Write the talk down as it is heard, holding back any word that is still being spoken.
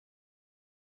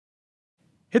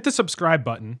Hit the subscribe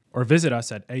button or visit us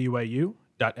at auau.auanet.org.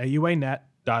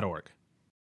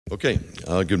 Okay,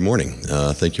 good morning.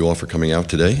 Thank you all for coming out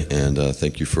today, and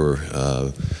thank you for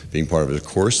being part of the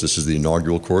course. This is the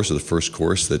inaugural course, or the first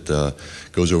course that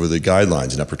goes over the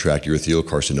guidelines in upper-tract urothelial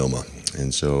carcinoma.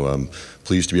 And so I'm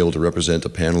pleased to be able to represent a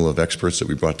panel of experts that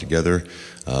we brought together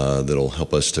that'll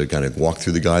help us to kind of walk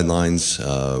through the guidelines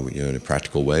in a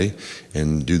practical way,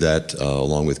 and do that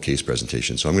along with case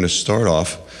presentations. So I'm going to start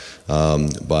off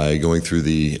by going through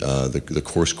the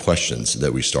course questions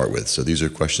that we start with. So these are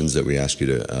questions that we ask you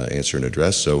to answer and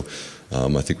address. So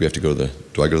I think we have to go to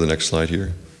do I go to the next slide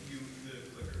here?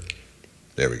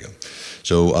 There we go.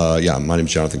 So my name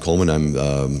is Jonathan Coleman.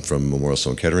 I'm from Memorial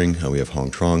Sloan Kettering. We have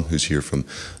Hong Trong, who's here from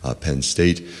Penn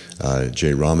State,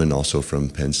 Jay Rahman, also from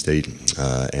Penn State,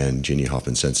 and Jeannie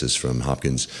Hoffman-Sensis from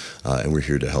Hopkins. And we're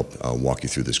here to help walk you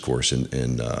through this course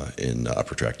in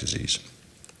upper tract disease.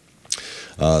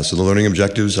 So the learning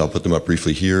objectives, I'll put them up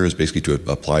briefly here, is basically to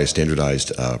apply a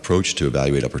standardized approach to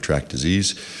evaluate upper tract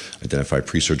disease, identify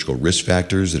pre-surgical risk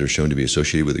factors that are shown to be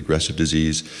associated with aggressive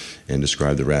disease, and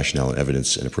describe the rationale and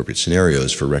evidence and appropriate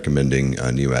scenarios for recommending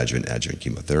neoadjuvant adjuvant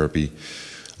chemotherapy.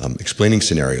 Explaining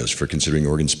scenarios for considering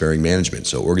organ-sparing management.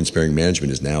 So organ-sparing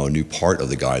management is now a new part of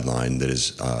the guideline that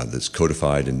is that's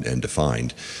codified and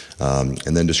defined.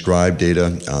 And then describe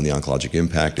data on the oncologic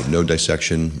impact of node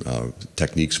dissection,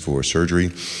 techniques for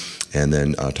surgery, and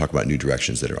then talk about new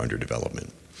directions that are under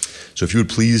development. So if you would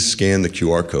please scan the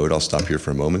QR code, I'll stop here for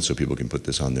a moment so people can put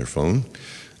this on their phone.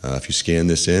 If you scan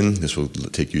this in, this will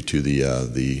take you to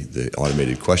the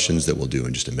automated questions that we'll do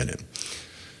in just a minute.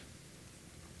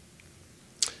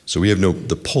 So we have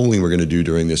the polling we're going to do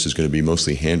during this is going to be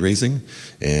mostly hand raising,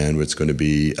 and it's going to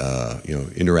be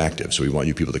interactive. So we want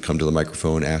you people to come to the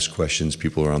microphone, ask questions.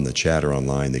 People are on the chat or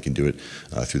online, they can do it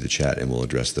through the chat, and we'll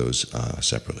address those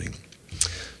separately.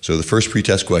 So the first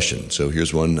pretest question. So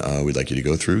here's one we'd like you to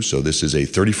go through. So this is a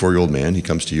 34-year-old man. He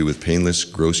comes to you with painless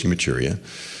gross hematuria.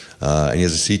 And he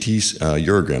has a CT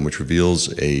urogram, which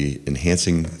reveals a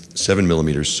enhancing 7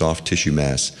 millimeter soft tissue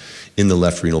mass in the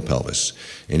left renal pelvis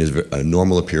and is a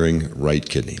normal appearing right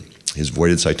kidney. His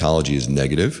voided cytology is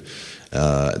negative.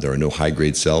 There are no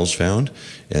high-grade cells found.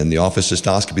 And the office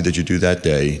cystoscopy that you do that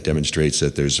day demonstrates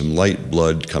that there's some light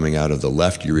blood coming out of the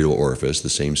left ureteral orifice, the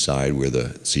same side where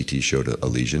the CT showed a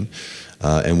lesion.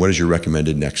 And what is your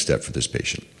recommended next step for this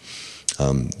patient?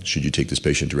 Should you take this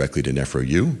patient directly to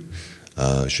nephro-U?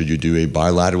 Should you do a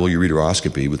bilateral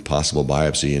ureteroscopy with possible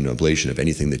biopsy and ablation of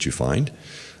anything that you find?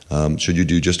 Should you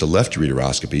do just a left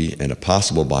ureteroscopy and a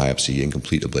possible biopsy and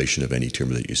complete ablation of any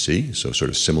tumor that you see? So sort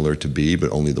of similar to B, but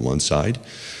only the one side.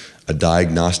 A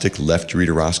diagnostic left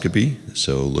ureteroscopy,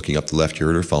 so looking up the left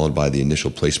ureter, followed by the initial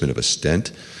placement of a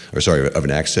stent, of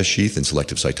an access sheath and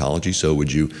selective cytology. So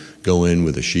would you go in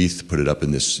with a sheath, put it up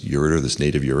in this ureter, this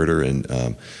native ureter,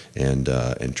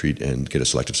 and treat and get a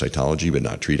selective cytology but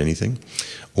not treat anything?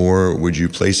 Or would you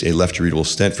place a left ureteral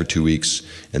stent for 2 weeks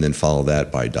and then follow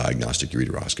that by diagnostic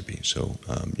ureteroscopy? So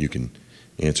you can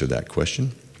answer that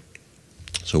question.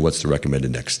 So what's the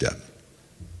recommended next step?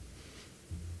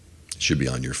 It should be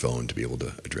on your phone to be able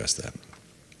to address that.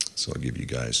 So I'll give you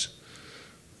guys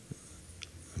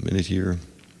a minute here.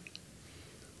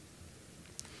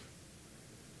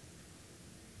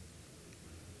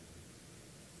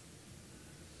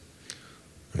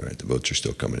 All right, the votes are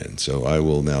still coming in. So I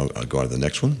will now go on to the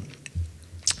next one.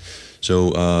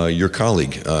 So your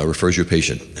colleague refers your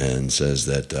patient and says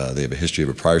that they have a history of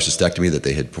a prior cystectomy that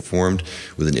they had performed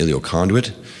with an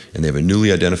ileoconduit, and they have a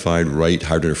newly identified right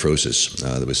hydronephrosis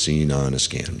that was seen on a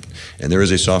scan. And there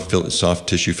is a soft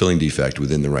tissue filling defect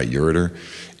within the right ureter,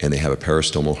 and they have a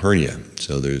peristomal hernia.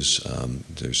 So there's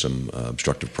some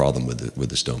obstructive problem with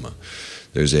the stoma.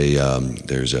 There's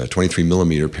a 23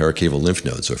 millimeter paracaval lymph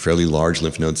node, so a fairly large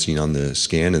lymph node seen on the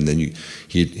scan, and then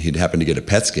he'd happened to get a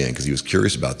PET scan because he was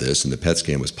curious about this, and the PET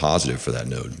scan was positive for that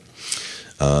node.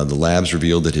 The labs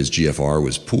revealed that his GFR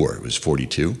was poor, it was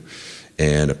 42,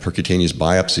 and a percutaneous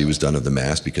biopsy was done of the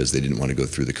mass because they didn't want to go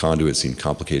through the conduit, it seemed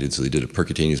complicated, so they did a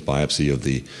percutaneous biopsy of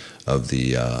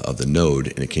the node,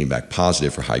 and it came back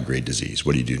positive for high-grade disease.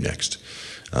 What do you do next?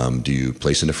 Do you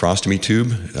place a nephrostomy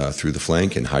tube through the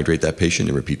flank and hydrate that patient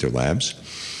and repeat their labs?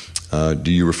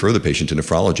 Do you refer the patient to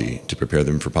nephrology to prepare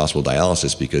them for possible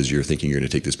dialysis because you're thinking you're going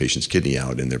to take this patient's kidney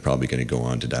out and they're probably going to go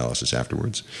on to dialysis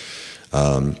afterwards?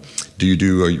 Do you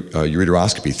do a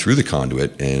ureteroscopy through the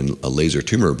conduit and a laser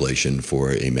tumor ablation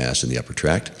for a mass in the upper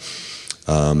tract?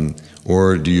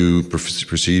 Or do you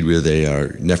proceed with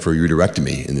a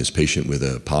nephroureterectomy in this patient with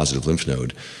a positive lymph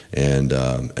node and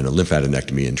a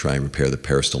lymphadenectomy and try and repair the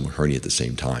peristomal hernia at the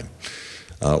same time?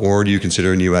 Or do you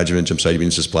consider neoadjuvant gemcitabine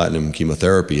and cisplatin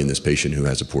chemotherapy in this patient who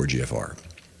has a poor GFR?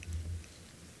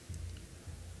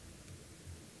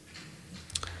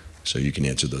 So you can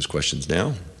answer those questions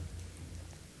now.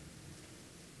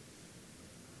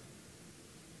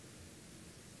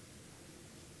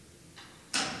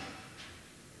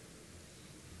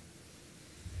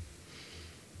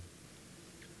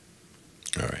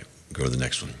 All right, go to the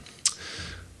next one.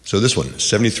 So this one,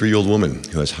 73-year-old woman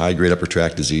who has high-grade upper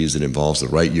tract disease that involves the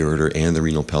right ureter and the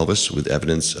renal pelvis with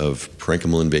evidence of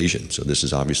parenchymal invasion. So this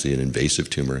is obviously an invasive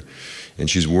tumor, and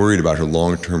she's worried about her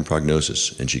long-term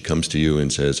prognosis. And she comes to you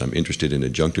and says, I'm interested in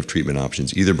adjunctive treatment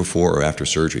options either before or after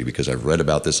surgery because I've read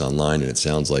about this online and it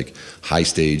sounds like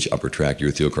high-stage upper tract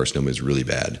urothelial carcinoma is really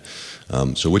bad.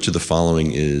 So which of the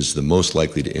following is the most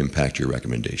likely to impact your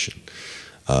recommendation?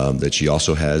 That she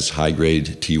also has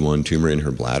high-grade T1 tumor in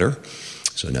her bladder.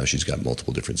 So now she's got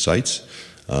multiple different sites.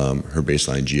 Her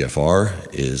baseline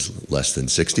GFR is less than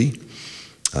 60.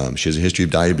 She has a history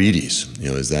of diabetes.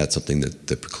 Is that something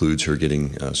that precludes her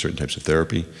getting certain types of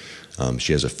therapy?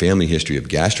 She has a family history of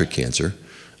gastric cancer.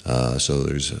 So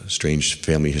there's a strange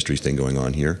family history thing going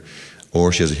on here.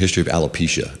 Or she has a history of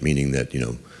alopecia, meaning that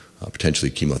potentially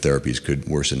chemotherapies could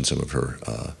worsen some of her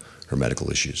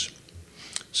medical issues.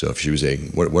 So if she was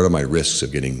saying, what are my risks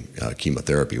of getting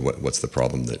chemotherapy? What's the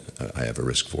problem that I have a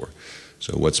risk for?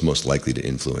 So what's most likely to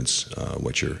influence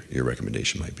what your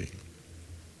recommendation might be?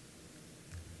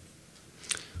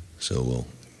 So we'll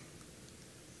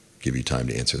give you time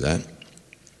to answer that.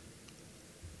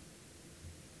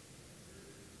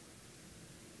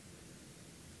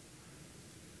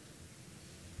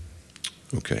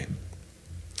 Okay.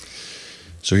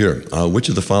 So here, which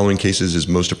of the following cases is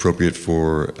most appropriate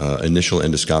for initial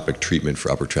endoscopic treatment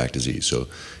for upper tract disease? So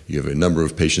you have a number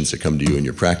of patients that come to you in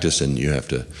your practice and you have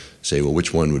to say, well,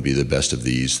 which one would be the best of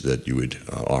these that you would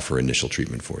offer initial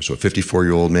treatment for? So a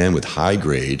 54-year-old man with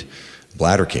high-grade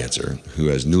bladder cancer who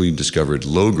has newly discovered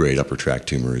low-grade upper tract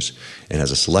tumors and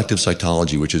has a selective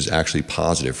cytology which is actually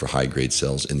positive for high-grade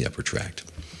cells in the upper tract.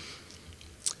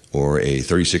 Or a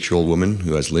 36-year-old woman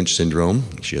who has Lynch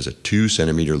syndrome. She has a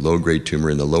 2-centimeter low-grade tumor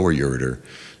in the lower ureter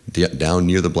down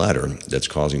near the bladder that's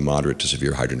causing moderate to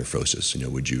severe hydronephrosis.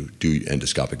 Would you do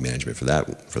endoscopic management for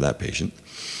that patient?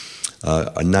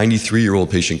 A 93-year-old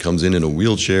patient comes in a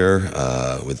wheelchair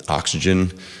with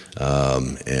oxygen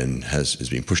and is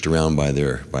being pushed around by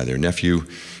their nephew.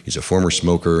 He's a former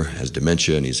smoker, has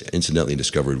dementia, and he's incidentally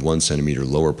discovered 1-centimeter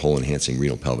lower pole-enhancing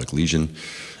renal pelvic lesion.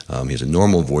 He has a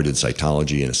normal voided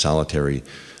cytology and a solitary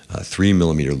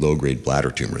 3-millimeter low-grade bladder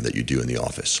tumor that you do in the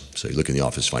office. So you look in the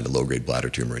office, find a low-grade bladder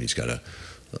tumor, and he's got a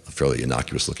fairly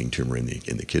innocuous-looking tumor in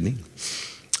the kidney.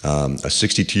 A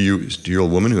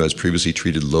 62-year-old woman who has previously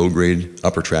treated low-grade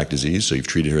upper tract disease. So you've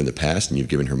treated her in the past, and you've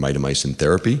given her mitomycin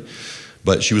therapy.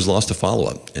 But she was lost to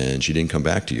follow-up, and she didn't come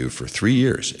back to you for 3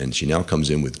 years. And she now comes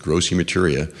in with gross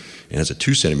hematuria and has a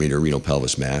 2-centimeter renal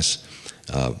pelvis mass,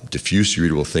 diffuse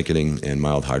ureteral thickening and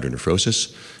mild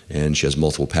hydronephrosis, and she has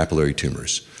multiple papillary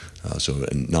tumors, so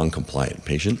a non-compliant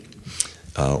patient.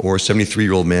 Or a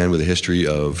 73-year-old man with a history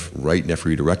of right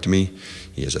nephroureterectomy.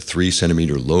 He has a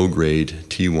 3-centimeter low-grade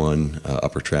T1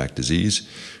 upper tract disease,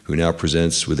 who now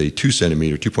presents with a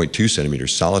 2.2 centimeter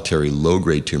solitary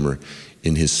low-grade tumor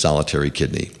in his solitary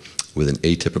kidney with an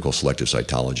atypical selective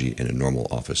cytology and a normal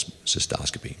office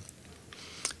cystoscopy.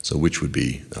 So which would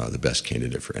be the best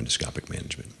candidate for endoscopic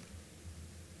management?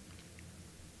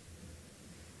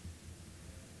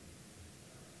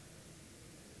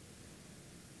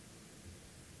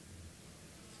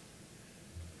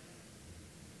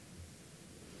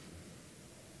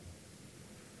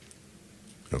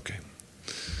 Okay.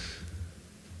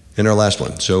 And our last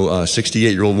one. So a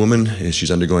 68-year-old woman,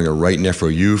 she's undergoing a right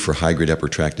nephro-U for high-grade upper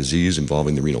tract disease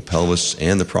involving the renal pelvis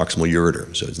and the proximal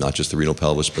ureter. So it's not just the renal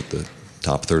pelvis, but the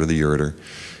top third of the ureter.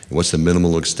 And what's the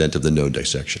minimal extent of the node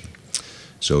dissection?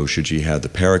 So should she have the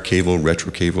paracaval,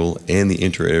 retrocaval, and the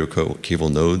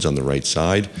interaortocaval nodes on the right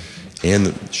side?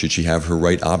 And should she have her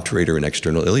right obturator and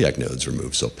external iliac nodes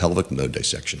removed? So pelvic node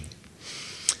dissection.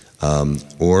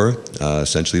 Or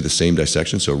essentially the same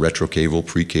dissection, so retrocaval,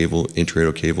 precaval,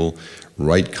 interaortocaval,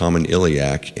 right common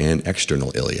iliac, and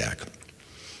external iliac.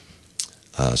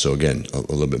 So again, a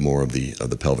little bit more of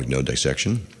the pelvic node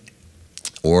dissection.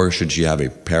 Or should she have a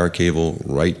paracaval,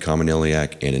 right common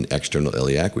iliac, and an external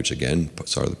iliac, which again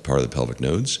are part of the pelvic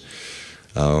nodes.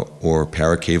 Or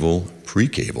paracaval,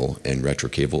 precaval, and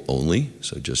retrocaval only,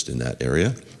 so just in that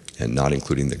area, and not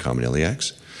including the common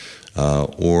iliacs.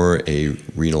 Or a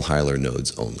renal hilar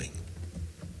nodes only.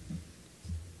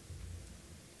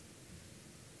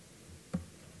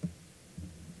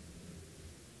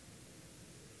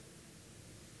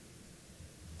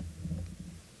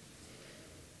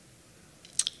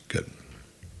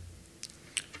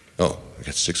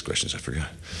 got 6 questions, I forgot.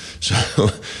 So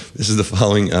this is the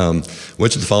following,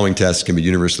 which of the following tests can be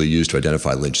universally used to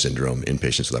identify Lynch syndrome in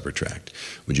patients with upper tract?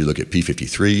 Would you look at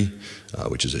P53,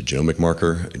 which is a genomic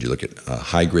marker? Would you look at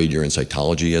high-grade urine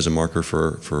cytology as a marker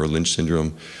for Lynch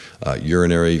syndrome?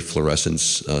 Urinary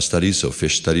fluorescence studies, so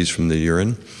FISH studies from the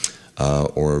urine,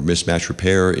 or mismatch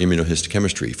repair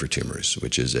immunohistochemistry for tumors,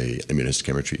 which is a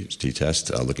immunohistochemistry test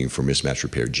looking for mismatch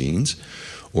repair genes,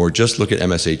 or just look at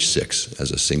MSH6 as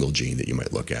a single gene that you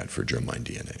might look at for germline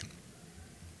DNA.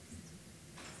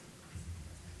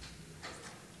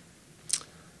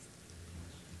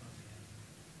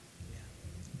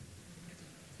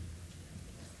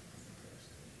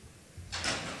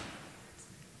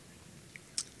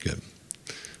 Good.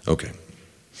 Okay.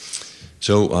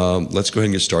 So let's go ahead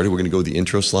and get started. We're going to go with the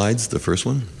intro slides, the first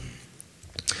one.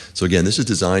 So again, this is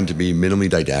designed to be minimally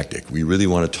didactic. We really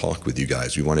want to talk with you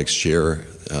guys. We want to share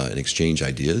and exchange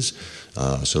ideas.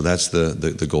 So that's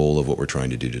the goal of what we're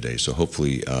trying to do today. So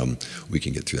hopefully we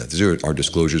can get through that. These are our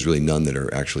disclosures, really none that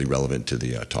are actually relevant to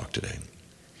the talk today.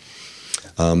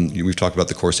 We've talked about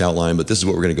the course outline, but this is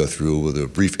what we're going to go through with a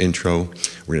brief intro.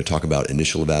 We're going to talk about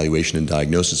initial evaluation and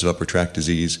diagnosis of upper tract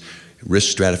disease,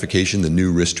 risk stratification, the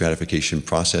new risk stratification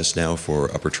process now for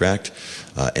upper tract,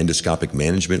 endoscopic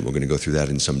management. We're going to go through that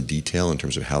in some detail in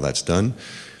terms of how that's done.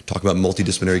 Talk about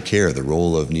multidisciplinary care, the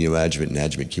role of neoadjuvant and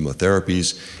adjuvant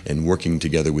chemotherapies, and working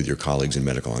together with your colleagues in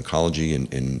medical oncology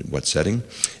and in what setting.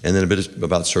 And then a bit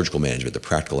about surgical management, the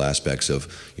practical aspects of,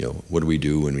 what do we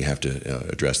do when we have to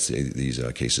address these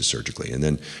cases surgically. And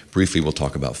then briefly we'll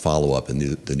talk about follow-up and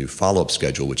the new follow-up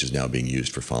schedule, which is now being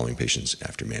used for following patients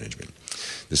after management.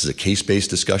 This is a case-based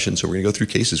discussion, so we're going to go through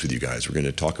cases with you guys. We're going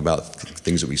to talk about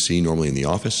things that we see normally in the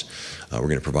office. We're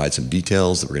going to provide some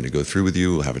details that we're going to go through with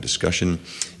you. We'll have a discussion,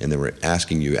 and then we're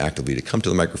asking you actively to come to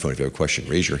the microphone if you have a question,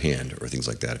 raise your hand, or things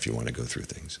like that if you want to go through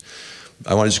things.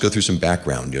 I want to just go through some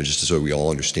background, just so we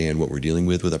all understand what we're dealing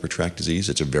with upper tract disease.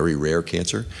 It's a very rare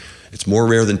cancer. It's more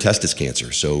rare than testis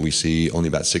cancer, so we see only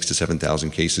about 6,000 to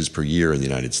 7,000 cases per year in the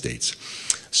United States.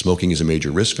 Smoking is a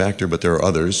major risk factor, but there are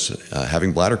others.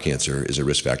 Having bladder cancer is a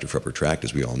risk factor for upper tract,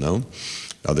 as we all know.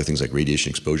 Other things like radiation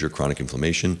exposure, chronic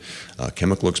inflammation,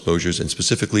 chemical exposures, and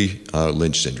specifically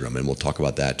Lynch syndrome, and we'll talk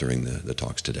about that during the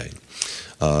talks today.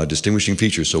 Distinguishing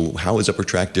features, so how is upper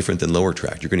tract different than lower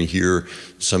tract? You're going to hear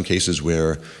some cases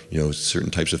where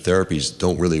certain types of therapies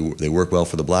they work well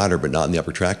for the bladder but not in the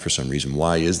upper tract for some reason.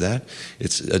 Why is that?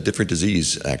 It's a different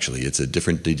disease, actually. It's a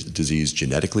different disease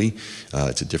genetically.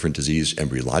 It's a different disease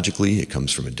embryologically. It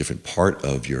comes from a different part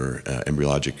of your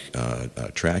embryologic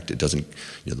tract. It doesn't,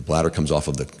 the bladder comes off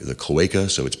of the cloaca,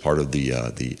 so it's part of the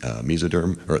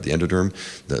mesoderm, or the endoderm.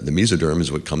 The mesoderm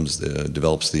is what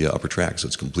develops the upper tract, so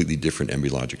it's completely different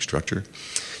embryologic structure.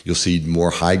 You'll see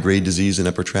more high-grade disease in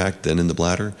upper tract than in the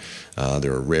bladder.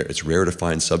 It's rare to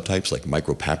find subtypes like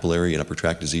micropapillary in upper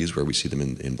tract disease, where we see them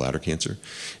in bladder cancer.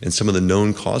 And some of the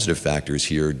known causative factors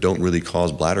here don't really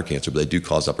cause bladder cancer, but they do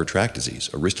cause upper tract disease.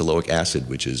 Aristoloic acid,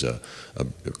 which is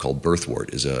called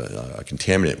birthwort, is a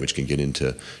contaminant which can get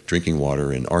into drinking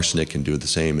water, and arsenic can do the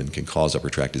same and can cause upper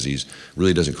tract disease.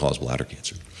 Really doesn't cause bladder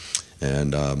cancer.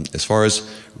 And as far as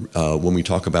when we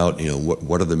talk about,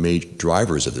 what are the major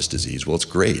drivers of this disease? Well, it's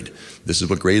grade. This is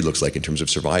what grade looks like in terms of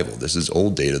survival. This is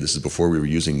old data. This is before we were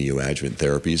using neoadjuvant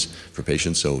therapies for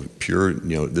patients. So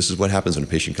this is what happens when a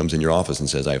patient comes in your office and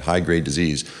says, I have high-grade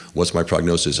disease. What's my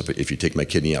prognosis if you take my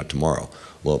kidney out tomorrow?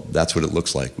 Well, that's what it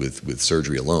looks like with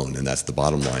surgery alone, and that's the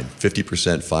bottom line. 50%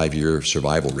 5-year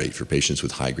survival rate for patients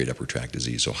with high-grade upper tract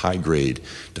disease. So high-grade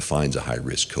defines a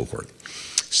high-risk cohort.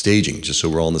 Staging, just so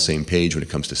we're all on the same page when it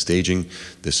comes to staging.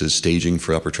 This is staging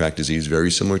for upper tract disease,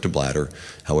 very similar to bladder.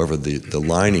 However, the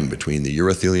lining between the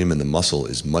urothelium and the muscle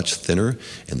is much thinner,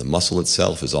 and the muscle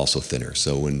itself is also thinner.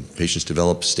 So when patients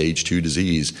develop stage 2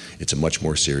 disease, it's a much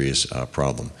more serious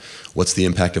problem. What's the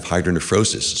impact of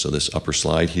hydronephrosis? So this upper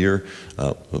slide here,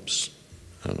 oops,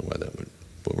 I don't know why that went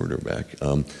forward or back.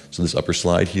 So this upper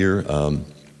slide here,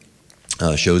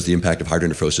 shows the impact of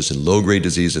hydronephrosis in low-grade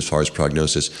disease as far as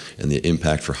prognosis, and the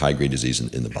impact for high-grade disease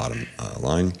in the bottom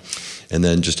line. And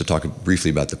then just to talk briefly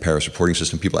about the Paris reporting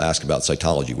system, people ask about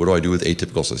cytology. What do I do with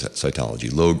atypical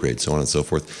cytology, low-grade, so on and so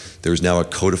forth? There's now a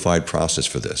codified process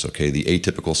for this, okay? The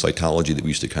atypical cytology that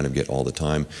we used to kind of get all the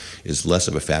time is less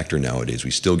of a factor nowadays. We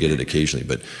still get it occasionally,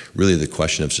 but really the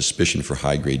question of suspicion for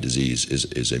high-grade disease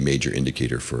is a major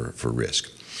indicator for risk.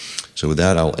 So with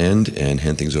that, I'll end and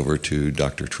hand things over to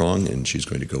Dr. Trong, and she's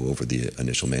going to go over the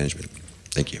initial management.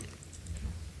 Thank you.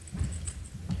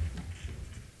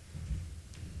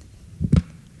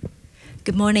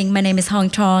 Good morning. My name is Hong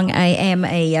Trong. I am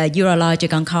a urologic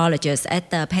oncologist at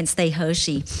the Penn State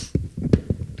Hershey.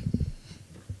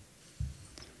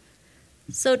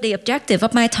 So the objective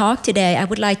of my talk today, I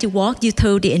would like to walk you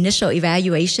through the initial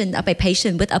evaluation of a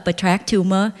patient with upper tract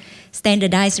tumor,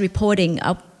 standardized reporting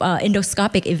of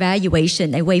endoscopic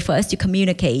evaluation, a way for us to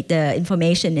communicate the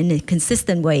information in a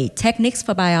consistent way, techniques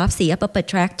for biopsy of upper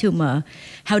tract tumor,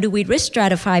 how do we risk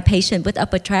stratify patient with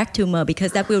upper tract tumor,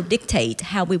 because that will dictate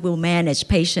how we will manage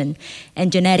patient,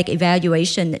 and genetic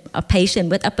evaluation of patient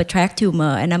with upper tract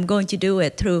tumor. And I'm going to do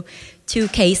it through 2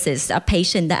 cases of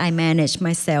patient that I manage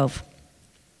myself.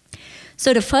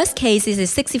 So the first case is a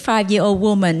 65-year-old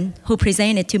woman who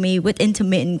presented to me with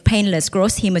intermittent painless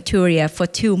gross hematuria for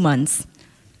 2 months.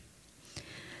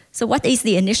 So what is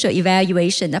the initial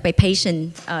evaluation of a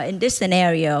patient in this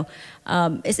scenario?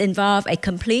 It involves a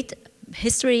complete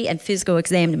history and physical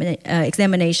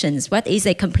examinations. What is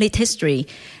a complete history?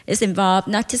 It involves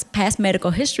not just past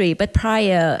medical history, but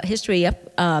prior history of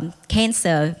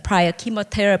cancer, prior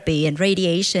chemotherapy and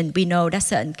radiation. We know that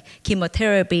certain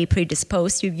chemotherapy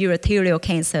predisposed to urothelial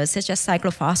cancer, such as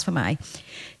cyclophosphamide.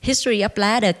 History of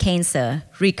bladder cancer,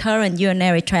 recurrent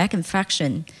urinary tract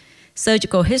infection,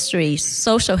 surgical history,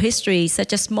 social history,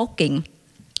 such as smoking,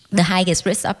 the highest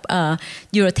risk of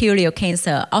urothelial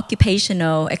cancer,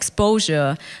 occupational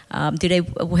exposure. Have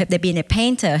they been a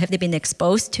painter? Have they been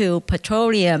exposed to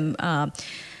petroleum,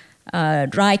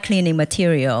 dry cleaning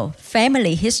material?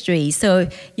 Family history. So,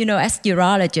 as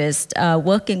urologists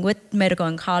working with medical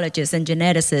oncologists and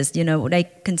geneticists, they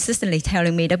consistently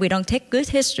telling me that we don't take good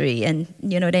history, and,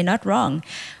 they're not wrong.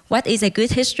 What is a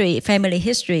good history? Family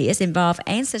history is involved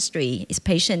ancestry. If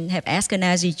patients have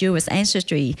Ashkenazi Jewish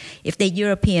ancestry, if they're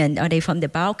European, are they from the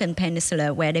Balkan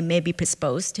Peninsula where they may be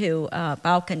predisposed to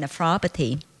Balkan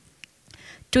nephropathy?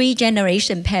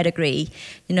 3-generation pedigree,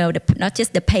 not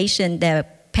just the patient, their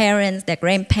parents, their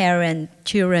grandparents,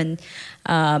 children,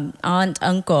 aunt,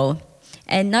 uncle.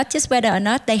 And not just whether or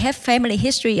not they have family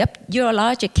history of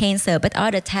urologic cancer, but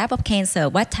other type of cancer.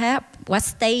 What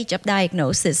stage of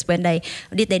diagnosis?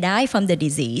 Did they die from the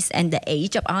disease, and the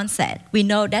age of onset? We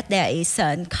know that there is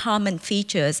certain common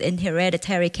features in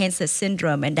hereditary cancer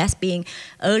syndrome, and that's being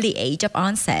early age of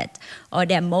onset, or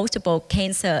there are multiple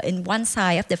cancer in one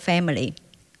side of the family.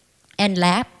 And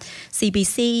lab,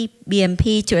 CBC,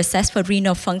 BMP to assess for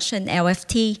renal function,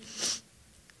 LFT.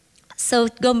 So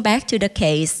going back to the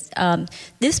case,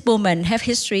 this woman have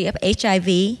history of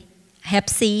HIV, Hep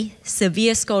C,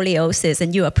 severe scoliosis,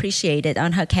 and you appreciate it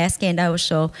on her CAT scan that will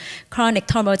show chronic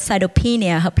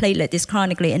thrombocytopenia. Her platelet is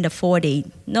chronically in the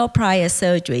 40, no prior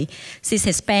surgery. She's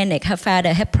Hispanic. Her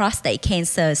father had prostate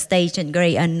cancer, stage and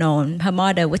grade unknown. Her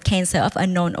mother with cancer of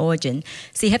unknown origin.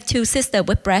 She have 2 sisters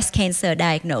with breast cancer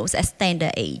diagnosed at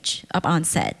standard age of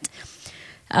onset.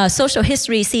 Social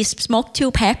history, she smoked 2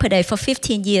 packs per day for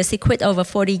 15 years. She quit over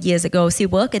 40 years ago. She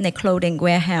worked in a clothing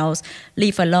warehouse,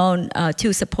 leave alone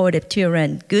 2 supportive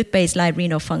children, good baseline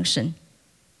renal function.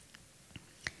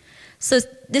 So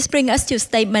this brings us to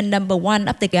statement number 1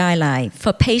 of the guideline.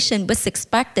 For patients with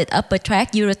suspected upper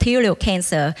tract urothelial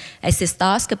cancer, a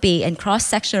cystoscopy and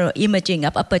cross-sectional imaging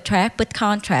of upper tract with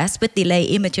contrast with delay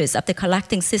images of the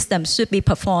collecting system should be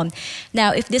performed.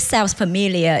 Now, if this sounds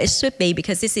familiar, it should be,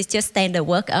 because this is just standard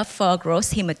workup for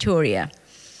gross hematuria.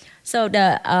 So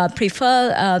the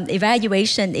preferred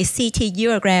evaluation is CT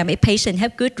urogram if patients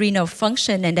have good renal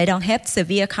function and they don't have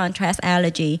severe contrast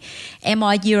allergy.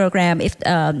 MR urogram if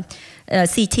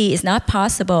CT is not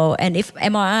possible, and if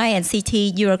MRI and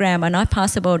CT urogram are not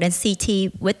possible, then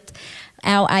CT with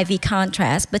IV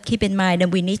contrast. But keep in mind that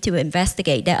we need to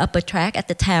investigate the upper tract at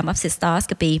the time of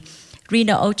cystoscopy.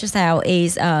 Renal ultrasound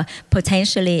is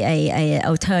potentially an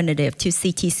alternative to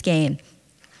CT scan.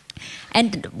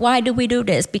 And why do we do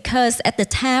this? Because at the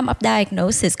time of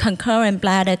diagnosis, concurrent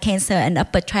bladder cancer and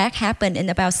upper tract happen in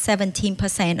about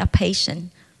 17% of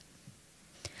patients.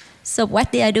 So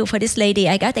what did I do for this lady?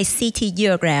 I got a CT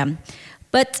urogram.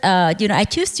 But, I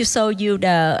choose to show you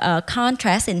the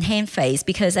contrast in hand face,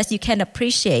 because as you can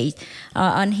appreciate,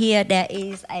 on here there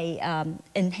is a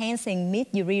enhancing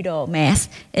mid-ureteral mass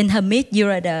in her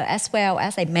mid-ureter, as well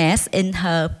as a mass in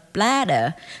her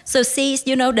bladder. So she's,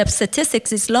 the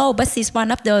statistics is low, but she's one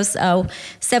of those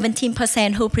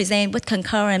 17% who present with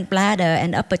concurrent bladder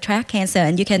and upper tract cancer,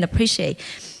 and you can appreciate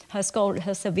her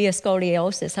severe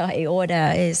scoliosis, her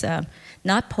aorta is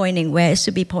not pointing where it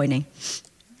should be pointing.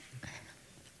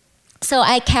 So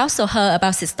I counsel her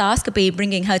about cystoscopy,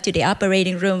 bringing her to the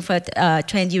operating room for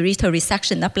transurethral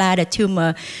resection of bladder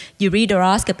tumor,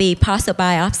 ureteroscopy, partial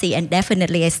biopsy, and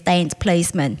definitely a stent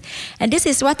placement. And this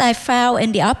is what I found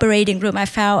in the operating room. I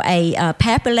found a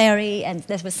papillary, and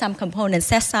there was some component,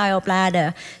 sessile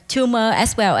bladder tumor,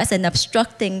 as well as an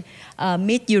obstructing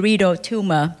mid-ureteral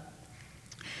tumor.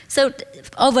 So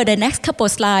over the next couple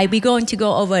of slides, we're going to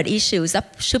go over issues of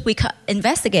should we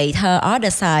investigate her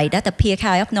other side that appear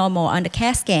kind of normal on the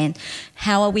CAT scan.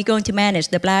 How are we going to manage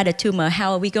the bladder tumor?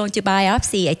 How are we going to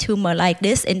biopsy a tumor like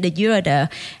this in the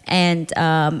ureter? And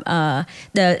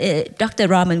Dr.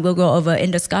 Rahman will go over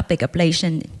endoscopic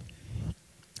ablation.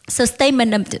 So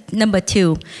statement number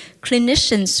 2,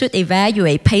 clinicians should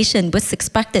evaluate patients with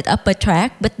suspected upper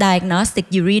tract with diagnostic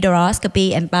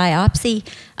ureteroscopy and biopsy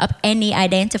of any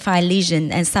identified lesion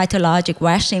and cytologic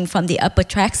washing from the upper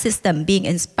tract system being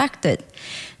inspected.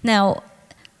 Now,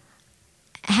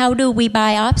 how do we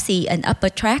biopsy an upper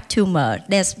tract tumor?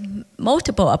 There's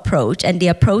multiple approach, and the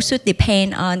approach should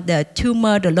depend on the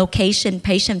tumor, the location,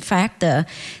 patient factor.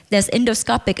 There's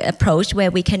endoscopic approach where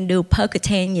we can do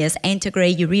percutaneous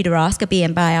antegrade ureteroscopy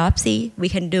and biopsy. We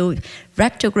can do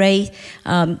retrograde,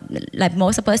 like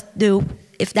most of us do.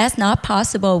 If that's not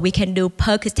possible, we can do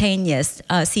percutaneous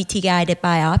CT-guided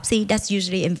biopsy. That's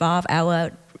usually involve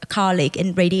our colleague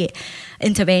in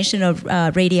interventional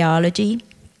radiology.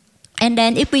 And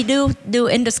then if we do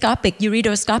endoscopic,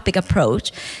 ureteroscopic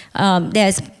approach,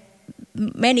 there's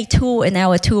many tools in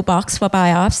our toolbox for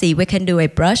biopsy. We can do a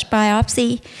brush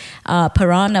biopsy,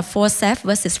 Perona forceps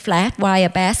versus flat wire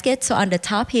basket. So on the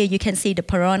top here, you can see the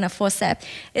Perona forceps.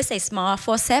 It's a small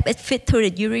forceps. It fits through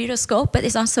the ureteroscope, but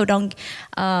it's also don't,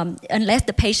 unless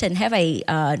the patient have a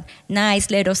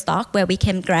nice little stalk where we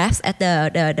can grasp at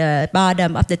the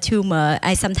bottom of the tumor.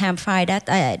 I sometimes find that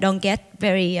I don't get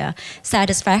very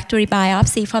satisfactory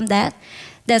biopsy from that.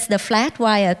 There's the flat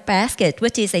wire basket,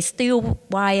 which is a steel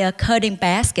wire cutting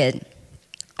basket.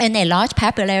 And a large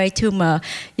papillary tumor,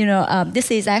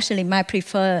 this is actually my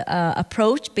preferred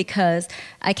approach because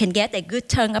I can get a good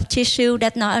chunk of tissue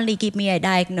that not only give me a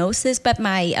diagnosis, but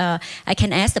I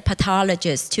can ask the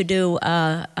pathologist to do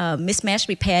mismatch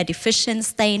repair deficient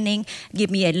staining, give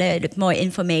me a little bit more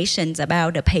information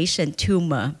about the patient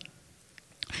tumor.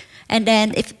 And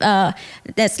then if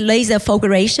there's laser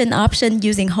fulguration option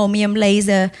using holmium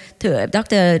laser,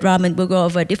 Dr. Rahman will go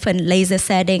over different laser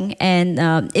setting. And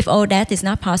if all that is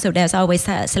not possible, there's always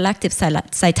selective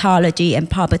cytology and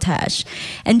palpatage.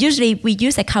 And usually we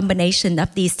use a combination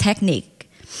of these techniques.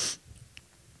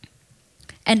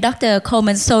 And Dr.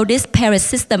 Coleman showed this Paris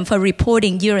system for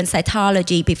reporting urine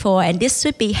cytology before, and this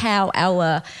should be how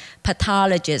our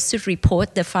pathologists should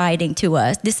report the finding to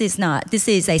us. This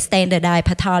is a standardized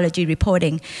pathology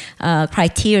reporting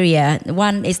criteria.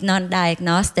 1 is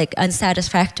non-diagnostic,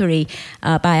 unsatisfactory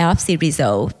biopsy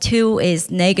result. 2 is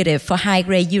negative for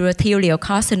high-grade urothelial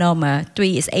carcinoma.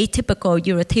 3 is atypical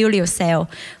urothelial cell.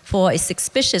 4 is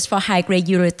suspicious for high-grade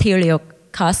urothelial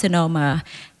carcinoma,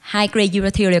 high-grade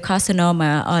urothelial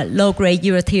carcinoma, or low-grade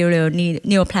urothelial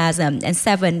neoplasm, and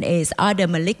 7 is other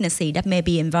malignancy that may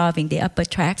be involving the upper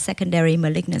tract secondary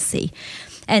malignancy.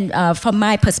 And from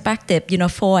my perspective,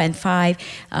 4 and 5,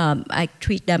 I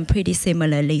treat them pretty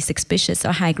similarly, suspicious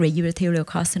or high-grade urothelial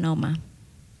carcinoma.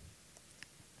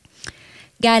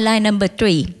 Guideline number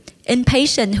 3. In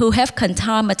patients who have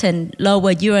concomitant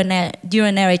lower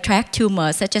urinary tract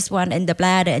tumors, such as one in the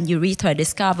bladder and urethra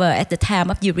discovered at the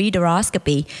time of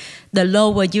ureteroscopy, the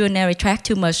lower urinary tract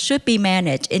tumor should be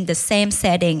managed in the same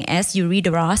setting as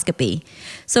ureteroscopy.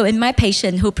 So in my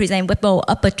patient who present with both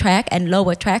upper tract and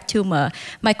lower tract tumor,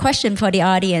 my question for the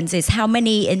audience is how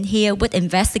many in here would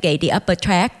investigate the upper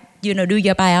tract, do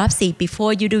your biopsy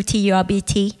before you do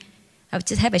TURBT? I would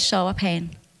just have a show of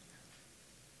hand.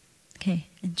 Okay.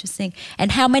 Interesting.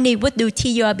 And how many would do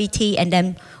TURBT and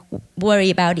then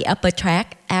worry about the upper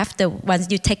tract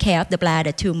once you take care of the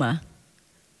bladder tumor?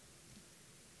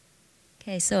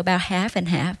 Okay, so about half and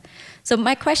half. So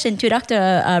my question to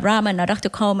Dr. Rahman or Dr.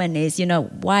 Coleman is,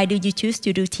 why do you choose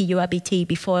to do TURBT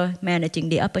before managing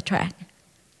the upper tract?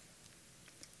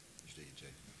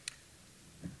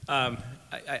 I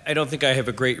don't think I have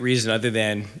a great reason other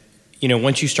than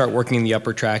once you start working in the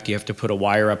upper tract, you have to put a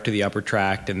wire up to the upper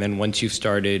tract, and then once you've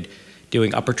started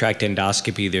doing upper tract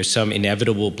endoscopy, there's some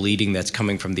inevitable bleeding that's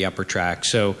coming from the upper tract.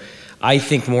 So I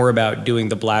think more about doing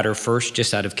the bladder first,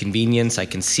 just out of convenience. I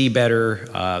can see better.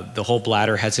 The whole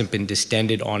bladder hasn't been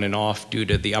distended on and off due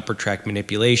to the upper tract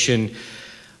manipulation.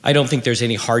 I don't think there's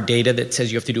any hard data that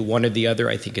says you have to do one or the other.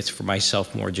 I think it's for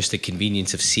myself more just the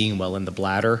convenience of seeing well in the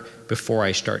bladder before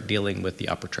I start dealing with the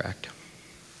upper tract.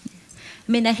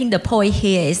 I think the point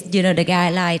here is, the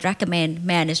guidelines recommend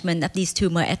management of these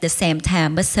tumors at the same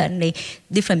time, but certainly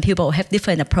different people have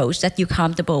different approach that you're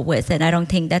comfortable with, and I don't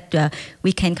think that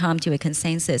we can come to a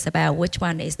consensus about which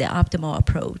one is the optimal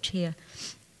approach here.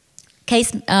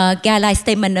 Case guideline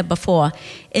statement number 4.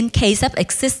 In case of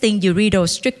existing ureteral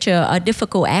stricture or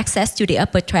difficult access to the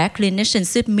upper tract,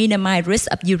 clinicians should minimize risk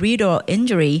of ureteral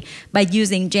injury by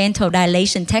using gentle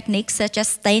dilation techniques such as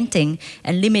stenting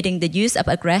and limiting the use of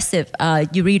aggressive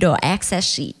ureteral access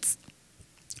sheets.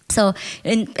 So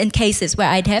in cases where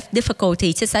I'd have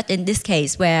difficulty, just such in this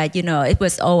case where, it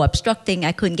was all obstructing,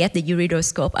 I couldn't get the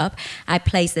ureteroscope up, I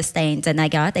placed the stents and I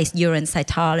got a urine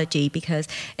cytology because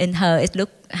in her it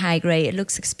looked high grade, it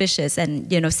looked suspicious,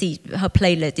 and see her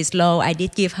platelet is low. I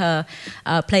did give her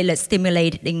platelet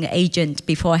stimulating agent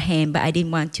beforehand, but I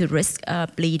didn't want to risk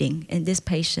bleeding in this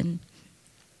patient.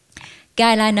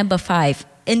 Guideline number 5.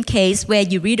 In case where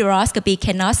ureteroscopy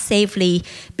cannot safely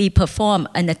be performed,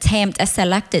 an attempt at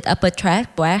selected upper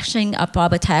tract brushing or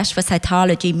barbotage for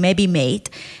cytology may be made,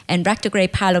 and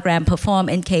retrograde pyelogram performed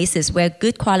in cases where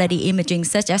good quality imaging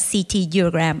such as CT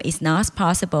urogram is not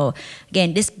possible.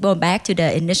 Again, this goes back to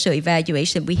the initial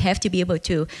evaluation. We have to be able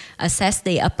to assess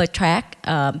the upper tract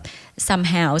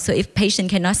somehow. So if patient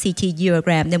cannot CT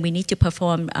urogram, then we need to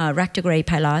perform retrograde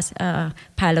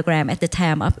pyelogram at the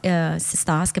time of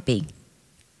cystoscopy.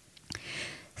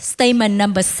 Statement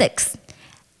number 6.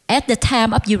 At the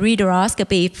time of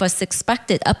ureteroscopy for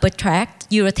suspected upper tract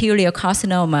urothelial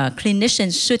carcinoma,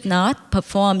 clinicians should not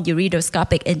perform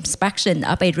ureteroscopic inspection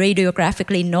of a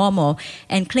radiographically normal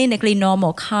and clinically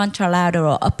normal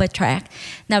contralateral upper tract.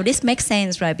 Now this makes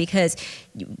sense, right? Because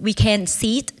we can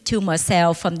seed tumor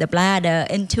cell from the bladder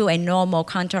into a normal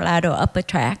contralateral upper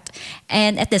tract.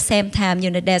 And at the same time,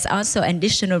 there's also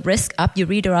additional risk of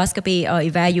ureteroscopy or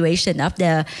evaluation of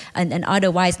an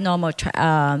otherwise normal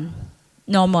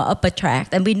upper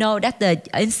tract. And we know that the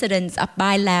incidence of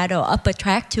bilateral upper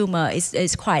tract tumor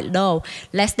is quite low,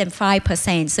 less than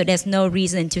 5%. So there's no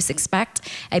reason to suspect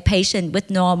a patient with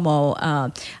normal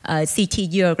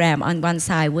CT urogram on one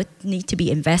side would need to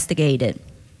be investigated.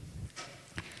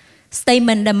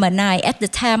 Statement number 9. At the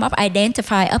time of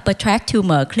identifying upper tract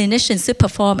tumor, clinicians should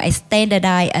perform a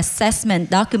standardized assessment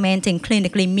documenting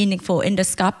clinically meaningful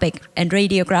endoscopic and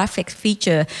radiographic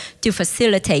feature to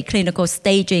facilitate clinical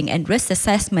staging and risk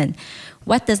assessment.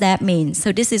 What does that mean?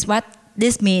 So this is what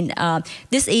this means.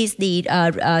 This is the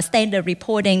standard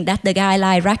reporting that the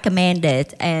guideline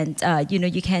recommended, and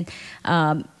you can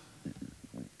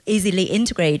easily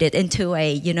integrated into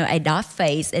a dot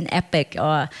phase in Epic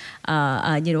or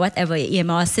whatever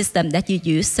EMR system that you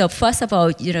use. So first of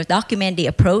all, document the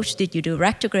approach. Did you do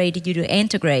retrograde? Did you do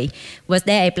antegrade? Was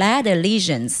there a bladder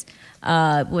lesions?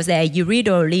 Was there a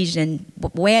ureteral lesion?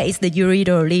 Where is the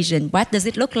ureteral lesion? What does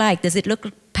it look like? Does it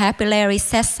look papillary,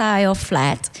 sessile,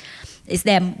 flat? Is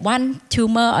there one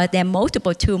tumor or there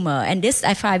multiple tumor? And this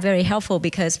I find very helpful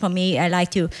because for me, I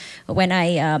like to, when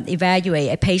I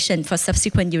evaluate a patient for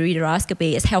subsequent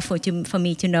ureteroscopy, it's helpful for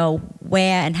me to know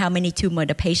where and how many tumor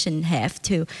the patient have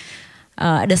to.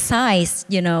 The size,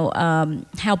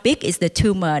 how big is the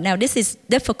tumor? Now, this is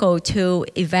difficult to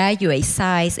evaluate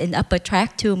size in upper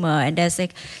tract tumor, and there's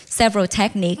several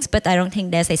techniques, but I don't think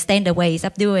there's a standard ways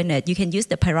of doing it. You can use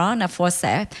the Piranha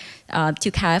forceps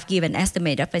to kind of give an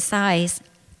estimate of the size.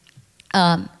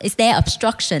 Is there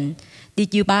obstruction?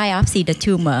 Did you biopsy the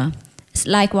tumor?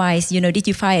 Likewise, did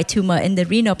you find a tumor in the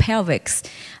renal pelvis?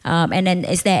 And then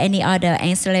is there any other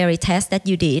ancillary tests that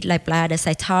you did, like bladder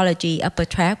cytology, upper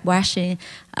tract washing?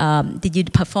 Did you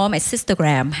perform a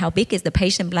cystogram? How big is the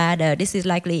patient bladder? This is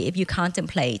likely if you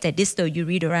contemplate a distal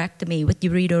ureterectomy with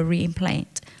ureteral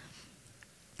reimplant.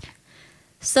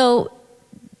 So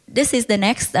this is the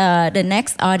next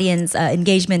audience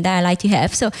engagement that I like to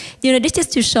have. So, this is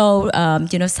to show,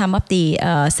 some of the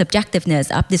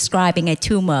subjectiveness of describing a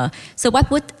tumor. So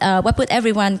what would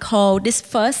everyone call this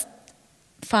first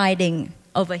finding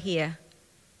over here?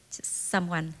 Just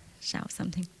someone shout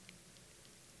something.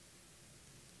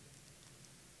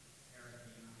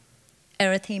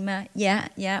 Erythema, yeah.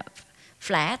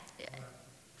 Flat,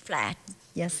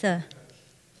 yes, sir.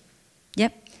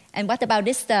 Yep. And what about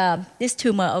this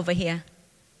tumor over here?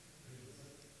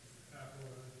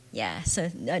 Yeah, so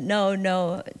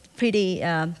no, pretty,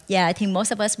 I think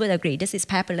most of us would agree. This is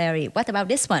papillary. What about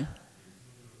this one?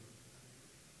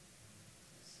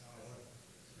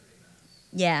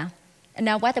 Yeah. And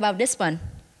now what about this one?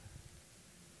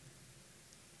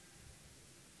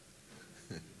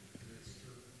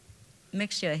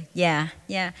 Mixture, yeah.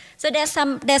 So there's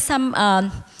some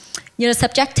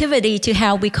subjectivity to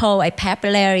how we call a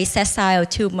papillary sessile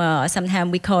tumor, or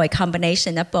sometimes we call a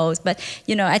combination of both. But,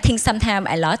 I think sometimes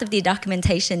a lot of the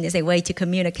documentation is a way to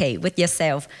communicate with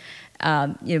yourself,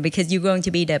 because you're going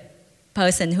to be the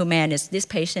person who manages this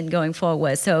patient going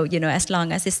forward. So, as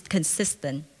long as it's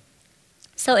consistent.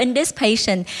 So in this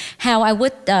patient, how I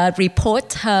would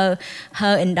report her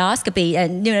endoscopy,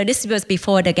 and this was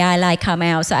before the guideline come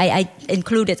out, so I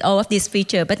included all of these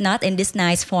features, but not in this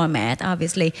nice format,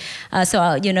 obviously.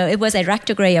 It was a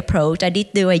retrograde approach. I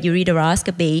did do a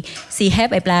ureteroscopy. She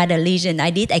had a bladder lesion. I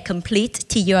did a complete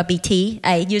TURBT.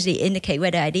 I usually indicate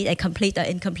whether I did a complete or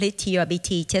incomplete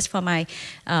TURBT just for my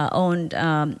own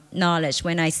knowledge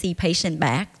when I see patient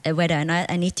back, whether or not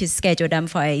I need to schedule them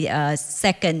for a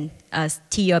second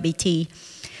TURBT.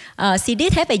 She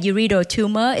did have a ureteral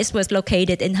tumor. It was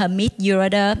located in her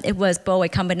mid-ureter. It was both a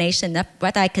combination of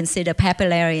what I consider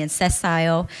papillary and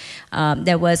sessile.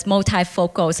 There was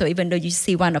multifocal, so even though you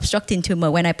see one obstructing tumor,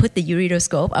 when I put the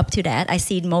ureteroscope up to that, I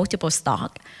see multiple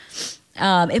stalk.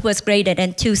 It was greater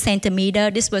than 2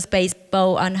 centimeters. This was based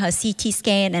both on her CT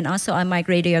scan and also on my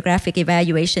radiographic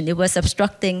evaluation. It was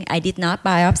obstructing. I did not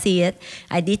biopsy it.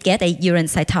 I did get a urine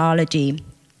cytology.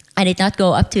 I did not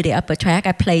go up to the upper tract.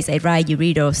 I placed a right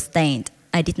ureteral stent.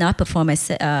 I did not perform a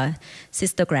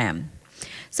cystogram.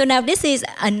 So now this is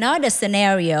another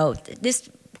scenario. This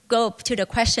go to the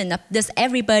question of, does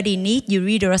everybody need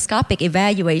ureteroscopic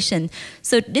evaluation?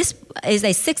 So this is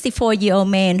a 64-year-old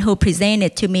man who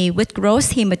presented to me with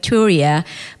gross hematuria,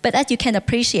 but as you can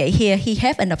appreciate here, he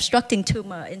has an obstructing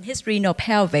tumor in his renal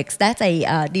pelvis. That's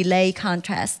a delay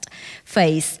contrast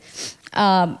phase.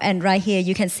 And right here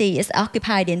you can see it's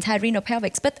occupied the entire renal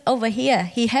pelvis. But over here,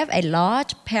 he has a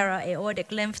large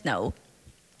para-aortic lymph node.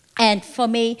 And for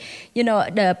me,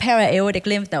 the para-aortic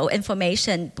lymph node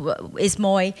information is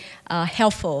more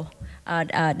helpful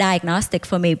diagnostic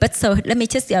for me. But so let me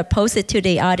just pose it to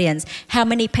the audience. How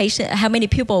many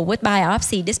people would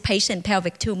biopsy this patient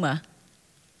pelvic tumor?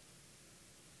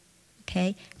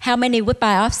 Okay. How many would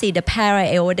biopsy the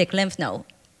para-aortic lymph node?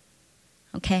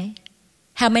 Okay.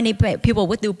 How many people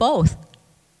would do both?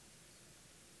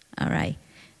 All right.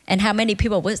 And how many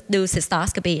people would do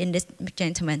cystoscopy in this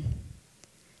gentleman?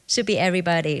 Should be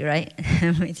everybody, right?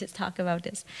 Let me just talk about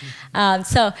this.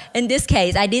 So in this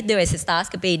case, I did do a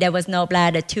cystoscopy. There was no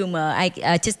bladder tumor.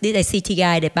 I just did a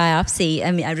CT-guided biopsy.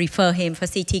 I refer him for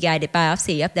CT-guided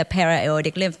biopsy of the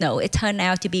para-aortic lymph node. It turned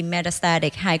out to be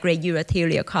metastatic high-grade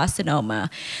urothelial carcinoma.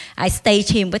 I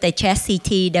staged him with a chest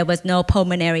CT. There was no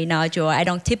pulmonary nodule. I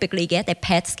don't typically get a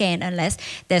PET scan unless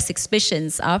there's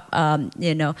suspicions of,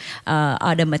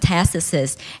 other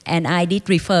metastasis. And I did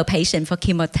refer patient for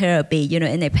chemotherapy,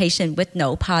 in a patient with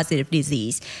no positive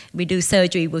disease. We do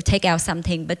surgery, we'll take out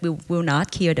something, but we will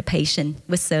not cure the patient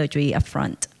with surgery up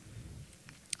front.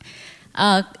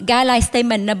 Guideline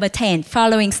statement number 10,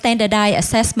 following standardized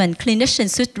assessment,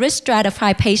 clinicians should risk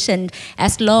stratify patients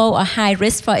as low or high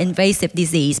risk for invasive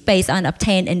disease based on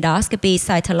obtained endoscopy,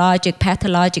 cytologic,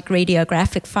 pathologic,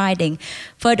 radiographic finding.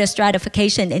 Further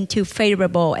stratification into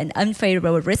favorable and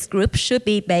unfavorable risk groups should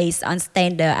be based on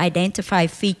standard identified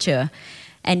feature.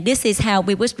 And this is how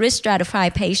we would risk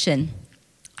stratify patient.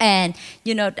 And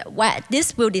what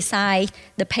this will decide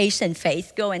the patient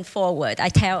phase going forward. I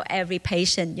tell every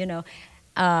patient,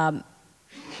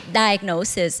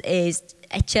 diagnosis is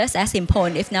just as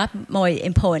important, if not more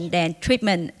important than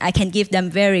treatment. I can give them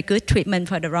very good treatment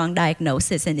for the wrong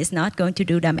diagnosis, and it's not going to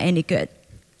do them any good.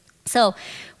 So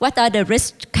what are the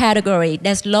risk categories?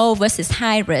 There's low versus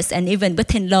high risk, and even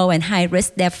within low and high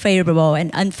risk, there are favorable and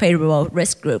unfavorable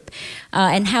risk group.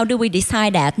 And how do we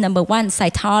decide that? Number one,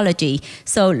 cytology.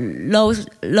 So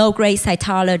low-grade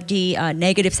cytology,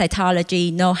 negative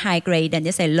cytology, no high grade, and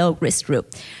it's a low risk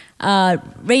group.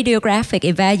 Radiographic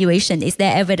evaluation, is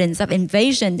there evidence of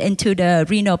invasion into the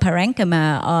renal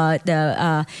parenchyma or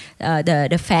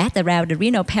the fat around the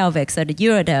renal pelvis or the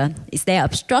ureter? Is there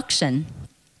obstruction?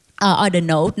 Or the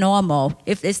node normal?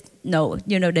 If it's no,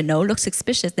 the node looks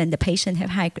suspicious, then the patient have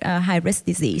high risk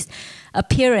disease.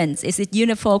 Appearance, is it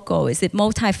unifocal? Is it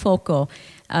multifocal?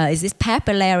 Is this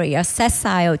papillary or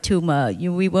sessile tumor?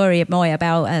 We worry more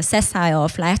about sessile or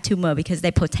flat tumor because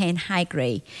they portend high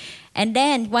grade. And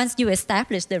then once you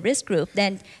establish the risk group,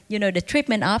 then the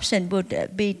treatment option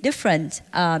would be different.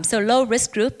 So low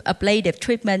risk group, ablative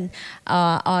treatment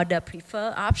are the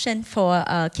preferred option for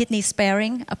kidney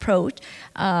sparing approach.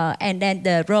 And then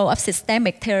the role of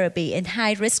systemic therapy in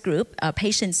high risk group,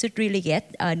 patients should really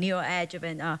get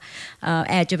neoadjuvant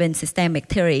adjuvant systemic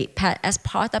therapy as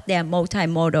part of their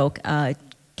multimodal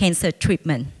cancer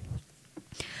treatment.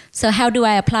 So how do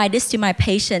I apply this to my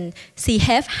patient? She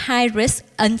have high risk,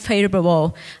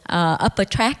 unfavorable upper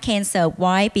tract cancer.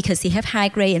 Why? Because she have high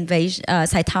grade invasion on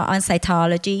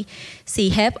cytology. She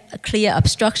have a clear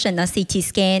obstruction on CT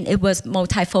scan. It was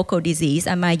multifocal disease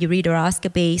on my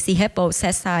ureteroscopy. She have both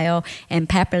sessile and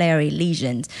papillary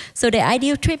lesions. So the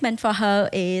ideal treatment for her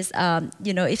is,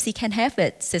 if she can have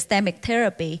it, systemic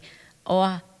therapy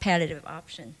or palliative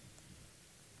option.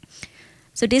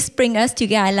 So this brings us to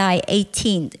guideline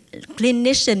 18.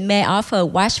 Clinician may offer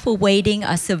watchful waiting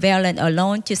or surveillance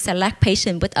alone to select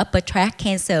patients with upper tract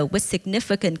cancer with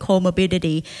significant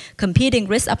comorbidity, competing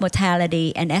risk of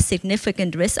mortality, and a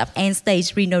significant risk of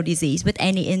end-stage renal disease with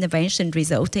any intervention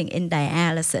resulting in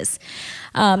dialysis.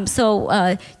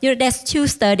 There's two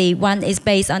studies. One is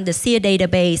based on the SEER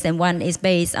database, and one is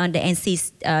based on the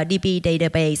NCDB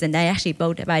database, and they actually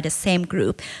both by the same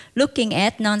group, looking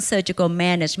at non-surgical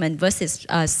management versus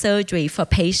surgery for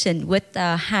patients with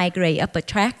high-grade upper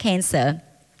tract cancer.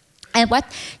 And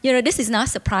this is not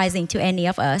surprising to any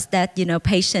of us that,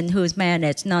 patients who's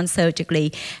managed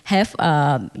non-surgically have,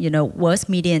 worse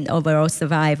median overall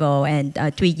survival and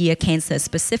 3-year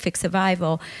cancer-specific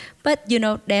survival. But,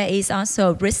 there is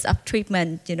also risk of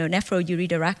treatment,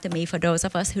 nephroureterectomy for those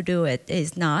of us who do it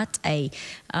is not a,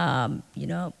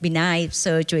 benign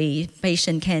surgery.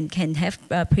 Patient can have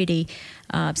pretty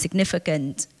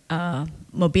significant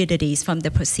morbidities from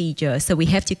the procedure. So we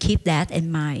have to keep that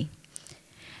in mind.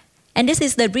 And this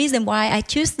is the reason why I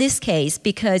choose this case,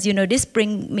 because, this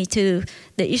brings me to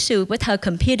the issue with her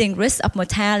competing risk of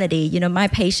mortality. My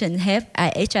patient have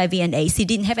HIV and AIDS. She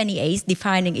didn't have any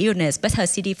AIDS-defining illness, but her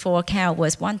CD4 count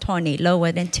was 120,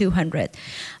 lower than 200.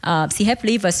 She had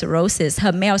liver cirrhosis,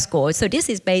 her MEL score. So this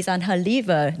is based on her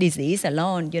liver disease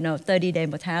alone. 30-day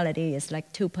mortality is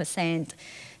like 2%.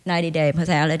 90-day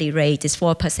mortality rate is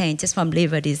 4% just from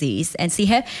liver disease. And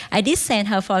I did send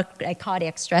her for a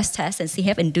cardiac stress test, and she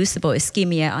have inducible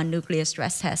ischemia on nuclear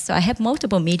stress test. So I have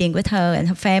multiple meetings with her and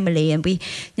her family, and we,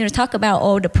 talk about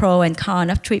all the pro and con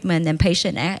of treatment, and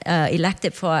patient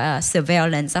elected for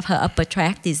surveillance of her upper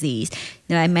tract disease.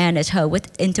 I manage her with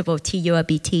interval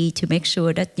TURBT to make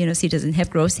sure that, she doesn't have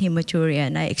gross hematuria,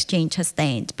 and I exchange her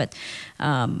stains. But,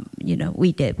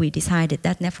 we decided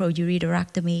that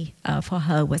nephroureterectomy for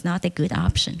her was not a good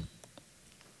option.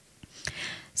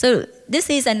 So this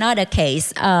is another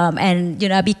case, and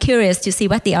I'd be curious to see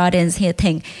what the audience here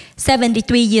think.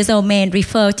 73-year-old man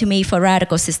referred to me for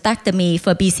radical cystectomy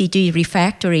for BCG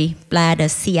refractory bladder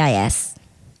CIS.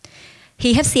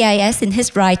 He has CIS in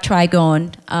his right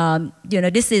trigone.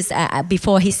 This is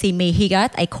before he see me. He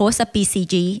got a course of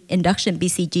BCG, induction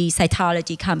BCG,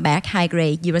 cytology, come back,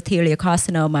 high-grade urothelial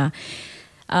carcinoma.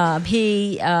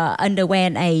 He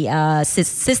underwent a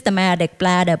systematic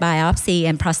bladder biopsy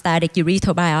and prostatic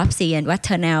urethral biopsy, and what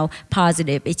turned out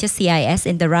positive, it's just CIS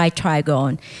in the right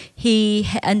trigone. He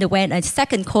underwent a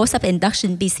second course of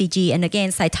induction BCG, and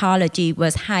again, cytology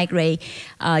was high-grade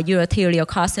urothelial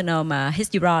carcinoma. His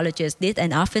urologist did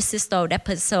an office cysto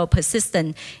that saw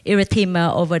persistent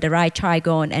erythema over the right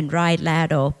trigone and right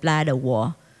lateral bladder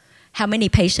wall. How many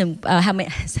patients,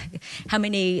 how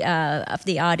many of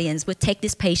the audience would take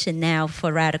this patient now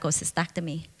for radical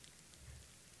cystectomy?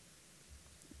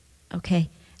 Okay.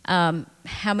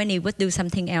 How many would do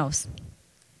something else?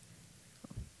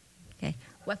 Okay.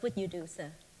 What would you do,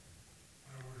 sir?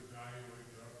 I would evaluate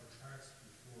the upper tracts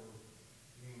before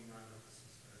doing radical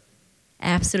cystectomy.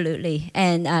 Absolutely.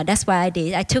 And that's what I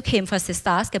did. I took him for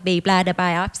cystoscopy, bladder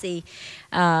biopsy,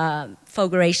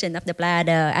 fulguration of the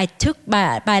bladder. I took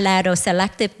bilateral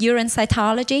selective urine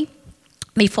cytology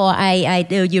before I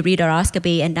do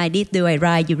ureteroscopy, and I did do a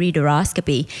right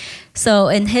ureteroscopy. So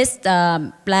in his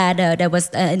bladder, there was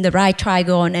in the right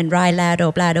trigone and right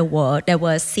lateral bladder wall, there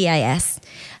was CIS.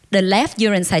 The left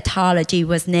urine cytology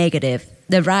was negative.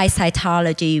 The right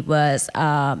cytology was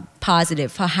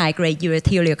positive for high-grade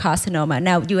urothelial carcinoma.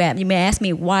 Now, you may ask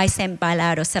me, why send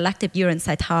bilateral selective urine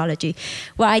cytology?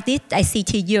 Well, I did a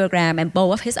CT urogram, and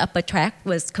both of his upper tract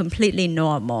was completely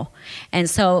normal. And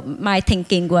so my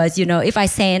thinking was, if I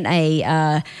send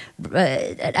I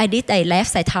did a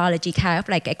left cytology, kind of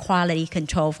like a quality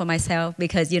control for myself,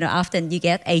 because, often you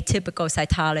get atypical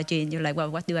cytology, and you're like, well,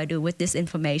 what do I do with this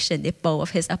information if both of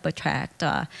his upper tract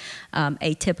are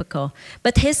atypical?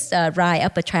 But his right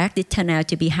upper tract did turn out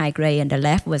to be high grade, and the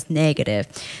left was negative.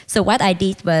 So what I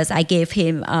did was I gave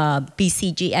him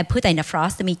BCG. I put a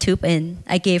nephrostomy tube in.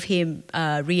 I gave him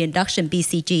reinduction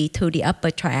BCG to the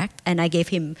upper tract, and I gave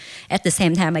him, at the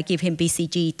same time, I gave him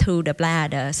BCG to the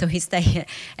bladder. So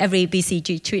every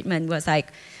BCG treatment was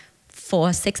like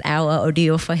 4-6 hour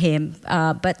ordeal for him.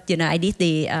 But I did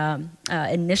the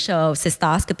initial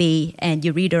cystoscopy and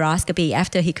ureteroscopy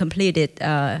after he completed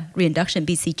reinduction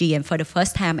BCG, and for the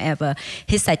first time ever,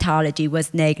 his cytology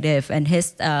was negative and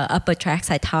his upper tract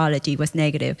cytology was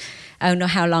negative. I don't know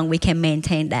how long we can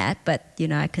maintain that, but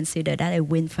I consider that a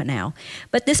win for now.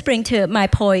 But this brings to my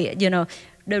point,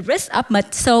 the risk of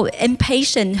so in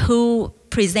patients who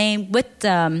present with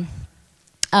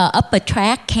upper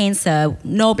tract cancer,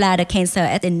 no bladder cancer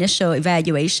at initial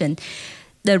evaluation,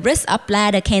 the risk of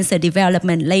bladder cancer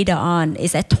development later on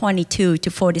is at 22 to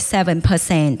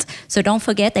 47%. So don't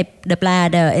forget the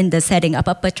bladder in the setting of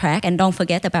upper tract, and don't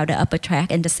forget about the upper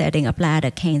tract in the setting of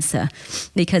bladder cancer,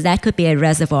 because that could be a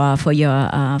reservoir for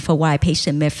for why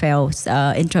patient may fail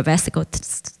intravesical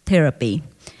therapy.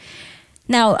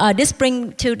 Now, this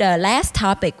brings to the last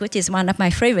topic, which is one of my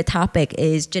favorite topics,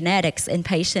 is genetics in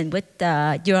patients with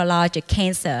urologic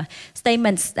cancer.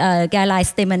 Guideline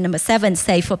statement number 7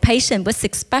 say for patients with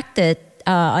suspected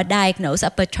or diagnosed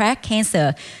upper tract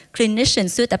cancer,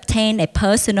 clinicians should obtain a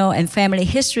personal and family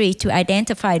history to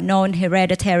identify known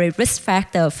hereditary risk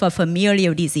factors for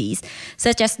familial disease,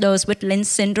 such as those with Lynch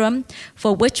syndrome,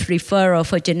 for which referral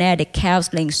for genetic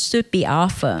counseling should be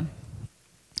offered.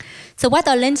 So what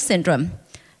are Lynch syndrome?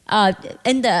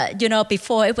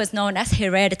 Before it was known as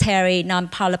hereditary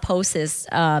non-polyposis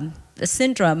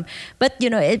syndrome, but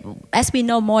as we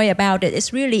know more about it,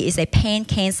 it really is a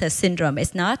pan-cancer syndrome.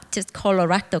 It's not just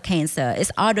colorectal cancer.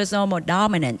 It's autosomal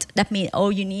dominant. That means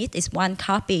all you need is one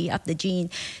copy of the gene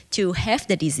to have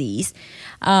the disease,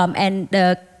 and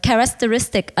the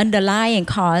characteristic underlying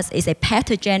cause is a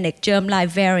pathogenic germline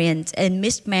variant in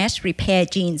mismatched repair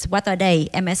genes. What are they?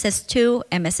 MSS2,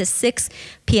 MSS6,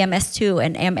 PMS2,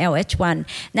 and MLH1.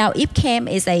 Now,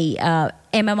 IPCAM is a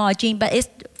MMR gene, but it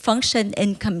functions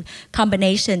in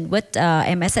combination with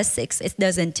MSS6. It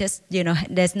doesn't just,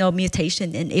 there's no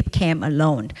mutation in IPCAM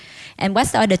alone. And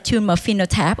what are the tumor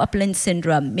phenotype of Lynch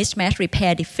syndrome? Mismatched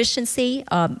repair deficiency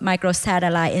or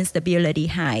microsatellite instability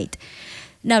height.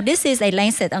 Now, this is a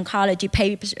Lancet Oncology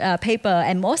paper,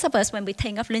 and most of us, when we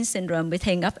think of Lynch syndrome, we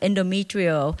think of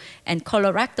endometrial and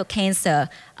colorectal cancer.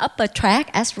 Upper tract,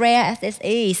 as rare as it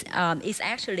is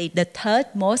actually the third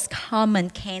most common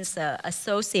cancer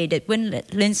associated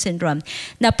with Lynch syndrome.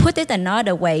 Now, put it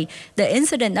another way, the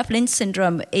incidence of Lynch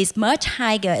syndrome is much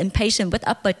higher in patients with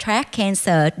upper tract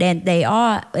cancer than they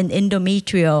are in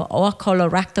endometrial or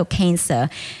colorectal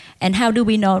cancer. And how do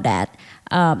we know that?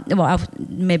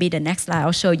 Maybe the next slide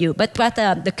I'll show you. But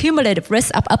the cumulative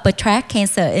risk of upper tract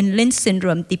cancer in Lynch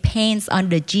syndrome depends on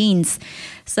the genes.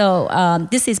 So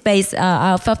this is based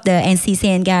off of the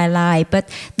NCCN guideline, but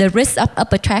the risk of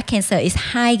upper tract cancer is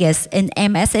highest in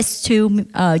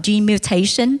MSS2 gene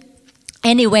mutation,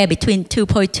 anywhere between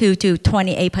 2.2 to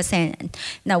 28%.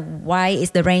 Now, why is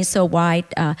the range so wide?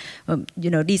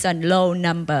 These are low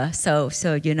numbers, so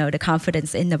the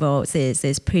confidence interval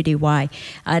is pretty wide.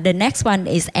 The next one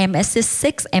is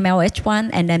MSS6, MLH1,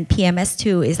 and then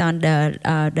PMS2 is on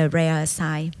the rare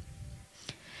side.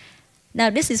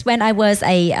 Now, this is when I was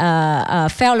a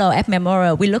fellow at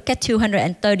Memorial. We looked at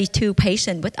 232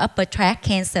 patients with upper tract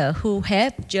cancer who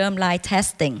have germline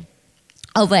testing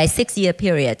over a 6-year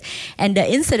period. And the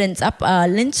incidence of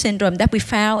Lynch syndrome that we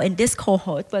found in this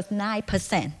cohort was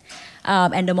 9%.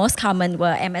 And the most common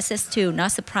were MSS2,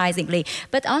 not surprisingly.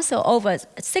 But also over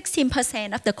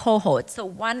 16% of the cohort, so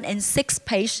 1 in 6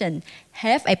 patients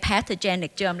have a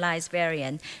pathogenic germline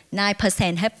variant.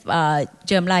 9% have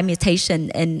germline mutation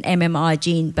in MMR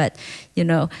gene. But,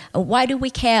 why do we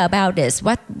care about this?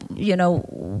 What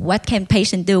can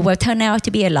patients do? Well, turn out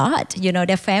to be a lot.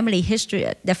 Their family history,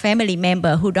 their family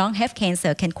member who don't have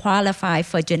cancer can qualify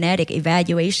for genetic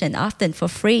evaluation, often for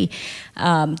free.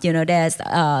 There's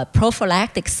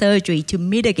prophylactic surgery to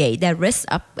mitigate the risk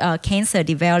of cancer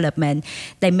development.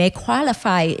 They may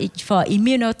qualify for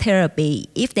immunotherapy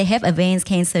if they have advanced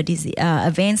cancer,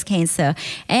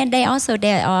 and there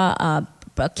are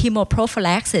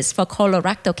chemoprophylaxis for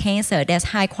colorectal cancer. There's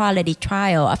high quality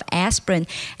trial of aspirin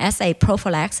as a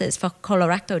prophylaxis for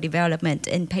colorectal development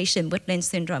in patients with Lynch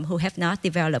syndrome who have not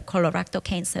developed colorectal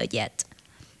cancer yet.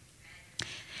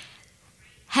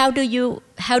 How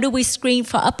do we screen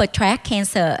for upper tract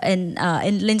cancer in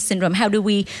Lynch syndrome?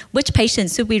 Which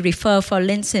patients should we refer for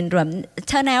Lynch syndrome?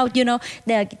 Turn out,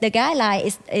 the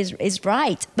guideline is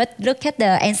right, but look at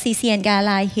the NCCN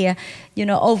guideline here.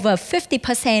 Over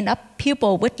 50% of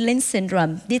people with Lynch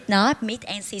syndrome did not meet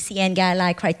NCCN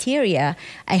guideline criteria.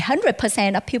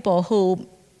 100% of people who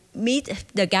meet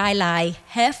the guideline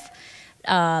have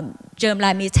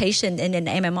germline mutation in an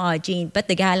MMR gene, but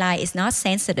the guideline is not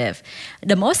sensitive.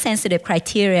 The most sensitive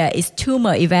criteria is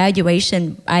tumor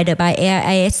evaluation either by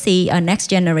AISC or next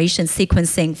generation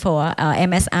sequencing for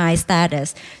MSI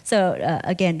status. So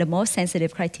again, the most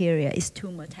sensitive criteria is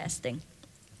tumor testing.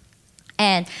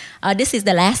 And this is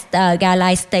the last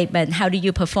guideline statement. How do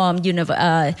you perform, if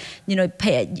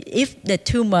the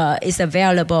tumor is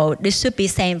available, this should be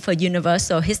same for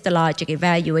universal histologic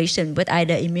evaluation with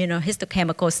either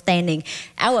immunohistochemical staining.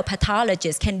 Our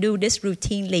pathologists can do this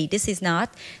routinely. This is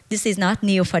not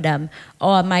new for them.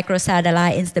 Or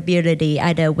microsatellite instability,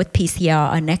 either with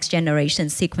PCR or next generation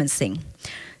sequencing.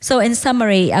 So in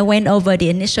summary, I went over the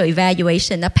initial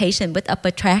evaluation of patients with upper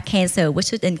tract cancer, which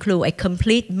should include a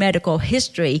complete medical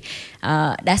history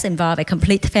that's involved a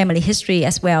complete family history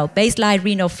as well, baseline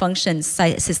renal function,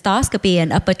 cystoscopy,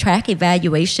 and upper tract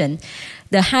evaluation.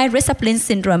 The high risk of Lynch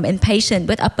syndrome in patients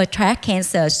with upper tract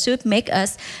cancer should make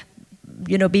us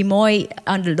be more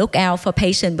on the lookout for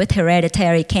patients with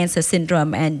hereditary cancer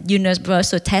syndrome, and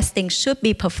universal testing should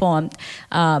be performed,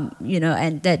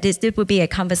 and that this would be a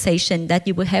conversation that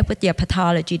you would have with your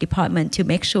pathology department to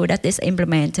make sure that this is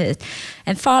implemented.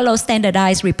 And follow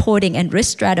standardized reporting and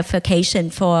risk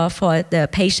stratification for the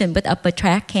patient with upper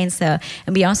tract cancer.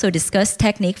 And we also discuss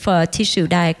technique for tissue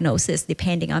diagnosis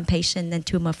depending on patient and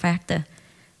tumor factor.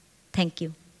 Thank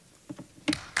you.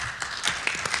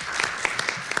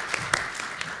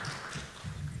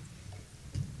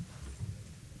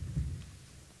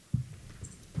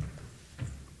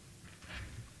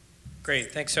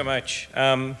 Great, thanks so much.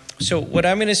 So what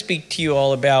I'm going to speak to you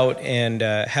all about and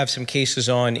have some cases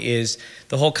on is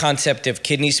the whole concept of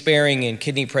kidney sparing and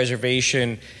kidney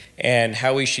preservation, and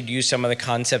how we should use some of the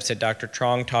concepts that Dr.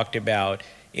 Trong talked about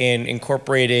in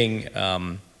incorporating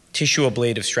tissue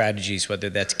ablative strategies, whether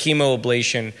that's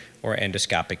chemoablation or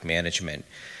endoscopic management.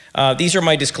 These are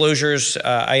my disclosures.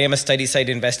 I am a study site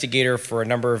investigator for a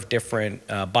number of different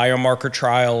biomarker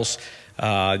trials.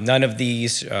 None of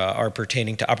these are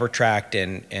pertaining to upper tract,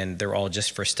 and they're all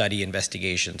just for study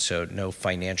investigation, so no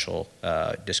financial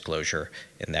disclosure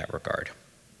in that regard.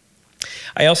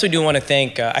 I also do want to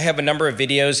thank, I have a number of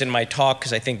videos in my talk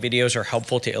because I think videos are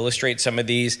helpful to illustrate some of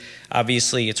these.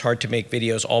 Obviously, it's hard to make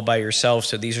videos all by yourself,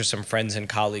 so these are some friends and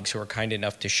colleagues who are kind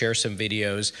enough to share some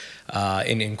videos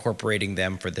in incorporating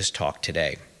them for this talk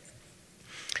today.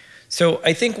 So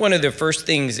I think one of the first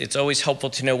things, it's always helpful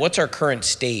to know what's our current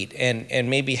state, and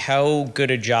maybe how good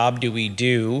a job do we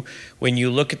do when you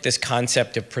look at this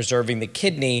concept of preserving the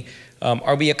kidney.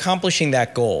 Are we accomplishing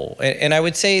that goal? And I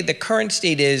would say the current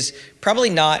state is probably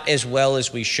not as well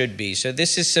as we should be. So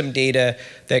this is some data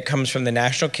that comes from the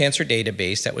National Cancer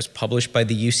Database that was published by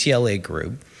the UCLA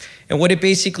group. And what it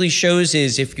basically shows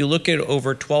is if you look at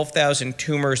over 12,000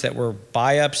 tumors that were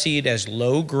biopsied as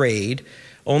low grade,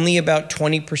 only about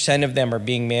 20% of them are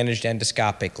being managed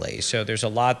endoscopically. So there's a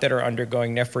lot that are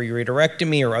undergoing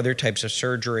nephroureterectomy or other types of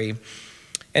surgery.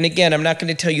 And again, I'm not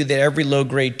going to tell you that every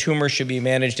low-grade tumor should be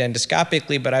managed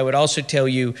endoscopically, but I would also tell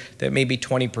you that maybe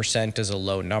 20% is a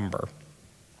low number.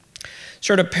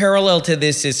 Sort of parallel to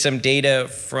this is some data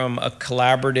from a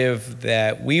collaborative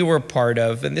that we were part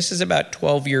of, and this is about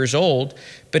 12 years old,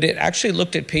 but it actually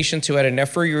looked at patients who had a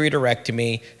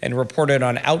nephroureterectomy and reported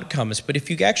on outcomes. But if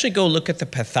you actually go look at the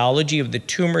pathology of the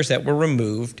tumors that were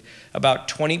removed, about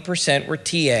 20% were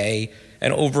TA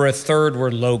and over a third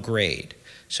were low grade.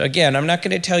 So again, I'm not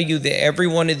going to tell you that every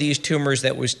one of these tumors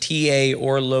that was TA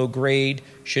or low grade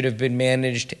should have been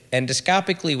managed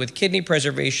endoscopically with kidney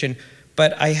preservation,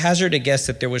 but I hazard a guess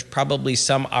that there was probably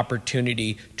some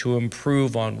opportunity to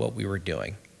improve on what we were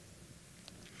doing.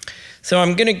 So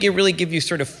I'm going to really give you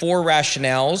sort of 4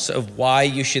 rationales of why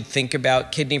you should think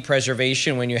about kidney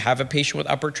preservation when you have a patient with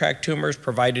upper tract tumors,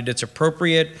 provided it's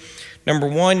appropriate. Number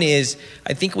 1 is,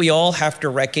 I think we all have to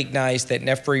recognize that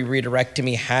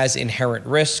nephroureterectomy has inherent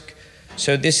risk.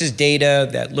 So this is data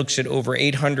that looks at over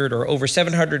 800 or over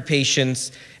 700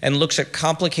 patients and looks at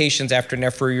complications after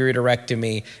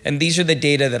nephroureterectomy. And these are the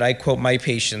data that I quote my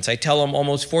patients. I tell them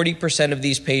almost 40% of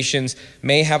these patients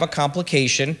may have a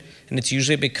complication, and it's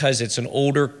usually because it's an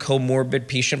older comorbid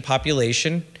patient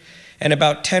population. And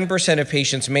about 10% of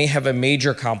patients may have a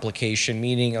major complication,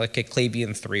 meaning like a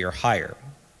Clavian 3 or higher.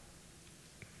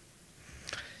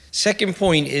 Second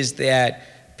point is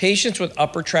that patients with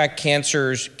upper tract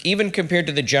cancers, even compared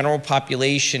to the general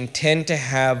population, tend to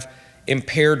have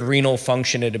impaired renal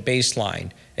function at a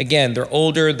baseline. Again, they're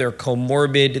older, they're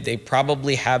comorbid, they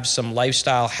probably have some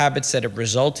lifestyle habits that have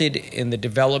resulted in the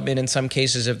development, in some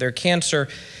cases, of their cancer.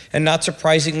 And not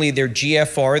surprisingly, their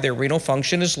GFR, their renal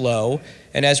function, is low.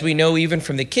 And as we know, even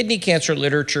from the kidney cancer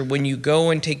literature, when you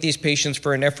go and take these patients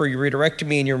for a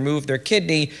nephroureterectomy and you remove their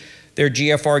kidney, their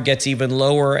GFR gets even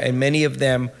lower, and many of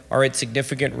them are at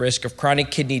significant risk of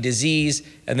chronic kidney disease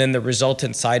and then the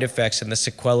resultant side effects and the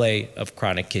sequelae of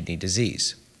chronic kidney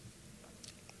disease.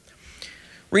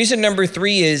 Reason number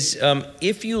 3 is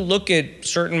if you look at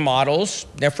certain models,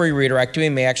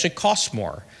 nephroureterectomy may actually cost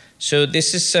more. So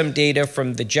this is some data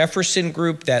from the Jefferson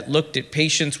group that looked at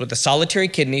patients with a solitary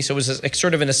kidney. So it was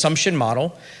sort of an assumption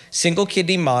model, single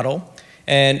kidney model,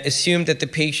 and assumed that the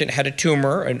patient had a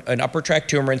tumor, an upper tract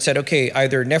tumor, and said, okay,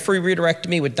 either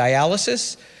nephroureterectomy with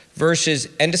dialysis versus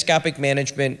endoscopic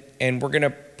management, and we're going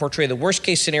to portray the worst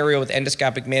case scenario with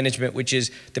endoscopic management, which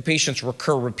is the patients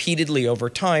recur repeatedly over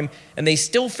time. And they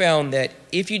still found that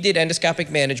if you did endoscopic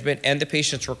management and the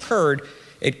patients recurred,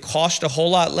 it cost a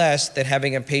whole lot less than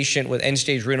having a patient with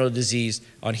end-stage renal disease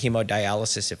on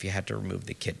hemodialysis if you had to remove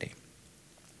the kidney.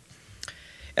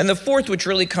 And the fourth, which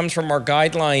really comes from our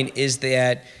guideline, is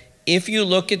that if you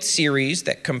look at series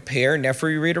that compare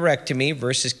nephroureterectomy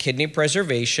versus kidney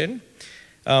preservation,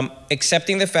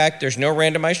 accepting the fact there's no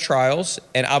randomized trials,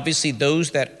 and obviously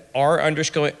those that are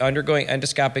undergoing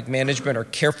endoscopic management are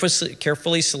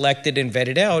carefully selected and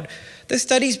vetted out, the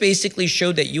studies basically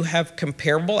show that you have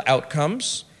comparable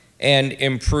outcomes and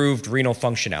improved renal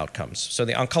function outcomes. So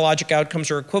the oncologic outcomes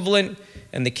are equivalent,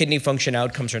 and the kidney function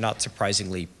outcomes are not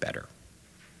surprisingly better.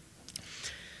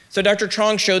 So Dr.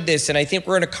 Chong showed this, and I think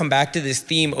we're going to come back to this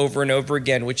theme over and over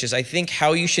again, which is I think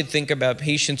how you should think about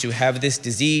patients who have this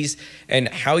disease, and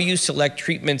how you select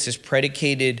treatments is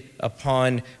predicated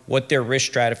upon what their risk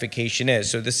stratification is.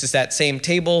 So this is that same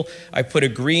table. I put a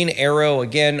green arrow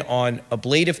again on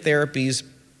ablative therapies,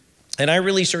 and I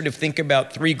really sort of think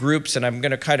about 3 groups, and I'm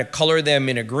going to kind of color them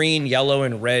in a green, yellow,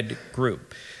 and red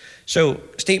group. So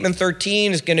statement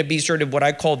 13 is going to be sort of what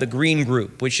I call the green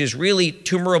group, which is really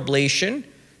tumor ablation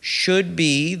should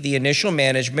be the initial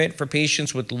management for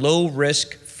patients with low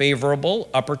risk favorable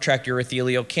upper tract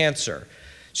urothelial cancer.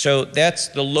 So that's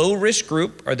the low risk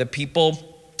group, are the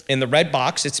people in the red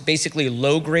box. It's basically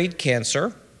low grade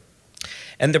cancer.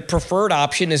 And the preferred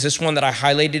option is this one that I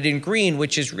highlighted in green,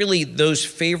 which is really those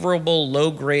favorable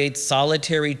low grade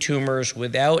solitary tumors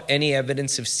without any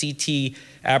evidence of CT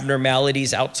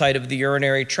abnormalities outside of the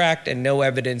urinary tract and no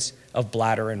evidence of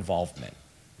bladder involvement.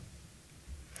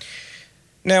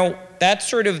 Now, that's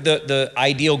sort of the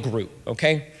ideal group,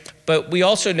 okay? But we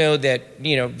also know that,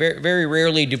 very, very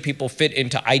rarely do people fit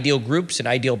into ideal groups and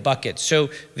ideal buckets. So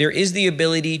there is the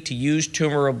ability to use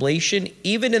tumor ablation,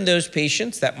 even in those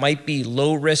patients that might be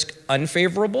low risk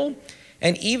unfavorable,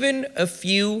 and even a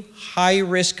few high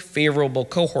risk favorable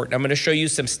cohort. And I'm going to show you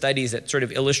some studies that sort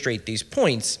of illustrate these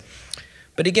points.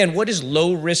 But again, what is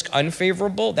low risk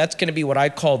unfavorable? That's going to be what I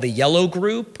call the yellow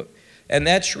group. And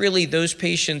that's really those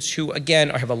patients who,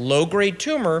 again, have a low-grade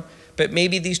tumor, but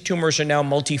maybe these tumors are now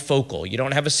multifocal. You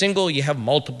don't have a single, you have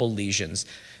multiple lesions.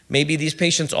 Maybe these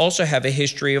patients also have a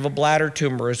history of a bladder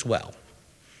tumor as well.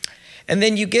 And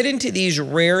then you get into these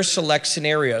rare select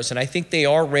scenarios, and I think they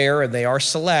are rare and they are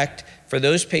select for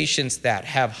those patients that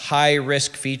have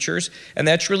high-risk features, and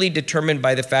that's really determined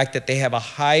by the fact that they have a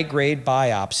high-grade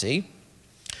biopsy,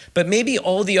 but maybe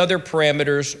all the other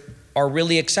parameters are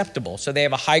really acceptable. So they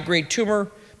have a high-grade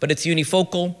tumor, but it's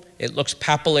unifocal, it looks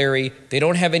papillary, they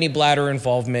don't have any bladder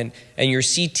involvement, and your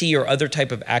CT or other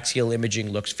type of axial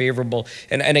imaging looks favorable.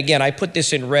 And again, I put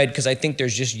this in red because I think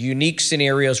there's just unique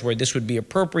scenarios where this would be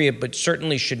appropriate, but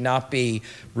certainly should not be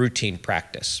routine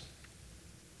practice.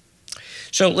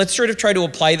 So let's sort of try to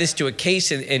apply this to a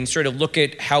case and sort of look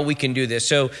at how we can do this.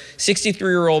 So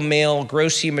 63-year-old male,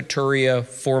 gross hematuria,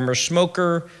 former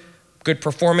smoker, good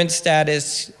performance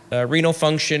status, renal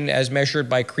function as measured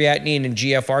by creatinine and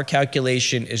GFR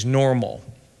calculation is normal.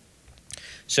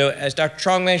 So as Dr.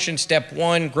 Chong mentioned, step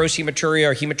 1, gross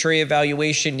hematuria or hematuria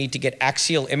evaluation, need to get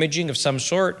axial imaging of some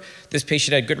sort. This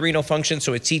patient had good renal function,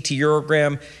 so a CT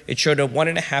urogram. It showed a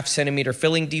 1.5 centimeter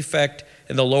filling defect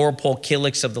in the lower pole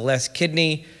calyx of the left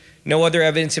kidney. No other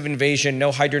evidence of invasion,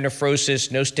 no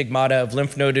hydronephrosis, no stigmata of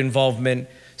lymph node involvement.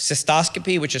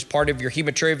 Cystoscopy, which is part of your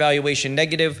hematuria evaluation,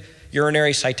 negative.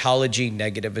 Urinary cytology,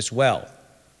 negative as well.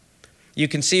 You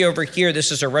can see over here,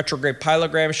 this is a retrograde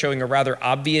pyelogram showing a rather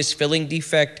obvious filling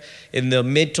defect in the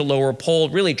mid to lower pole,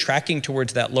 really tracking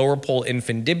towards that lower pole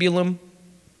infundibulum.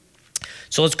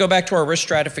 So let's go back to our risk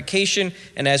stratification,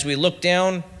 and as we look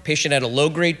down, patient had a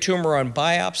low-grade tumor on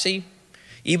biopsy.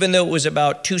 Even though it was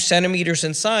about 2 centimeters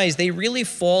in size, they really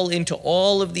fall into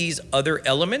all of these other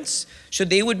elements. So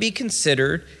they would be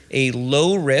considered a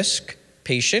low-risk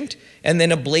patient, and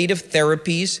then ablative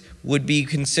therapies would be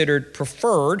considered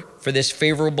preferred for this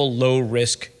favorable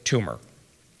low-risk tumor.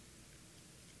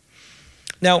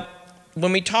 Now,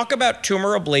 when we talk about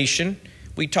tumor ablation,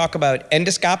 we talk about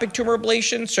endoscopic tumor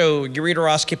ablation, so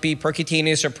ureteroscopy,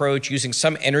 percutaneous approach using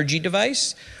some energy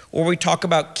device, or we talk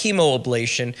about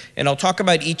chemoablation, and I'll talk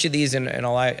about each of these, and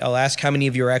I'll ask how many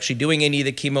of you are actually doing any of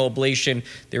the chemoablation.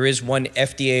 There is one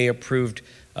FDA-approved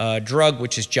drug,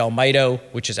 which is Jelmyto,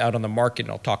 which is out on the market,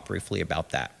 and I'll talk briefly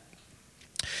about that.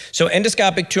 So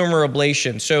endoscopic tumor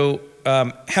ablation. So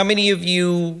how many of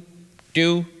you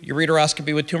do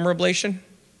ureteroscopy with tumor ablation?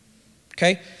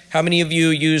 Okay. How many of you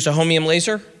use a holmium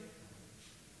laser?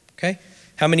 Okay.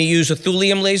 How many use a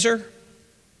thulium laser?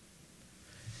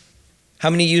 How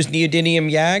many use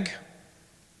neodymium YAG?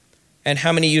 And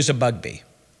how many use a Bugbee?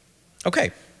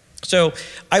 Okay. So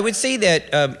I would say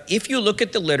that if you look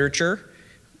at the literature,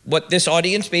 what this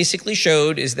audience basically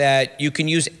showed is that you can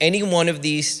use any one of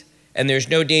these, and there's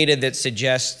no data that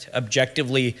suggests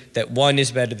objectively that one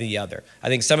is better than the other. I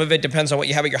think some of it depends on what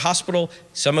you have at your hospital,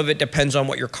 some of it depends on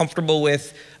what you're comfortable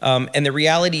with, and the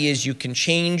reality is you can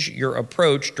change your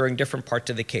approach during different parts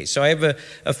of the case. So I have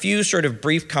a few sort of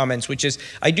brief comments, which is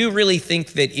I do really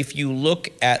think that if you look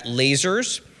at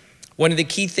lasers, one of the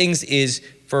key things is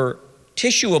for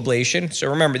tissue ablation, so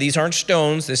remember, these aren't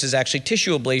stones, this is actually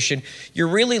tissue ablation, you're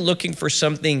really looking for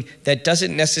something that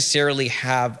doesn't necessarily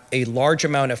have a large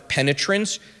amount of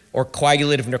penetrance or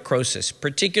coagulative necrosis,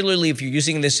 particularly if you're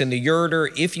using this in the ureter.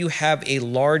 If you have a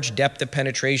large depth of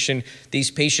penetration, these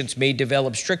patients may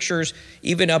develop strictures.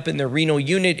 Even up in the renal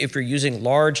unit, if you're using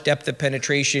large depth of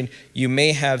penetration, you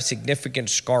may have significant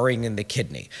scarring in the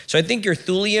kidney. So I think your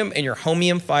thulium and your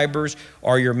holmium fibers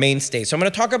are your mainstay. So I'm going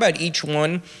to talk about each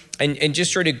one and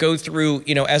just sort of go through,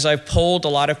 you know, as I've polled a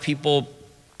lot of people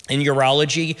in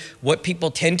urology, what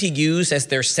people tend to use as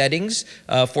their settings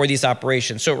for these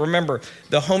operations. So remember,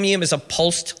 the holmium is a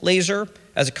pulsed laser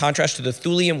as a contrast to the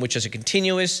thulium, which is a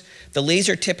continuous. The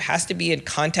laser tip has to be in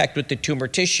contact with the tumor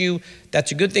tissue.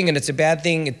 That's a good thing and it's a bad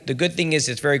thing. The good thing is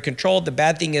it's very controlled. The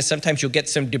bad thing is sometimes you'll get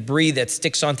some debris that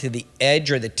sticks onto the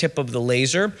edge or the tip of the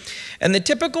laser. And the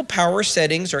typical power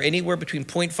settings are anywhere between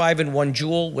 0.5 and 1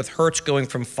 joule, with hertz going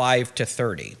from 5 to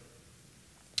 30.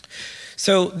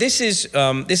 So this is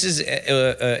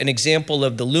an example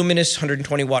of the luminous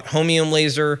 120 watt holmium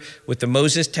laser with the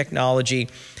Moses technology.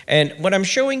 And what I'm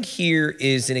showing here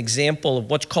is an example of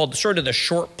what's called sort of the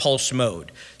short pulse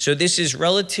mode. So this is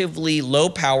relatively low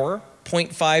power,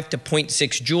 0.5 to 0.6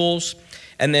 joules,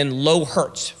 and then low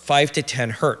hertz, 5 to 10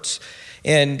 hertz.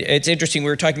 And it's interesting,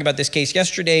 we were talking about this case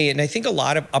yesterday, and I think a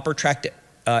lot of upper tract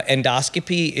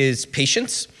endoscopy is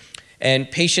patience.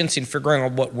 And patience in figuring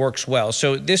out what works well.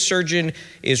 So this surgeon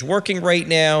is working right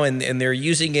now and they're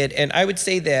using it. And I would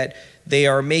say that they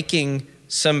are making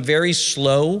some very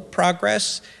slow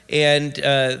progress, and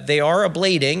they are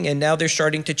ablating, and now they're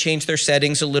starting to change their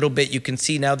settings a little bit. You can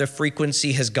see now the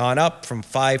frequency has gone up from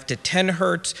 5 to 10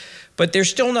 hertz, but they're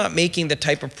still not making the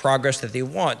type of progress that they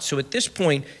want. So at this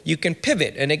point, you can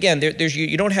pivot. And again,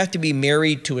 you don't have to be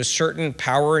married to a certain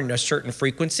power and a certain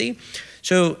frequency.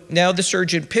 So now the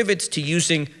surgeon pivots to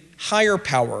using higher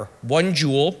power, 1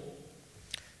 joule,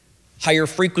 higher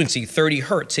frequency, 30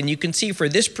 hertz. And you can see for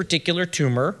this particular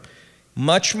tumor,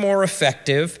 much more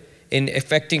effective in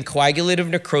affecting coagulative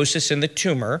necrosis in the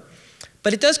tumor.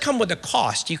 But it does come with a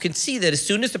cost. You can see that as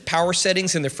soon as the power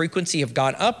settings and the frequency have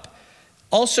gone up,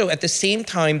 also at the same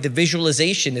time, the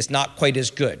visualization is not quite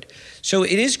as good. So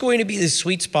it is going to be the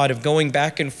sweet spot of going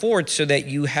back and forth so that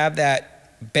you have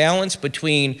that balance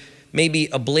between maybe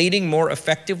ablating more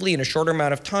effectively in a shorter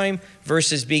amount of time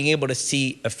versus being able to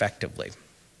see effectively.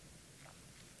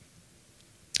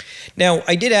 Now,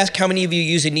 I did ask how many of you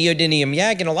use a neodymium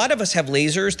YAG, and a lot of us have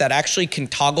lasers that actually can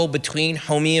toggle between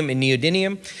holmium and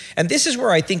neodymium. And this is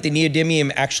where I think the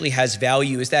neodymium actually has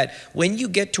value, is that when you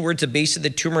get towards the base of the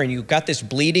tumor and you've got this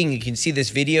bleeding, you can see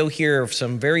this video here of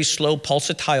some very slow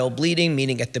pulsatile bleeding,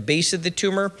 meaning at the base of the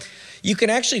tumor. You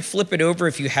can actually flip it over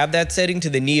if you have that setting to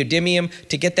the neodymium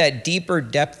to get that deeper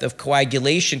depth of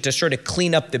coagulation to sort of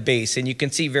clean up the base. And you can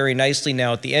see very nicely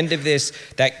now at the end of this,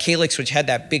 that calyx, which had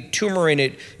that big tumor in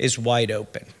it, is wide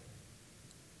open.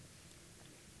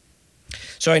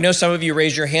 So I know some of you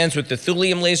raised your hands with the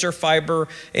thulium laser fiber,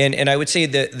 and I would say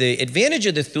that the advantage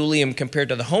of the thulium compared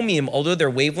to the holmium, although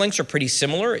their wavelengths are pretty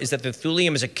similar, is that the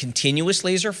thulium is a continuous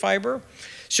laser fiber.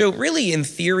 So really, in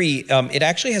theory, it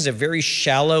actually has a very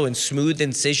shallow and smooth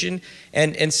incision,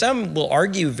 and some will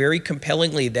argue very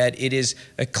compellingly that it is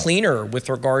cleaner with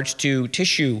regards to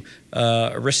tissue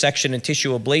resection and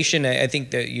tissue ablation. I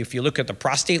think that if you look at the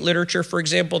prostate literature, for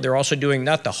example, they're also doing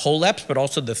not the HoLEPs, but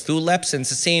also the THULEPs, and it's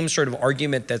the same sort of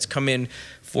argument that's come in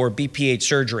for BPH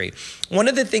surgery. One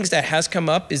of the things that has come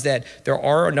up is that there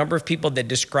are a number of people that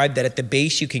describe that at the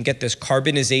base you can get this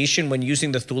carbonization when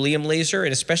using the thulium laser,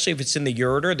 and especially if it's in the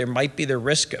ureter, there might be the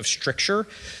risk of stricture.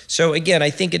 So again, I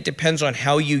think it depends on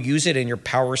how you use it and your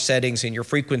power settings and your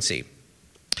frequency.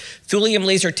 Thulium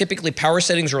laser, typically power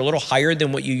settings are a little higher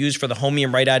than what you use for the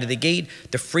holmium right out of the gate.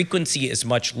 The frequency is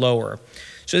much lower.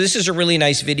 So this is a really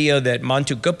nice video that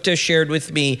Mantu Gupta shared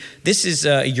with me. This is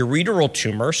a ureteral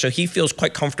tumor, so he feels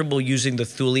quite comfortable using the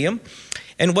thulium.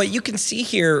 And what you can see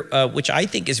here, which I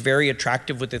think is very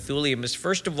attractive with the thulium, is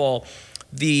first of all,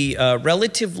 the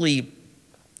relatively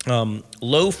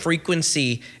low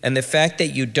frequency and the fact that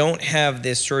you don't have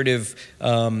this sort of,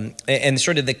 and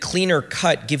sort of the cleaner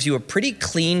cut gives you a pretty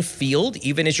clean field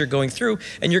even as you're going through.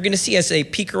 And you're going to see as they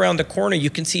peek around the corner, you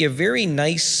can see a very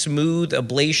nice smooth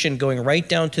ablation going right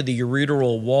down to the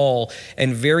ureteral wall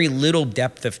and very little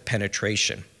depth of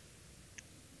penetration.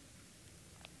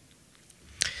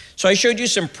 So I showed you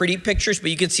some pretty pictures, but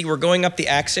you can see we're going up the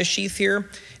access sheath here.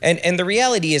 And the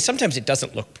reality is sometimes it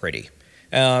doesn't look pretty.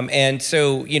 And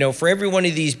so, you know, for every one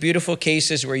of these beautiful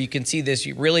cases where you can see this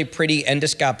really pretty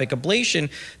endoscopic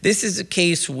ablation, this is a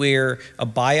case where a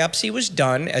biopsy was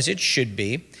done, as it should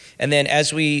be. And then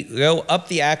as we go up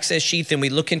the access sheath and we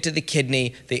look into the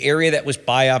kidney, the area that was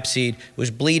biopsied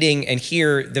was bleeding, and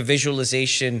here the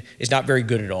visualization is not very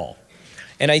good at all.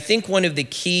 And I think one of the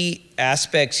key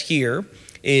aspects here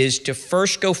is to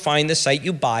first go find the site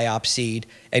you biopsied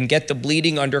and get the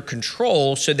bleeding under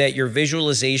control so that your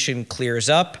visualization clears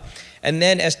up. And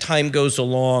then as time goes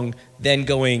along, then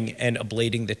going and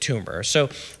ablating the tumor. So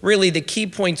really the key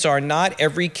points are not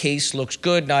every case looks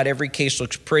good, not every case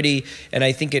looks pretty. And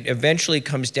I think it eventually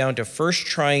comes down to first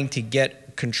trying to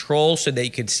get control so that you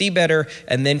can see better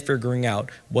and then figuring out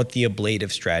what the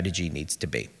ablative strategy needs to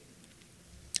be.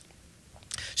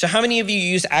 So how many of you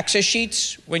use access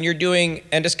sheets when you're doing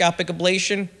endoscopic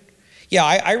ablation? Yeah,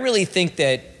 I really think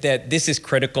that this is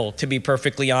critical, to be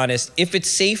perfectly honest. If it's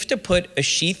safe to put a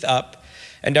sheath up,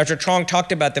 and Dr. Trong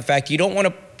talked about the fact you don't want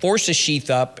to force a sheath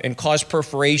up and cause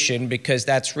perforation because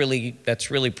that's really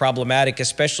problematic,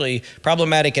 especially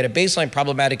problematic at a baseline,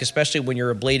 problematic especially when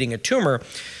you're ablating a tumor.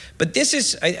 But this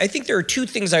is, I think there are two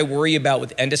things I worry about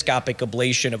with endoscopic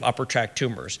ablation of upper tract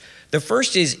tumors. The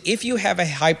first is if you have a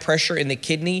high pressure in the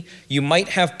kidney, you might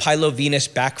have pilovenous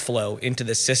backflow into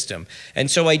the system.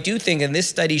 And so I do think, and this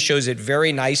study shows it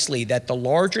very nicely, that the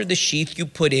larger the sheath you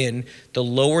put in, the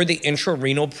lower the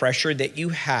intrarenal pressure that you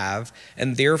have,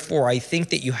 and therefore I think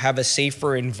that you have a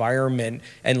safer environment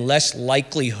and less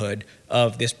likelihood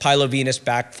of this pilovenous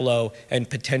backflow and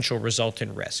potential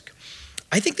resultant risk.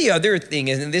 I think the other thing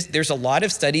is, and there's a lot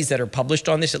of studies that are published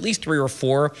on this, at least 3 or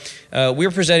 4. We're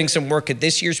presenting some work at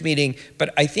this year's meeting,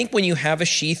 but I think when you have a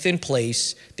sheath in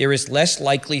place, there is less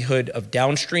likelihood of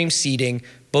downstream seeding,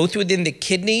 both within the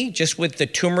kidney, just with the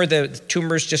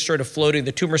tumors just sort of floating,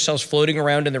 the tumor cells floating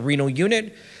around in the renal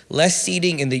unit, less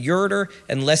seeding in the ureter,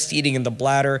 and less seeding in the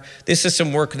bladder. This is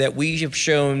some work that we have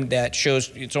shown that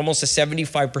shows it's almost a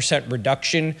 75%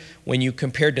 reduction when you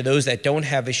compare to those that don't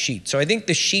have a sheath. So I think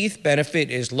the sheath benefit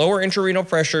is lower intrarenal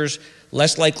pressures,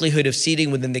 less likelihood of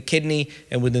seeding within the kidney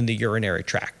and within the urinary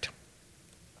tract.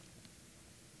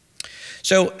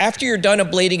 So after you're done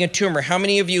ablating a tumor, how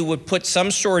many of you would put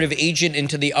some sort of agent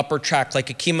into the upper tract,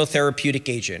 like a chemotherapeutic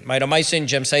agent, mitomycin,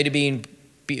 gemcitabine,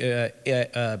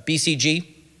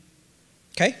 BCG?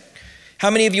 Okay. How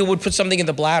many of you would put something in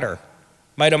the bladder?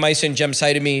 Mitomycin,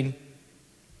 gemcitabine?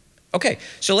 Okay,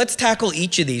 so let's tackle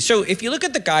each of these. So if you look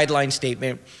at the guideline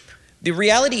statement, the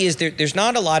reality is there's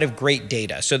not a lot of great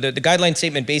data. So the guideline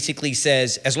statement basically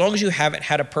says, as long as you haven't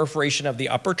had a perforation of the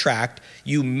upper tract,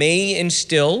 you may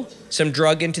instill some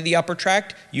drug into the upper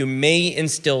tract, you may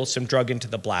instill some drug into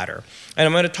the bladder. And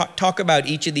I'm going to talk about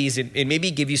each of these and maybe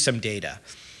give you some data.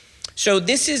 So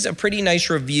this is a pretty nice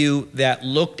review that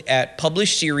looked at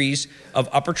published series of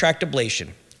upper tract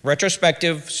ablation,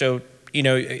 retrospective, so you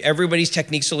know, everybody's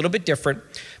technique's a little bit different,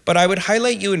 but I would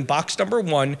highlight you in box number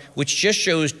 1, which just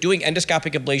shows doing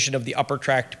endoscopic ablation of the upper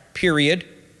tract, period,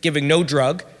 giving no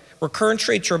drug. Recurrence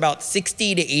rates are about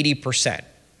 60 to 80%.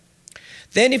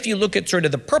 Then if you look at sort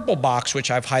of the purple box,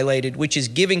 which I've highlighted, which is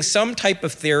giving some type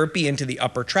of therapy into the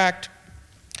upper tract,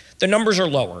 the numbers are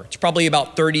lower. It's probably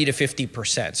about 30 to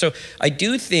 50%. So I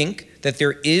do think that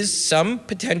there is some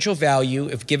potential value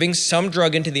of giving some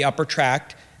drug into the upper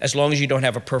tract as long as you don't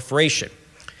have a perforation.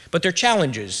 But there are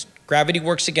challenges. Gravity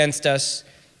works against us.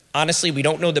 Honestly, we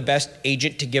don't know the best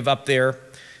agent to give up there.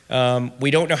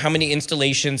 We don't know how many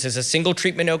installations. Is a single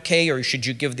treatment okay, or should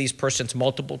you give these persons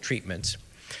multiple treatments?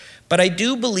 But I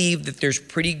do believe that there's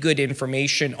pretty good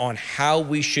information on how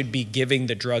we should be giving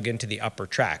the drug into the upper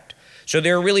tract. So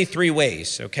there are really three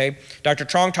ways, okay? Dr.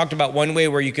 Trong talked about one way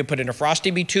where you could put in a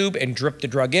nephrostomy tube and drip the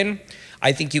drug in.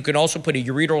 I think you can also put a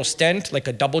ureteral stent, like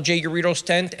a double J ureteral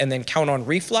stent, and then count on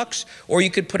reflux, or you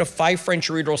could put a 5 French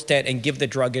ureteral stent and give the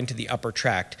drug into the upper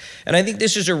tract. And I think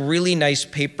this is a really nice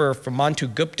paper from Mantu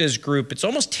Gupta's group. It's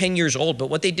almost 10 years old, but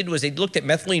what they did was they looked at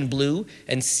methylene blue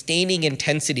and staining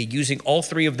intensity using all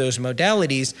three of those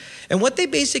modalities. And what they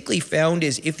basically found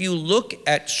is if you look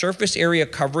at surface area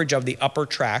coverage of the upper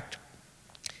tract,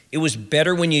 it was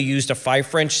better when you used a 5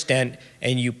 French stent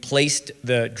and you placed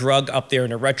the drug up there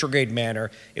in a retrograde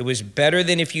manner. It was better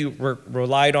than if you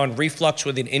relied on reflux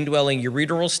with an indwelling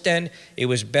ureteral stent. It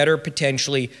was better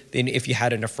potentially than if you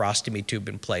had a nephrostomy tube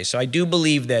in place. So I do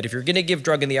believe that if you're going to give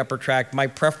drug in the upper tract, my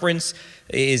preference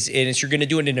is you're going to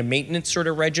do it in a maintenance sort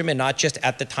of regimen, not just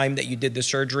at the time that you did the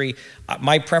surgery.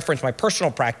 My preference, my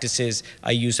personal practice is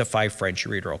I use a 5 French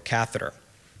ureteral catheter.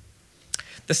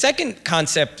 The second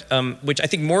concept, which I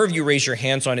think more of you raise your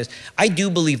hands on, is I do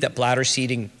believe that bladder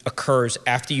seeding occurs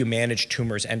after you manage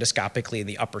tumors endoscopically in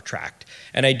the upper tract.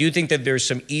 And I do think that there's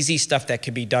some easy stuff that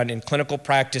can be done in clinical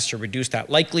practice to reduce that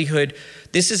likelihood.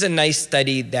 This is a nice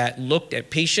study that looked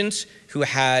at patients who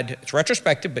had, it's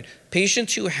retrospective, but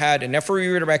patients who had a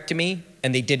nephroureterectomy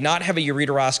and they did not have a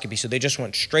ureteroscopy, so they just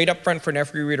went straight up front for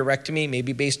nephroureterectomy,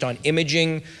 maybe based on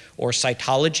imaging or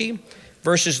cytology,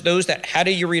 versus those that had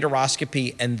a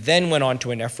ureteroscopy and then went on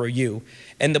to a nephro-U.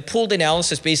 And the pooled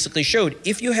analysis basically showed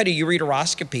if you had a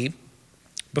ureteroscopy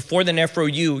before the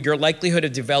nephro-U, your likelihood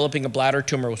of developing a bladder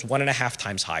tumor was 1.5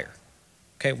 times higher.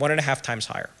 Okay, 1.5 times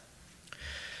higher.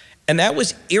 And that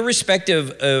was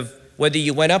irrespective of whether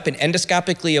you went up and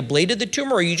endoscopically ablated the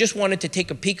tumor or you just wanted to take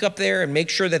a peek up there and make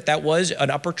sure that that was an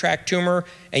upper tract tumor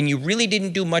and you really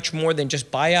didn't do much more than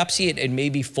just biopsy it and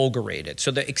maybe fulgurate it.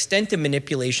 So the extent of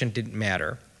manipulation didn't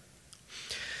matter.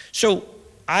 So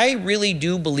I really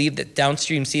do believe that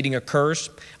downstream seeding occurs.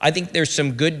 I think there's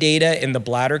some good data in the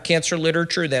bladder cancer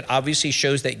literature that obviously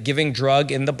shows that giving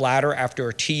drug in the bladder after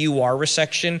a TUR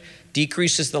resection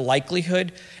decreases the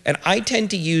likelihood. And I tend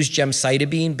to use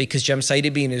gemcitabine because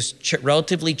gemcitabine is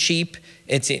relatively cheap,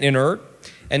 it's inert.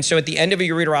 And so at the end of a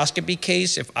ureteroscopy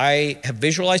case, if I have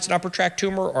visualized an upper tract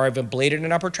tumor or I've ablated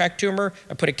an upper tract tumor,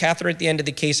 I put a catheter at the end of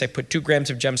the case, I put 2 grams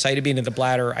of gemcitabine in the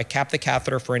bladder, I cap the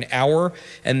catheter for an hour,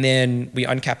 and then we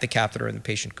uncap the catheter and the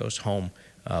patient goes home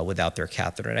without their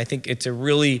catheter. And I think it's a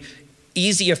really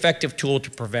easy, effective tool to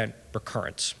prevent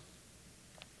recurrence.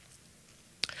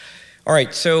 All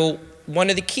right, so one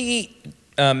of the key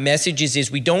messages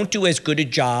is we don't do as good a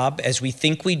job as we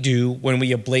think we do when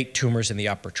we ablate tumors in the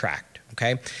upper tract,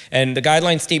 okay? And the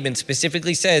guideline statement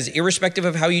specifically says, irrespective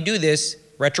of how you do this,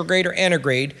 retrograde or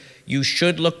antegrade, you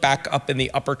should look back up in the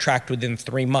upper tract within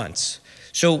 3 months.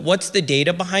 So what's the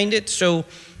data behind it? So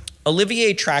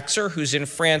Olivier Traxler, who's in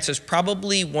France, is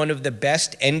probably one of the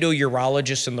best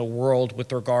endourologists in the world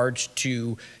with regards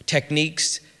to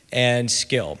techniques and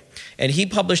skill. And he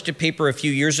published a paper a few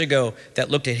years ago that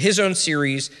looked at his own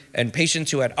series and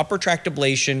patients who had upper tract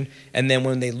ablation, and then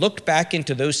when they looked back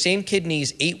into those same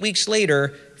kidneys 8 weeks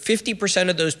later, 50%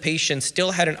 of those patients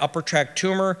still had an upper tract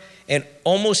tumor, and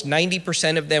almost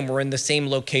 90% of them were in the same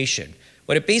location.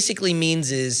 What it basically means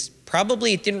is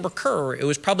probably it didn't recur, it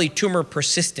was probably tumor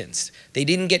persistence. They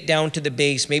didn't get down to the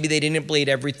base, maybe they didn't ablate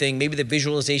everything, maybe the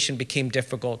visualization became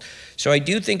difficult. So I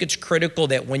do think it's critical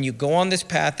that when you go on this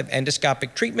path of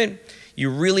endoscopic treatment, you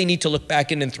really need to look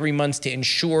back in 3 months to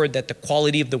ensure that the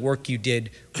quality of the work you did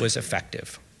was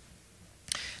effective.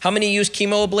 How many use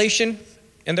chemoablation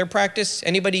in their practice?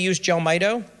 Anybody use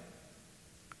Jelmyto?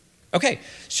 Okay,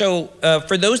 so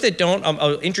for those that don't,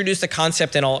 I'll introduce the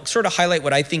concept and I'll sort of highlight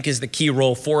what I think is the key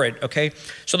role for it, okay?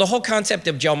 So the whole concept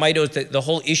of Jelmyto is the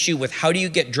whole issue with how do you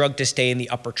get drug to stay in the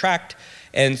upper tract.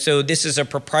 And so this is a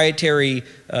proprietary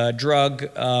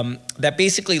drug that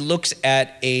basically looks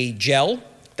at a gel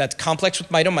that's complex with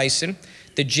mitomycin.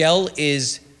 The gel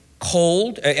is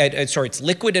cold, it's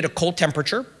liquid at a cold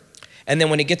temperature. And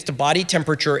then when it gets to body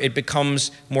temperature, it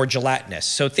becomes more gelatinous.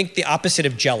 So think the opposite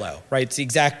of Jell-O, right? It's the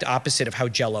exact opposite of how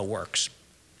Jell-O works.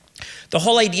 The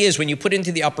whole idea is when you put it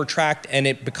into the upper tract and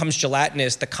it becomes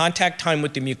gelatinous, the contact time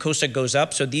with the mucosa goes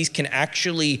up, so these can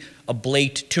actually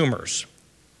ablate tumors.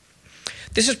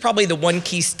 This is probably the one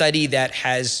key study that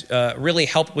has really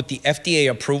helped with the FDA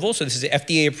approval. So this is an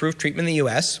FDA-approved treatment in the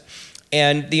US.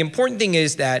 And the important thing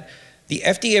is that the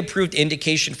FDA-approved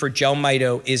indication for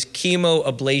Jelmyto is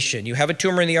chemoablation. You have a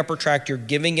tumor in the upper tract, you're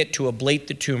giving it to ablate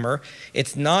the tumor.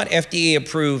 It's not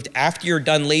FDA-approved after you're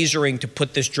done lasering to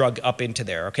put this drug up into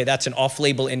there. Okay, that's an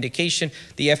off-label indication.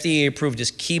 The FDA-approved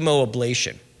is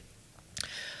chemoablation.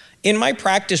 In my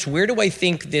practice, where do I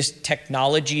think this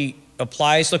technology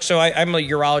applies? Look, so I'm a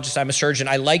urologist, I'm a surgeon.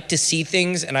 I like to see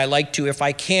things, and I like to, if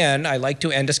I can, I like to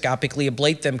endoscopically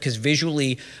ablate them because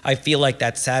visually I feel like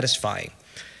that's satisfying.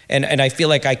 And I feel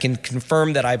like I can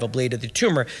confirm that I've ablated the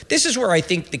tumor. This is where I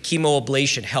think the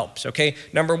chemoablation helps, okay?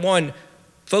 Number one,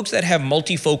 folks that have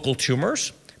multifocal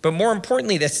tumors, but more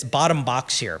importantly, this bottom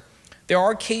box here. There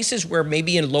are cases where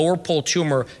maybe in lower pole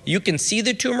tumor, you can see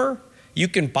the tumor, you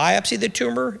can biopsy the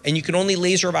tumor, and you can only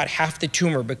laser about half the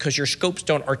tumor because your scopes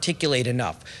don't articulate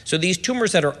enough. So these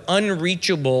tumors that are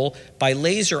unreachable by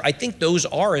laser, I think those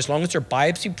are, as long as they're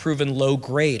biopsy proven, low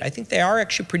grade. I think they are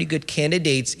actually pretty good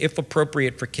candidates if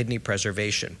appropriate for kidney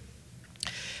preservation.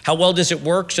 How well does it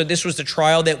work? So this was the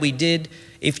trial that we did.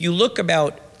 If you look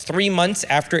about 3 months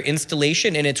after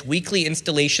installation, and it's weekly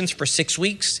installations for 6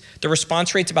 weeks, the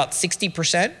response rate's about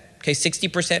 60%. Okay,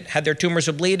 60% had their tumors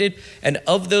ablated, and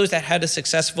of those that had a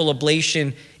successful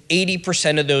ablation,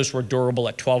 80% of those were durable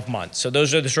at 12 months. So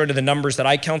those are the sort of the numbers that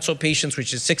I counsel patients,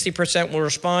 which is 60% will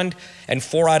respond, and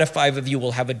 4 out of 5 of you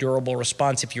will have a durable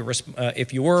response if you were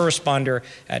a responder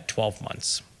at 12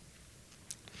 months.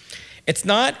 It's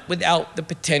not without the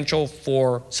potential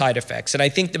for side effects. And I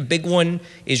think the big one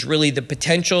is really the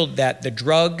potential that the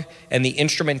drug and the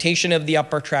instrumentation of the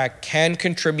upper tract can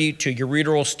contribute to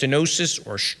ureteral stenosis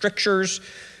or strictures.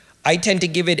 I tend to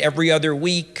give it every other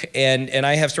week, and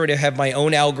I have my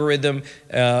own algorithm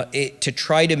to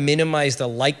try to minimize the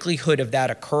likelihood of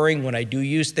that occurring when I do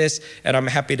use this. And I'm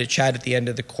happy to chat at the end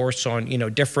of the course on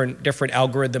different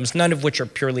algorithms, none of which are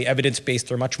purely evidence-based.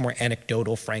 They're much more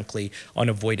anecdotal, frankly, on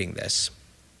avoiding this.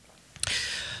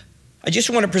 I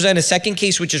just want to present a second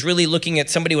case, which is really looking at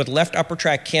somebody with left upper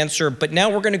tract cancer, but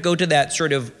now we're going to go to that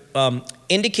sort of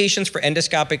indications for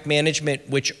endoscopic management,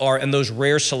 which are in those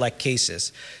rare select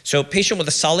cases. So a patient with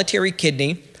a solitary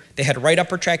kidney, they had right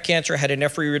upper tract cancer, had a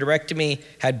nephroureterectomy,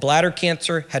 had bladder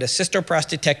cancer, had a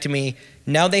cystoprostatectomy.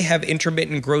 Now they have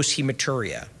intermittent gross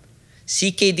hematuria.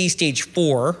 CKD stage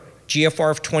 4, GFR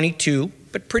of 22,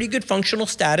 but pretty good functional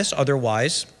status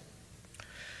otherwise.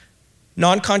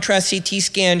 Non-contrast CT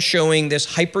scan showing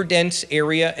this hyperdense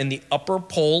area in the upper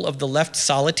pole of the left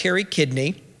solitary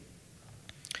kidney.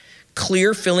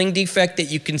 Clear filling defect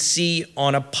that you can see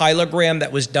on a pyelogram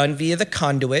that was done via the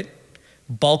conduit.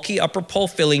 Bulky upper pole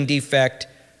filling defect.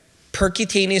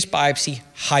 Percutaneous biopsy,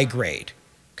 high grade.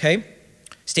 Okay?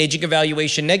 Staging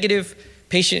evaluation negative.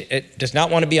 Patient does not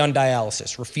want to be on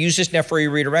dialysis. Refuses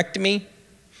nephroureterectomy.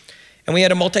 And we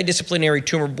had a multidisciplinary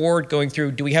tumor board going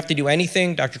through, do we have to do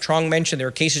anything? Dr. Trong mentioned there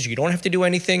are cases you don't have to do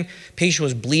anything. Patient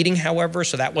was bleeding, however,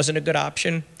 so that wasn't a good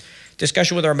option.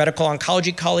 Discussion with our medical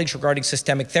oncology colleagues regarding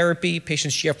systemic therapy.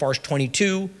 Patient's GFR is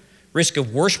 22. Risk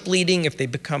of worse bleeding if they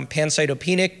become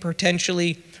pancytopenic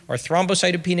potentially, or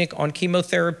thrombocytopenic on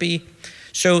chemotherapy.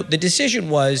 So the decision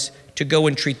was to go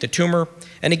and treat the tumor.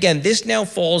 And again, this now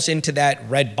falls into that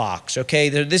red box, okay?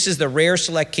 This is the rare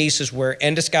select cases where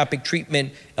endoscopic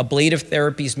treatment, ablative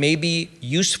therapies may be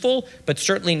useful, but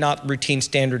certainly not routine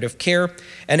standard of care.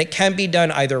 And it can be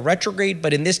done either retrograde,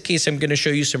 but in this case, I'm gonna show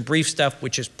you some brief stuff,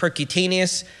 which is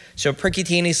percutaneous. So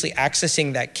percutaneously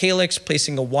accessing that calyx,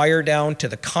 placing a wire down to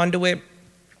the conduit.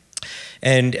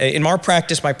 And in our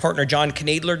practice, my partner John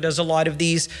Knadler does a lot of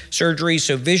these surgeries.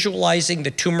 So visualizing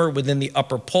the tumor within the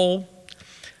upper pole,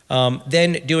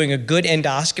 then doing a good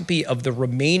endoscopy of the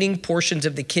remaining portions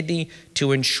of the kidney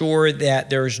to ensure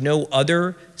that there's no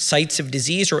other sites of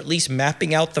disease, or at least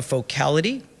mapping out the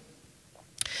focality.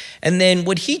 And then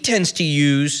what he tends to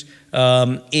use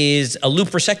is a loop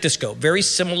resectoscope, very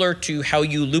similar to how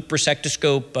you loop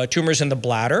resectoscope tumors in the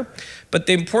bladder. But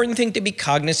the important thing to be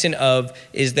cognizant of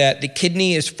is that the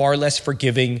kidney is far less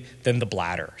forgiving than the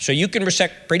bladder. So you can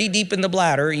resect pretty deep in the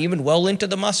bladder, even well into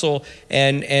the muscle,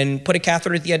 and put a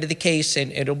catheter at the end of the case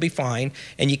and it'll be fine.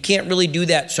 And you can't really do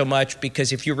that so much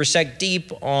because if you resect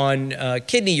deep on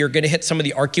kidney, you're gonna hit some of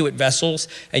the arcuate vessels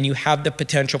and you have the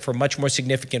potential for much more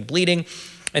significant bleeding.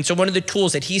 And so one of the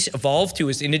tools that he's evolved to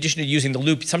is, in addition to using the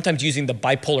loop, sometimes using the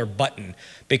bipolar button,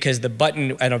 because the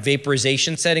button at a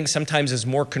vaporization setting sometimes is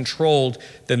more controlled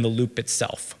than the loop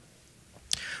itself.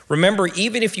 Remember,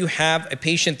 even if you have a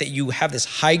patient that you have this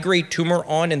high-grade tumor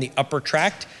on in the upper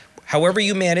tract, however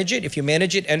you manage it, if you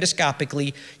manage it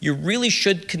endoscopically, you really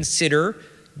should consider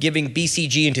giving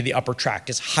BCG into the upper tract.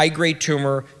 It's high-grade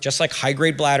tumor, just like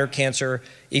high-grade bladder cancer.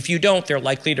 If you don't, they're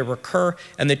likely to recur.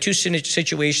 And the two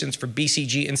situations for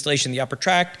BCG installation in the upper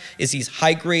tract is these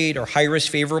high-grade or high-risk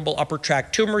favorable upper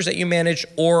tract tumors that you manage,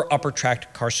 or upper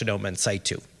tract carcinoma in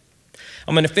situ.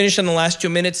 I'm going to finish in the last 2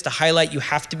 minutes to highlight you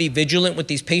have to be vigilant with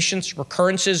these patients.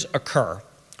 Recurrences occur.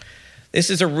 This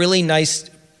is a really nice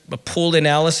pooled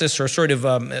analysis, or sort of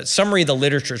a summary of the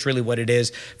literature is really what it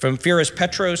is, from Firas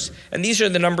Petros. And these are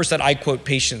the numbers that I quote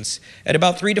patients. At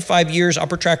about 3 to 5 years,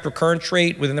 upper tract recurrence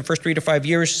rate within the first 3 to 5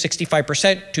 years,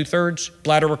 65%, 2/3.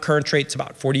 Bladder recurrence rate's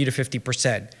about 40 to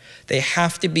 50%. They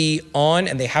have to be on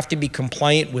and they have to be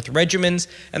compliant with regimens,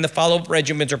 and the follow-up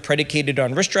regimens are predicated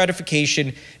on risk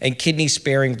stratification and kidney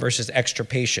sparing versus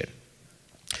extirpation.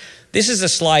 This is a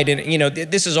slide, and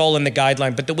this is all in the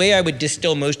guideline, but the way I would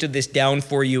distill most of this down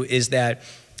for you is that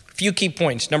a few key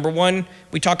points. Number one,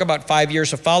 we talk about 5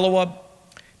 years of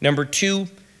follow-up. Number two,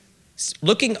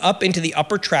 looking up into the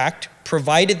upper tract,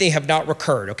 provided they have not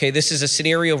recurred. Okay, this is a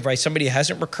scenario where somebody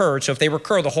hasn't recurred, so if they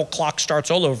recur, the whole clock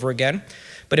starts all over again.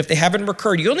 But if they haven't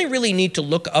recurred, you only really need to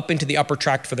look up into the upper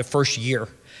tract for the first year.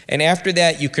 And after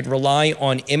that, you could rely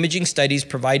on imaging studies,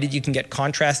 provided you can get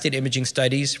contrasted imaging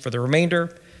studies for the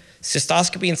remainder.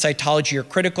 Cystoscopy and cytology are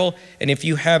critical, and if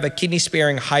you have a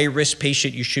kidney-sparing high-risk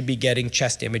patient, you should be getting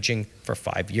chest imaging for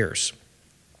 5 years.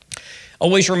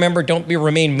 Always remember, don't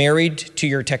remain married to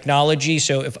your technology.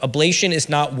 So if ablation is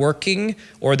not working,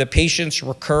 or the patients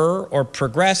recur or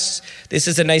progress, this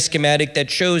is a nice schematic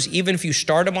that shows even if you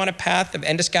start them on a path of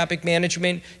endoscopic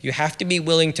management, you have to be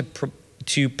willing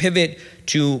to pivot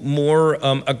to more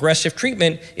aggressive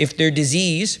treatment if their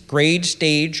disease, grade,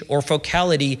 stage, or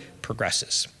focality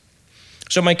progresses.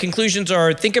 So my conclusions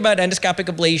are, think about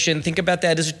endoscopic ablation, think about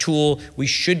that as a tool. We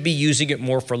should be using it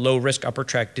more for low-risk upper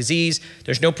tract disease.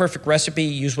 There's no perfect recipe.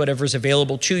 Use whatever is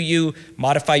available to you.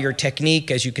 Modify your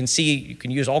technique. As you can see, you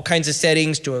can use all kinds of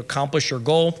settings to accomplish your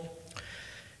goal.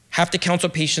 Have to counsel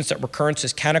patients that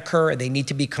recurrences can occur, and they need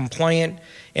to be compliant,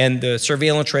 and the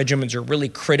surveillance regimens are really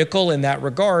critical in that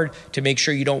regard to make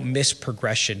sure you don't miss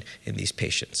progression in these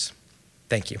patients.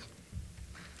 Thank you.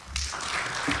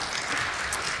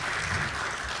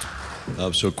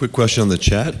 So a quick question on the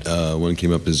chat. One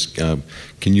came up is,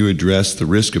 can you address the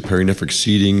risk of perinephric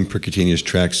seeding, percutaneous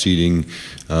tract seeding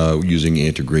using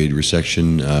antegrade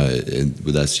resection?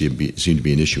 Would that seem to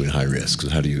be an issue in high risk? So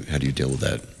how do you deal with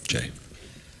that, Jay?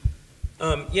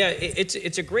 Yeah,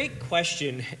 it's a great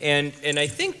question, and I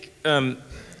think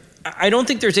I don't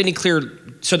think there's any clear.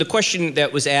 So the question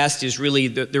that was asked is really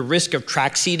the risk of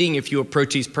tract seeding if you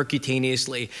approach these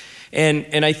percutaneously.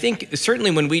 And I think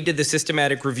certainly when we did the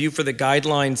systematic review for the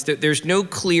guidelines, that there's no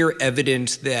clear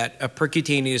evidence that a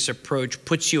percutaneous approach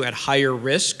puts you at higher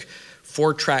risk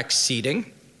for tract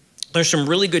seeding. There's some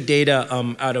really good data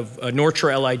out of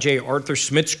Nortra LIJ, Arthur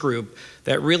Smith's group,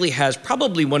 that really has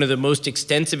probably one of the most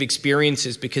extensive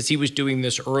experiences because he was doing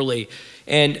this early.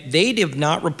 And they have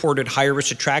not reported higher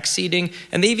risk of tract seeding,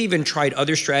 and they've even tried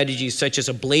other strategies such as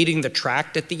ablating the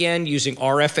tract at the end using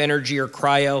RF energy or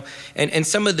cryo, and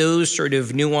some of those sort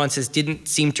of nuances didn't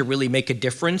seem to really make a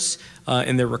difference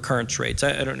in their recurrence rates.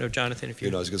 I don't know, Jonathan, if you...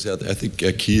 I was going to say, I think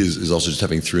a key is also just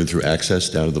having through and through access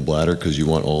down to the bladder, because you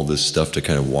want all this stuff to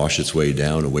kind of wash its way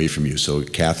down away from you. So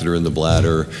catheter in the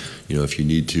bladder, if you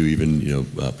need to even,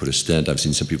 put a stent. I've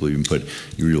seen some people even put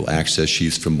ureal access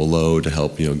sheaths from below to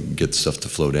help, get stuff to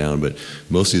flow down. But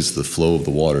mostly it's the flow of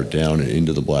the water down and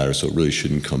into the bladder, so it really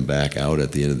shouldn't come back out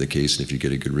at the end of the case. And if you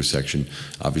get a good resection,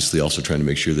 obviously also trying to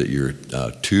make sure that your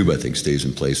tube, I think, stays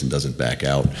in place and doesn't back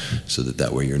out, so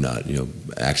that way you're not,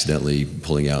 accidentally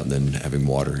pulling out and then having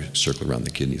water circle around the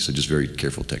kidney. So just very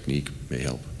careful technique may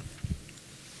help.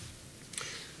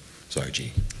 Sorry,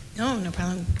 Jeannie. No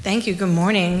problem. Thank you. Good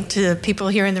morning to the people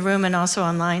here in the room and also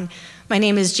online. My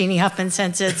name is Jeannie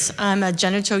Huffman-Sensitz. I'm a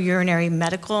genitourinary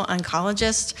medical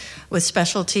oncologist with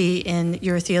specialty in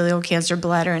urothelial cancer,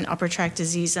 bladder, and upper tract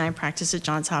disease, and I practice at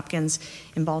Johns Hopkins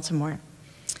in Baltimore.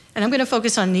 And I'm going to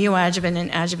focus on neoadjuvant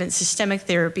and adjuvant systemic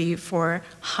therapy for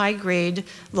high-grade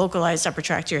localized upper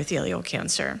tract urothelial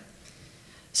cancer.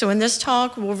 So in this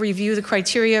talk, we'll review the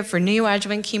criteria for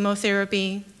neoadjuvant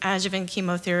chemotherapy, adjuvant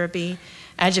chemotherapy,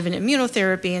 adjuvant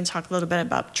immunotherapy, and talk a little bit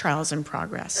about trials in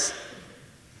progress.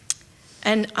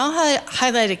 And I'll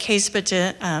highlight a case, but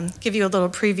to give you a little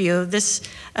preview, this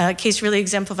case really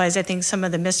exemplifies, I think, some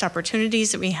of the missed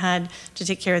opportunities that we had to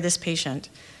take care of this patient.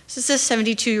 This is a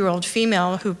 72-year-old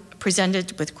female who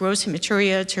presented with gross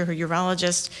hematuria to her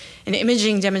urologist, and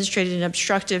imaging demonstrated an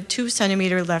obstructive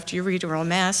 2-centimeter left ureteral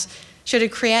mass. She had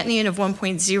a creatinine of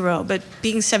 1.0, but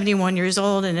being 71 years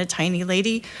old and a tiny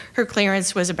lady, her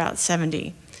clearance was about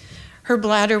 70. Her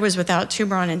bladder was without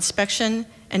tumor on inspection,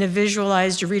 and a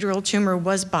visualized ureteral tumor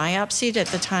was biopsied at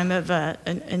the time of an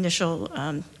initial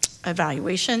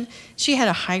evaluation. She had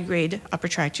a high-grade upper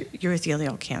tract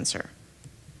urothelial cancer.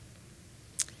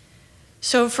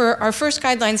 So for our first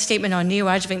guideline statement on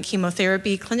neoadjuvant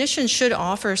chemotherapy, clinicians should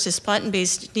offer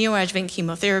cisplatin-based neoadjuvant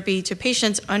chemotherapy to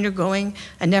patients undergoing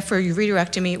a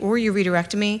nephroureterectomy or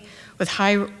ureterectomy with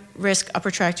high-risk upper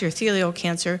tract urothelial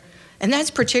cancer. And that's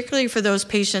particularly for those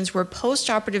patients where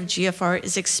postoperative GFR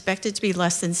is expected to be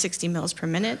less than 60 mils per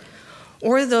minute,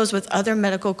 or those with other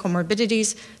medical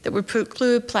comorbidities that would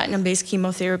preclude platinum-based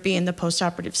chemotherapy in the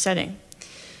postoperative setting.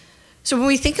 So when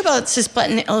we think about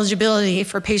cisplatin eligibility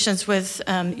for patients with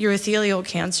urothelial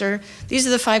cancer, these are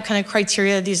the 5 kind of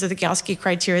criteria. These are the Galsky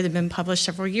criteria that have been published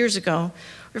several years ago.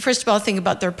 We first of all think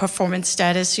about their performance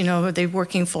status. You know, are they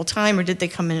working full time or did they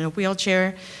come in a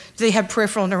wheelchair? Do they have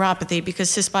peripheral neuropathy?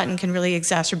 Because cisplatin can really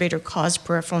exacerbate or cause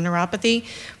peripheral neuropathy.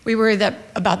 We worry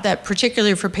about that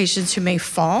particularly for patients who may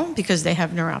fall because they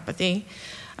have neuropathy.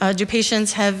 Do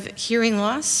patients have hearing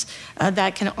loss?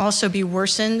 That can also be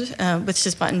worsened with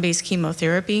cisplatin-based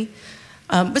chemotherapy.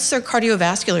 What's their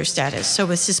cardiovascular status? So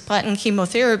with cisplatin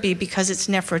chemotherapy, because it's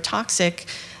nephrotoxic,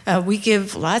 we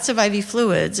give lots of IV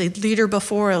fluids, a liter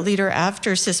before, a liter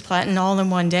after cisplatin all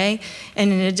in one day,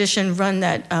 and in addition run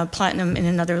that platinum in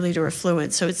another liter of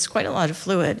fluid. So it's quite a lot of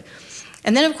fluid.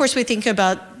 And then, of course, we think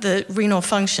about the renal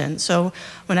function. So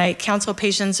when I counsel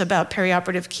patients about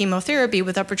perioperative chemotherapy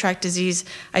with upper tract disease,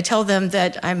 I tell them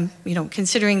that I'm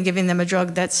considering giving them a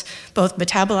drug that's both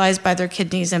metabolized by their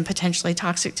kidneys and potentially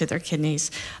toxic to their kidneys.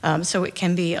 So it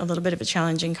can be a little bit of a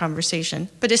challenging conversation,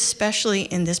 but especially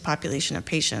in this population of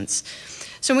patients.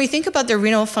 So when we think about their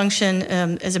renal function,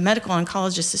 as a medical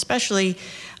oncologist especially,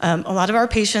 a lot of our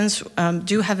patients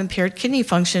do have impaired kidney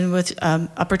function with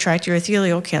upper tract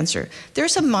urothelial cancer. There are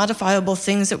some modifiable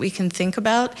things that we can think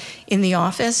about in the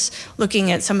office,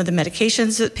 looking at some of the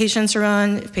medications that patients are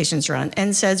on. If patients are on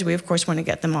NSAIDs, we of course want to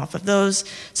get them off of those.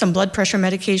 Some blood pressure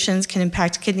medications can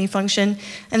impact kidney function.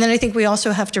 And then I think we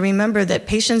also have to remember that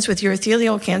patients with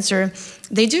urothelial cancer,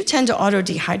 they do tend to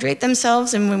auto-dehydrate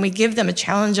themselves, and when we give them a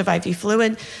challenge of IV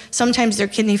fluid, sometimes their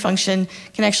kidney function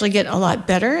can actually get a lot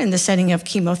better in the setting of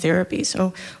chemotherapy.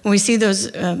 So when we see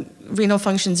those renal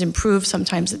functions improve,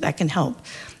 sometimes that can help.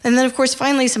 And then, of course,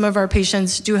 finally, some of our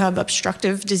patients do have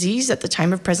obstructive disease at the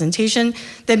time of presentation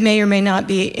that may or may not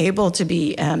be able to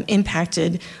be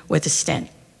impacted with a stent.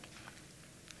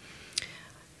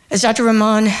 As Dr.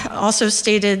 Rahman also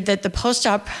stated, that the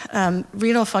post-op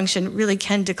renal function really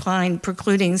can decline,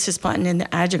 precluding cisplatin in the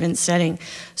adjuvant setting.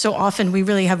 So often we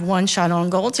really have one shot on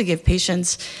goal to give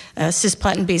patients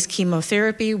cisplatin-based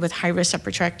chemotherapy with high-risk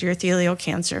upper tract urothelial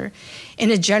cancer.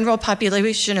 In a general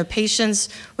population of patients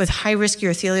with high-risk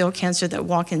urothelial cancer that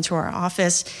walk into our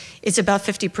office, it's about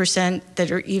 50%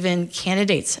 that are even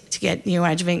candidates to get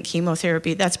neoadjuvant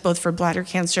chemotherapy. That's both for bladder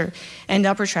cancer and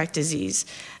upper tract disease.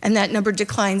 And that number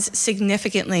declines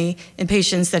significantly in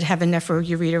patients that have a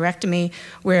nephroureterectomy,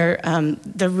 where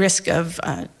the risk of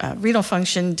renal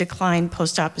function decline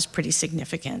post-op is pretty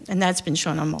significant. And that's been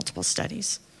shown on multiple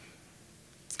studies.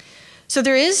 So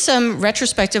there is some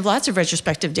retrospective, lots of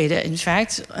retrospective data, in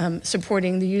fact,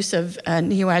 supporting the use of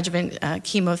neoadjuvant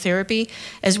chemotherapy,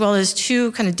 as well as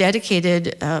 2 kind of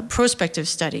dedicated prospective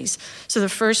studies. So the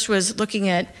first was looking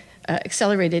at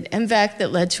accelerated MVAC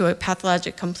that led to a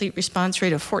pathologic complete response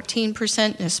rate of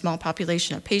 14% in a small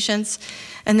population of patients.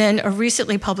 And then a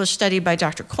recently published study by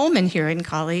Dr. Coleman here and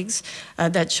colleagues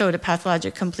that showed a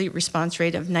pathologic complete response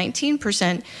rate of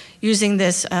 19% using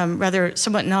this rather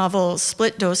somewhat novel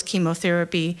split-dose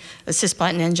chemotherapy,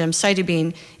 cisplatin and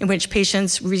gemcitabine, in which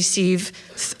patients receive,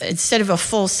 instead of a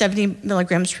full 70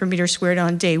 milligrams per meter squared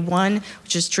on day 1,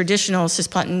 which is traditional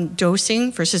cisplatin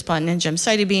dosing for cisplatin and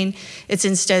gemcitabine, it's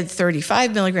instead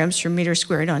 35 milligrams per meter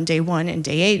squared on day 1 and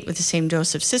day 8 with the same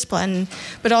dose of cisplatin,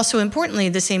 but also importantly,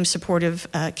 the same supportive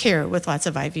care with lots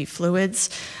of IV fluids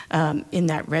in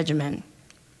that regimen.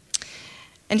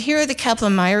 And here are the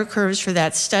Kaplan-Meier curves for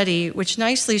that study, which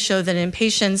nicely show that in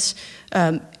patients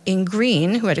in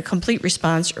green who had a complete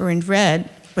response, or in red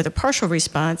with a partial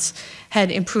response, had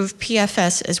improved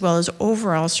PFS as well as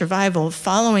overall survival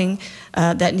following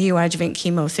that neoadjuvant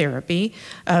chemotherapy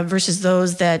versus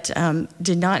those that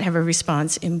did not have a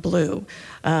response in blue.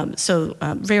 So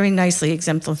very nicely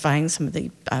exemplifying some of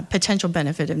the potential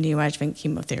benefit of neoadjuvant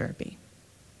chemotherapy.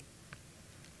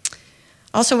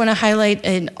 Also want to highlight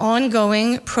an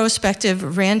ongoing prospective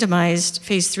randomized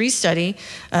phase 3 study.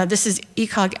 This is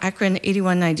ACKNOWLEDGEMENTS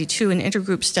 8192, an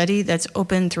intergroup study that's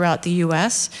open throughout the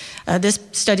US. This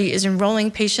study is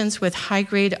enrolling patients with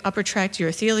high-grade upper tract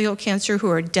urothelial cancer who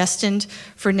are destined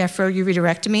for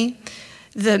nephroureterectomy.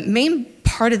 The main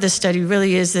part of the study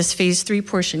really is this phase 3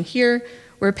 portion here,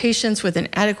 where patients with an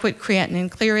adequate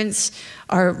creatinine clearance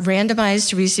are randomized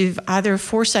to receive either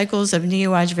 4 cycles of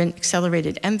neoadjuvant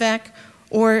accelerated MVAC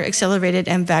or accelerated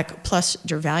MVAC plus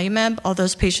durvalumab. All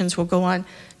those patients will go on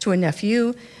to a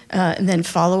NEPHU and then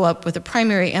follow up with a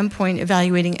primary endpoint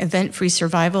evaluating event-free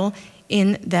survival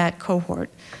in that cohort.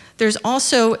 There's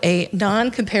also a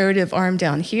non-comparative arm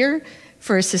down here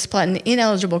for a cisplatin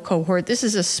ineligible cohort. This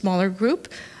is a smaller group.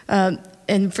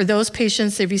 And for those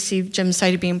patients, they receive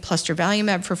gemcitabine plus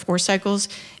durvalumab for 4 cycles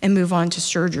and move on to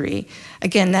surgery.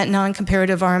 Again, that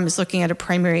non-comparative arm is looking at a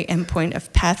primary endpoint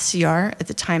of path-CR at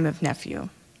the time of NEPHU.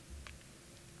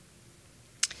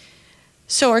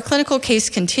 So our clinical case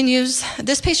continues.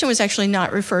 This patient was actually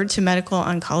not referred to medical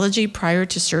oncology prior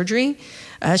to surgery.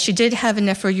 She did have a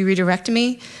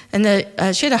nephroureterectomy,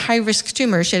 and she had a high-risk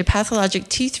tumor. She had a pathologic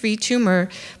T3 tumor,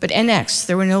 but NX.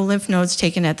 There were no lymph nodes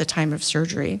taken at the time of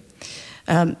surgery.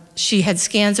 She had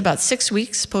scans about 6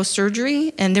 weeks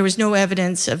post-surgery, and there was no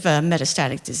evidence of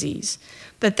metastatic disease.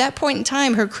 But at that point in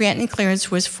time, her creatinine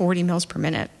clearance was 40 mils per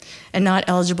minute and not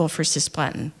eligible for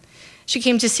cisplatin. She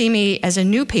came to see me as a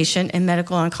new patient in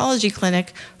medical oncology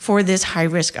clinic for this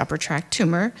high-risk upper tract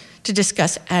tumor to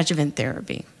discuss adjuvant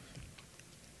therapy.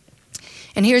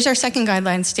 And here's our second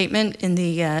guideline statement in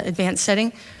the advanced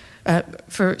setting.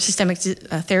 For systemic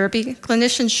therapy,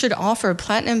 clinicians should offer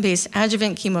platinum-based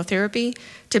adjuvant chemotherapy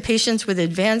to patients with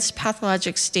advanced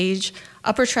pathologic stage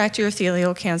upper tract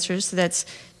urothelial cancers, so that's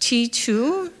T2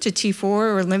 to T4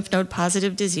 or lymph node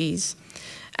positive disease,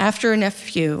 after an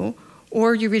NEPHU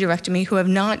or ureterectomy who have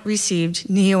not received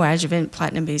neoadjuvant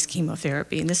platinum-based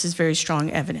chemotherapy, and this is very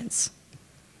strong evidence.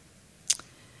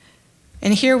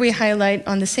 And here we highlight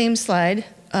on the same slide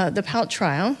the POUT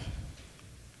trial.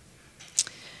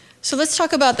 So let's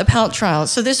talk about the POUT trial.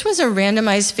 So this was a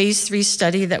randomized phase 3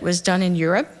 study that was done in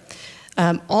Europe.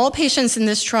 All patients in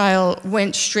this trial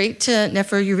went straight to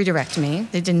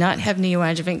nephroureterectomy. They did not have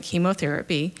neoadjuvant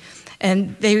chemotherapy.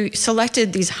 And they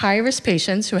selected these high-risk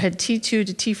patients who had T2 to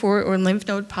T4 or lymph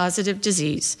node positive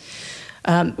disease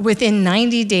within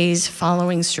 90 days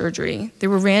following surgery. They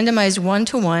were randomized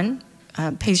 1-to-1.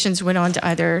 Patients went on to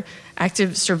either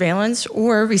active surveillance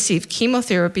or received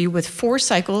chemotherapy with 4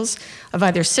 cycles of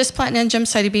either cisplatin and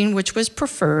gemcitabine, which was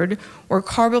preferred, or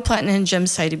carboplatin and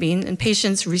gemcitabine, and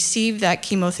patients received that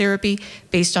chemotherapy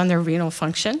based on their renal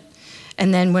function,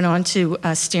 and then went on to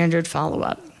standard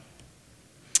follow-up.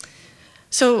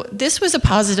 So this was a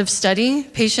positive study.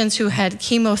 Patients who had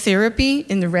chemotherapy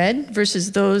in the red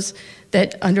versus those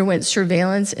that underwent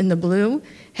surveillance in the blue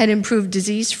had improved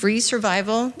disease-free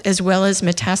survival as well as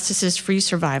metastasis-free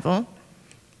survival.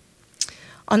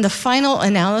 On the final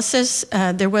analysis,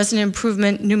 there was an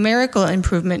improvement, numerical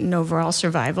improvement in overall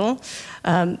survival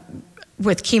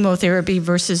with chemotherapy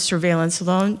versus surveillance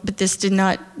alone, but this did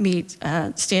not meet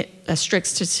strict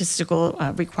statistical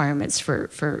requirements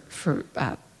for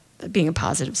being a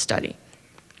positive study.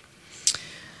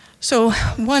 So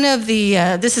one of the,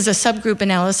 this is a subgroup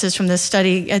analysis from this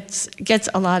study, gets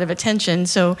a lot of attention.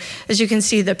 So as you can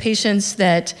see, the patients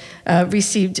that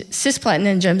received cisplatin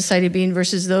and gemcitabine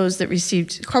versus those that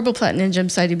received carboplatin and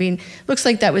gemcitabine, looks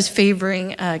like that was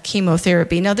favoring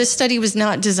chemotherapy. Now this study was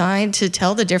not designed to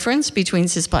tell the difference between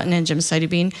cisplatin and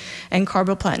gemcitabine and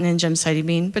carboplatin and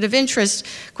gemcitabine, but of interest,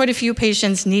 quite a few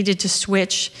patients needed to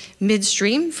switch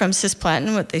midstream from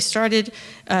cisplatin, what they started,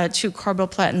 to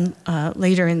carboplatin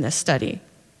later in the study.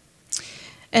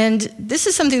 And this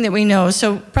is something that we know,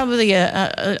 so probably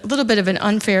a little bit of an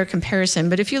unfair comparison,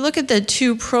 but if you look at the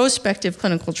 2 prospective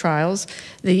clinical trials,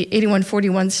 the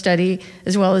 8141 study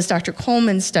as well as Dr.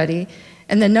 Coleman's study,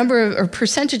 and the number of, or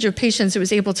percentage of patients that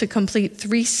was able to complete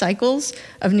 3 cycles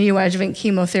of neoadjuvant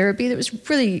chemotherapy, that was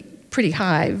really pretty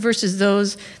high versus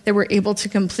those that were able to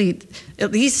complete at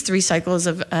least 3 cycles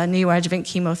of neoadjuvant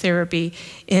chemotherapy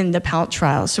in the POUT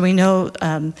trial. So we know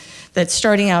that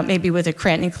starting out maybe with a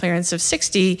creatinine clearance of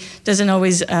 60 doesn't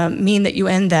always mean that you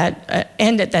end at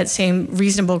that same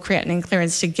reasonable creatinine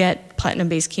clearance to get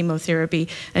platinum-based chemotherapy.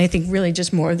 And I think really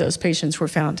just more of those patients were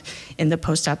found in the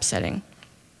post-op setting.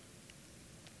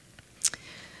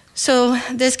 So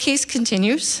this case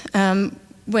continues.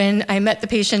 when I met the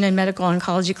patient in medical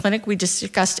oncology clinic, we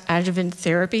discussed adjuvant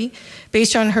therapy.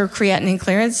 Based on her creatinine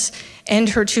clearance and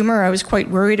her tumor, I was quite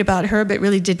worried about her, but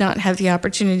really did not have the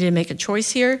opportunity to make a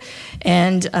choice here.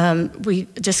 And we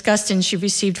discussed, and she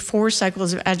received 4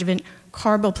 cycles of adjuvant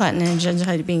carboplatin and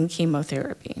gemcitabine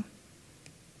chemotherapy.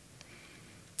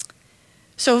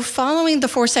 So following the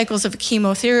 4 cycles of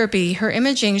chemotherapy, her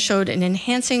imaging showed an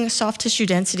enhancing soft tissue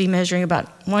density measuring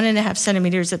about 1.5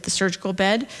 centimeters at the surgical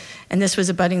bed, and this was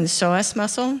abutting the psoas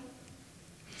muscle.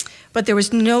 But there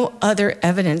was no other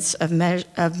evidence of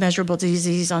measurable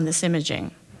disease on this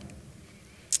imaging.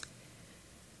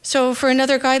 So for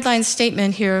another guideline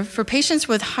statement here, for patients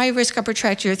with high-risk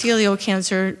upper-tract urothelial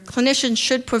cancer, clinicians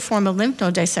should perform a lymph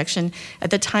node dissection at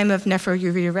the time of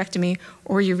nephroureterectomy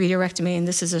or ureterectomy, and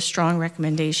this is a strong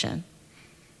recommendation.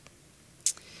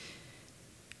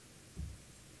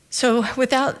 So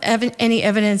without any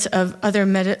evidence of other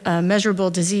measurable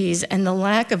disease and the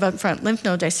lack of upfront lymph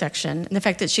node dissection and the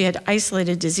fact that she had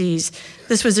isolated disease,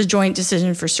 this was a joint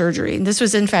decision for surgery. And this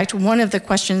was in fact one of the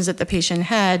questions that the patient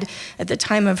had at the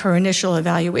time of her initial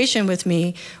evaluation with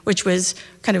me, which was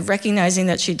kind of recognizing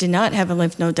that she did not have a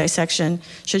lymph node dissection.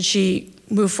 Should she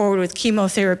move forward with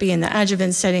chemotherapy in the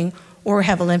adjuvant setting or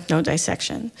have a lymph node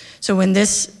dissection? So when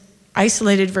this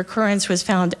isolated recurrence was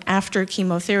found after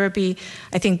chemotherapy,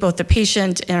 I think both the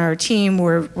patient and our team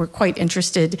were quite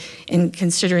interested in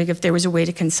considering if there was a way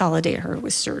to consolidate her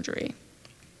with surgery.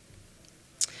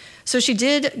 So she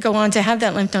did go on to have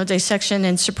that lymph node dissection,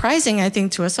 and surprising, I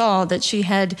think, to us all, that she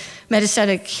had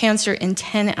metastatic cancer in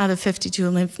 10 out of 52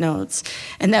 lymph nodes.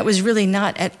 And that was really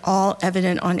not at all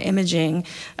evident on imaging,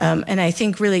 and I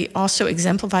think really also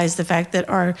exemplifies the fact that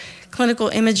our clinical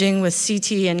imaging with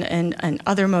CT and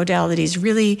other modalities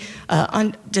really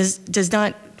does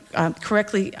not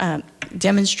correctly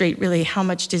demonstrate really how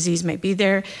much disease might be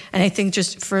there, and I think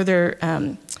just further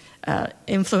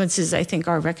influences, I think,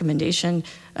 our recommendation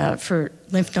for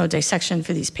lymph node dissection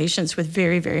for these patients with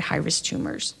very, very high-risk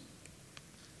tumors.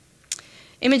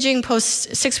 Imaging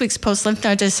 6 weeks post lymph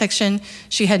node dissection,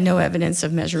 she had no evidence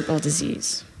of measurable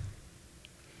disease.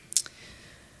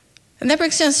 And that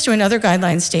brings us to another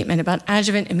guideline statement about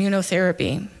adjuvant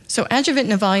immunotherapy. So adjuvant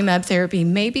nivolumab therapy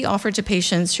may be offered to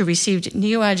patients who received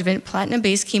neoadjuvant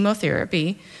platinum-based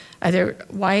chemotherapy, either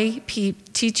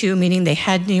YPT2, meaning they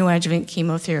had neoadjuvant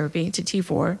chemotherapy to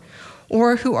T4,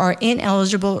 or who are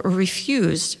ineligible or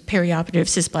refused perioperative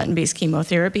cisplatin-based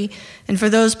chemotherapy. And for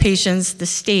those patients, the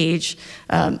stage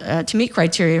to meet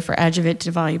criteria for adjuvant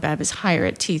nivolumab is higher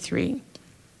at T3.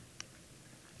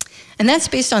 And that's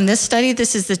based on this study.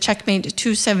 This is the Checkmate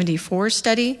 274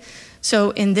 study.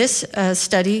 So in this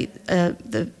study,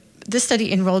 this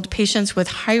study enrolled patients with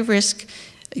high-risk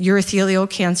urothelial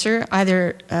cancer,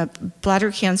 either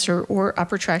bladder cancer or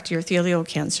upper-tract urothelial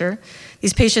cancer.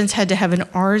 These patients had to have an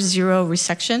R0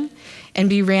 resection and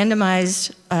be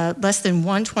randomized less than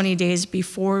 120 days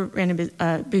before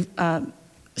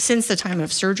since the time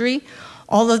of surgery.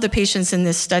 All of the patients in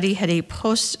this study had a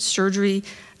post-surgery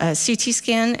CT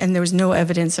scan, and there was no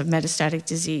evidence of metastatic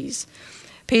disease.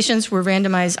 Patients were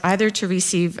randomized either to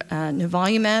receive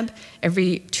nivolumab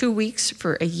every 2 weeks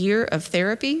for a year of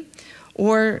therapy,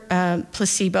 or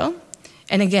placebo.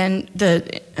 And again,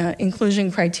 the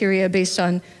inclusion criteria based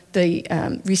on the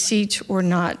receipt or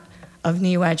not of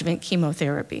neoadjuvant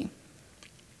chemotherapy.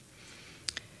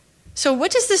 So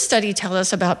what does this study tell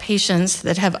us about patients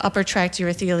that have upper-tract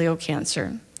urothelial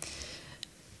cancer?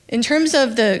 In terms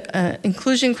of the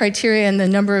inclusion criteria and the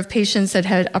number of patients that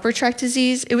had upper-tract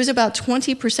disease, it was about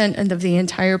 20% of the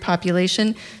entire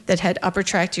population that had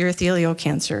upper-tract urothelial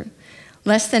cancer.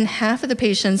 Less than half of the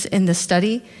patients in the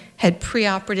study had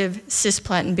preoperative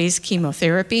cisplatin-based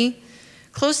chemotherapy.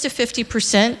 Close to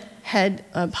 50% had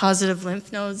positive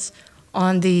lymph nodes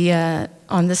on the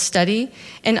study.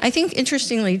 And I think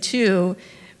interestingly too,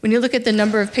 when you look at the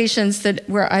number of patients that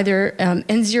were either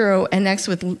N0, NX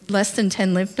with less than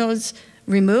 10 lymph nodes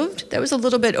removed, that was a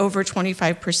little bit over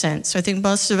 25%. So I think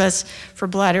most of us for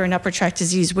bladder and upper tract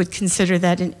disease would consider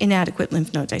that an inadequate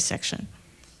lymph node dissection.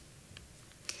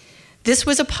 This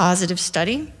was a positive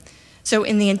study. So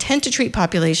in the intent to treat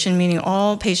population, meaning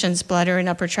all patients bladder and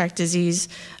upper tract disease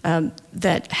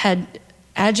that had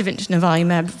adjuvant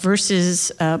nivolumab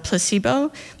versus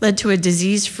placebo led to a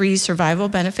disease-free survival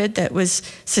benefit that was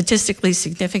statistically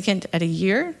significant at a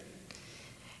year.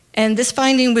 And this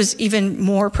finding was even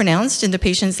more pronounced in the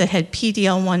patients that had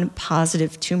PD-L1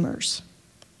 positive tumors.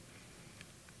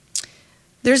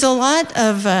 There's a lot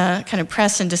of kind of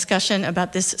press and discussion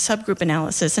about this subgroup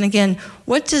analysis. And again,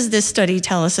 what does this study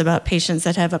tell us about patients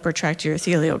that have upper tract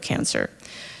urothelial cancer?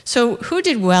 So who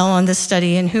did well on this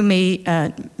study and who may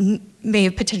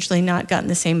have potentially not gotten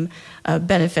the same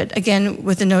benefit? Again,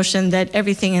 with the notion that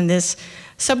everything in this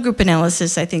subgroup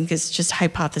analysis, I think, is just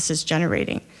hypothesis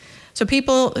generating. So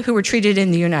people who were treated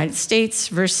in the United States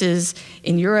versus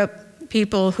in Europe,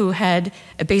 people who had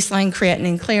a baseline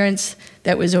creatinine clearance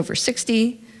that was over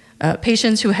 60,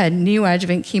 patients who had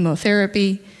neoadjuvant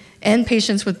chemotherapy, and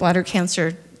patients with bladder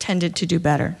cancer tended to do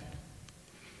better.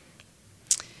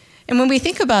 And when we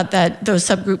think about those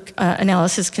subgroup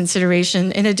analysis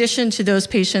consideration, in addition to those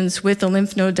patients with a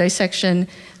lymph node dissection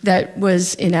that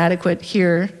was inadequate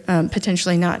here,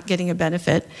 potentially not getting a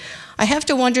benefit, I have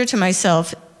to wonder to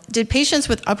myself, did patients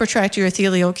with upper tract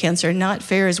urothelial cancer not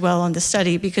fare as well on the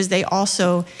study because they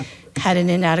also had an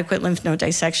inadequate lymph node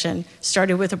dissection,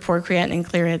 started with a poor creatinine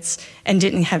clearance, and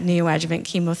didn't have neoadjuvant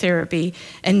chemotherapy,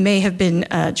 and may have been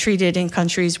treated in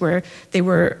countries where they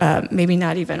were maybe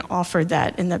not even offered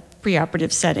that in the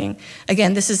preoperative setting?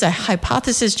 Again, this is a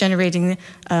hypothesis-generating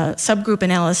subgroup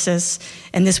analysis,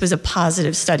 and this was a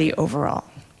positive study overall.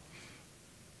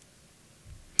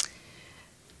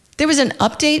 There was an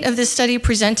update of this study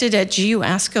presented at GU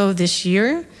ASCO this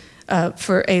year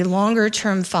for a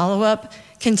longer-term follow-up,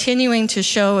 continuing to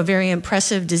show a very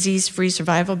impressive disease-free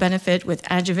survival benefit with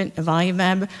adjuvant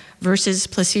nivolumab versus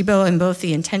placebo in both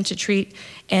the intent to treat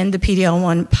and the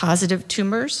PD-L1 positive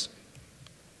tumors.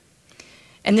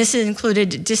 And this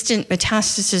included distant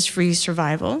metastasis-free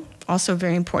survival, also a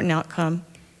very important outcome.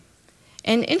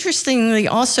 And interestingly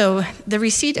also, the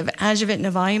receipt of adjuvant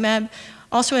nivolumab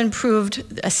also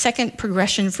improved a second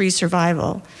progression-free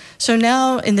survival. So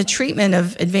now in the treatment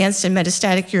of advanced and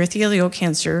metastatic urothelial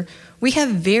cancer, we have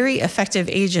very effective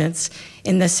agents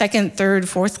in the second, third,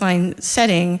 fourth line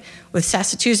setting with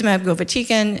sacituzumab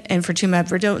govitecan, enfortumab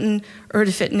vedotin,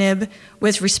 erdafitinib,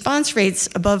 with response rates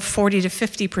above 40 to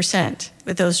 50%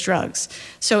 with those drugs.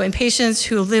 So in patients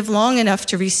who live long enough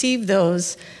to receive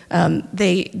those,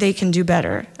 they can do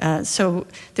better. So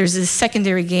there's a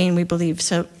secondary gain, we believe,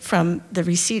 from the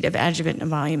receipt of adjuvant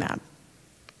nivolumab.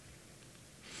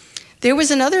 There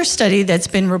was another study that's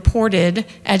been reported,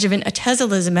 adjuvant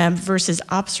atezolizumab versus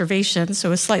observation,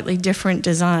 so a slightly different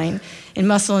design. In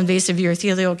muscle-invasive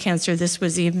urothelial cancer, this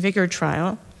was the IMvigor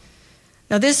trial.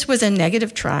 Now, this was a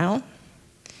negative trial,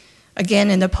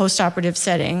 again in the postoperative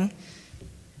setting.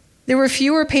 There were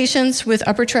fewer patients with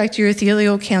upper tract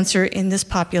urothelial cancer in this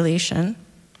population.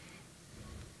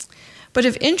 But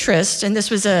of interest, and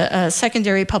this was a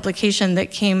secondary publication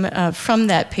that came from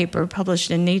that paper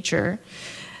published in Nature,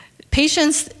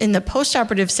 patients in the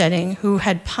postoperative setting who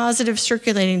had positive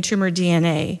circulating tumor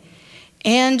DNA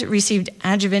and received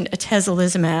adjuvant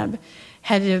atezolizumab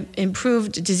had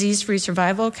improved disease-free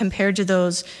survival compared to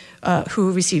those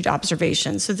who received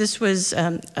observation. So this was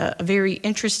a very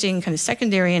interesting kind of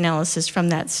secondary analysis from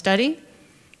that study,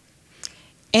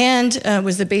 and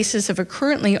was the basis of a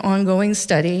currently ongoing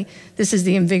study. This is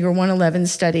the IMvigor 111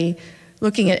 study,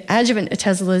 looking at adjuvant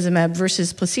atezolizumab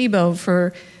versus placebo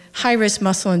for high-risk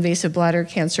muscle-invasive bladder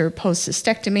cancer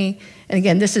post-cystectomy. And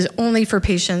again, this is only for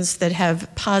patients that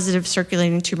have positive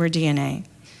circulating tumor DNA.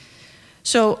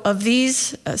 So of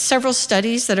these several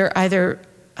studies that are either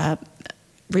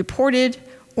reported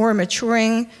or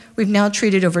maturing, we've now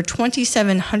treated over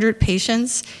 2,700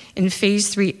 patients in phase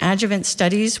 3 adjuvant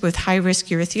studies with high-risk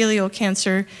urothelial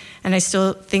cancer, and I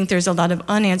still think there's a lot of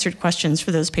unanswered questions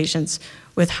for those patients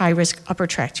with high-risk upper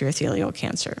tract urothelial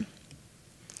cancer.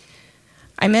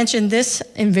 I mentioned this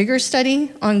IMvigor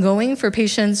study ongoing for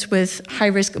patients with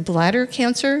high-risk bladder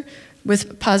cancer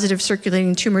with positive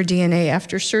circulating tumor DNA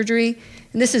after surgery.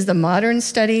 And this is the modern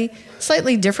study,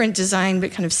 slightly different design,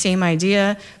 but kind of same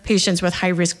idea. Patients with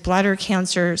high-risk bladder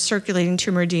cancer, circulating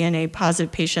tumor DNA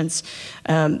positive patients.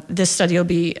 This study will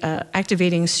be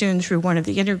activating soon through one of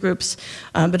the intergroups,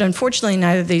 but unfortunately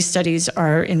neither of these studies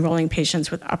are enrolling patients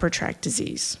with upper tract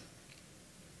disease.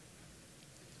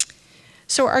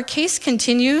 So our case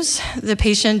continues. The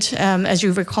patient, as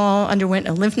you recall, underwent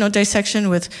a lymph node dissection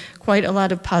with quite a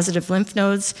lot of positive lymph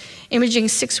nodes. Imaging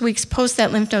 6 weeks post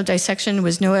that lymph node dissection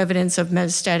was no evidence of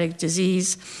metastatic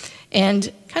disease. And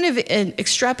kind of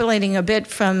extrapolating a bit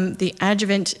from the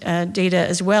adjuvant data,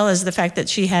 as well as the fact that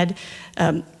she had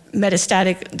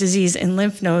metastatic disease in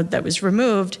lymph node that was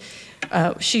removed,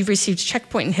 she received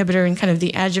checkpoint inhibitor in kind of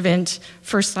the adjuvant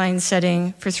first line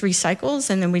setting for 3 cycles,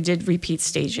 and then we did repeat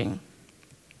staging.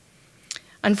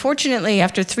 Unfortunately,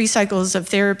 after 3 cycles of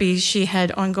therapy, she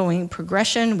had ongoing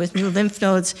progression with new lymph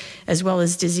nodes, as well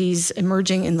as disease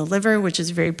emerging in the liver, which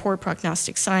is a very poor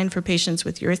prognostic sign for patients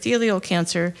with urothelial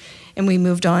cancer, and we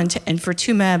moved on to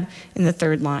enfortumab in the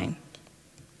 3rd line.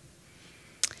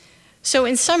 So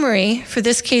in summary, for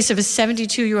this case of a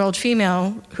 72-year-old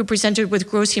female who presented with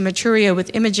gross hematuria with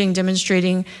imaging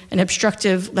demonstrating an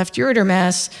obstructive left ureter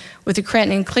mass with a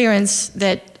creatinine clearance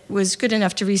that was good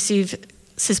enough to receive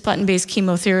cisplatin-based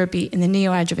chemotherapy in the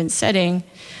neoadjuvant setting,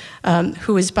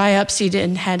 who was biopsied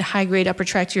and had high-grade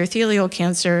upper-tract urothelial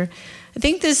cancer, I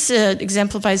think this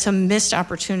exemplifies some missed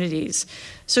opportunities.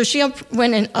 So she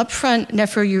went an upfront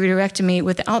nephroureterectomy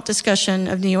without discussion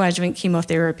of neoadjuvant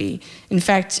chemotherapy. In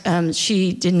fact,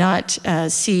 she did not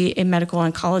see a medical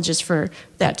oncologist for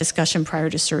that discussion prior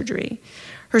to surgery.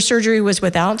 Her surgery was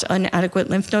without an adequate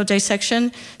lymph node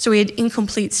dissection, so we had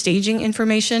incomplete staging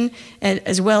information,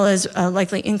 as well as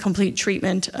likely incomplete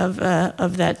treatment of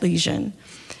that lesion.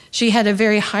 She had a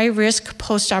very high-risk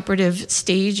postoperative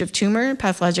stage of tumor,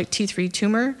 pathologic T3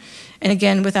 tumor, and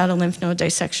again, without a lymph node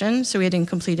dissection, so we had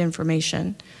incomplete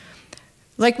information.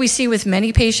 Like we see with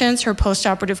many patients, her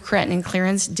postoperative creatinine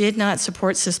clearance did not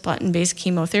support cisplatin-based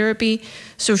chemotherapy,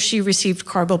 so she received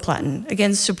carboplatin,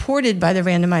 again, supported by the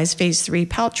randomized phase 3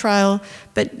 PALT trial,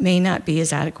 but may not be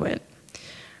as adequate.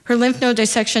 Her lymph node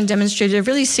dissection demonstrated a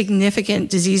really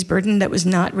significant disease burden that was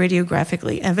not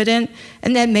radiographically evident,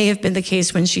 and that may have been the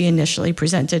case when she initially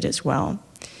presented as well.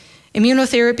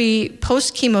 Immunotherapy,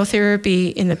 post-chemotherapy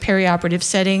in the perioperative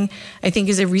setting, I think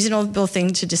is a reasonable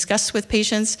thing to discuss with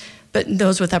patients, but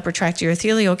those with upper-tract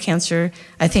urothelial cancer,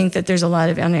 I think that there's a lot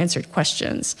of unanswered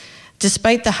questions.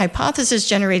 Despite the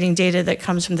hypothesis-generating data that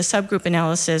comes from the subgroup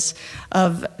analysis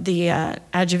of the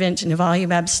adjuvant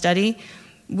nivolumab study,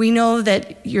 we know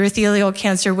that urothelial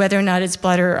cancer, whether or not it's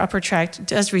bladder or upper tract,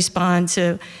 does respond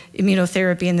to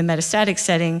immunotherapy in the metastatic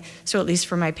setting. So at least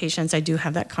for my patients, I do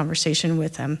have that conversation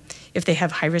with them if they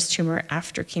have high-risk tumor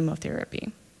after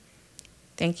chemotherapy.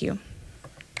 Thank you.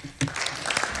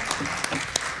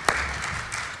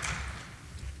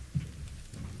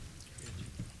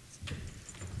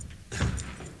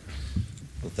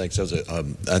 Thanks. That was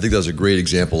I think that was a great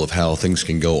example of how things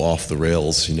can go off the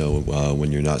rails,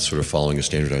 when you're not sort of following a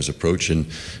standardized approach. And,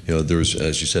 there was,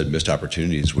 as you said, missed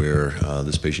opportunities where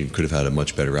this patient could have had a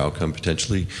much better outcome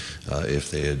potentially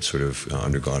if they had sort of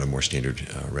undergone a more standard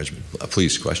regimen.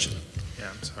 Please, question. Yeah,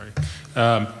 I'm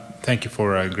sorry. Thank you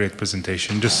for a great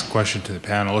presentation. Just a question to the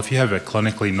panel. If you have a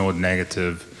clinically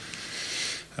node-negative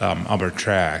upper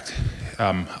tract,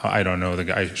 I don't know,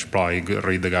 I should probably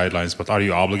read the guidelines, but are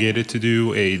you obligated to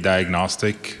do a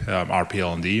diagnostic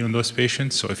RPL&D on those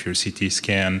patients? So if your CT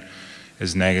scan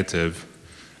is negative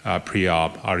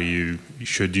pre-op,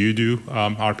 should you do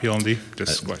RPL&D?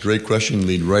 Just a question. Great question,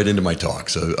 lead right into my talk.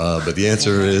 So, but the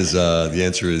answer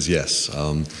is yes.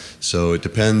 So it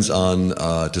depends on,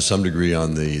 to some degree,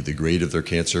 on the grade of their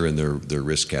cancer and their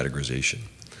risk categorization.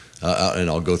 And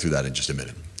I'll go through that in just a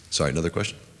minute. Sorry, another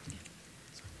question?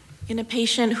 In a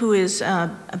patient who is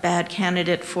a bad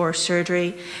candidate for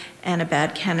surgery and a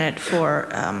bad candidate for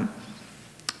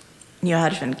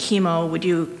neoadjuvant chemo, would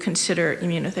you consider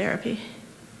immunotherapy?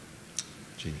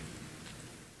 Jeannie.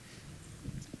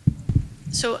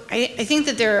 So I think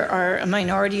that there are a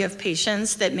minority of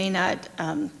patients that may not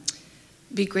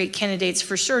be great candidates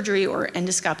for surgery or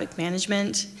endoscopic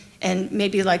management. And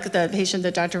maybe like the patient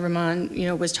that Dr.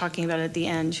 Rahman, was talking about at the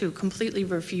end, who completely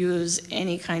refuse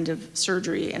any kind of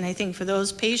surgery. And I think for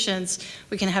those patients,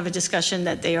 we can have a discussion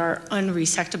that they are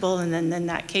unresectable, and then in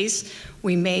that case,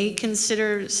 we may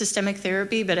consider systemic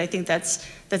therapy. But I think that's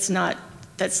not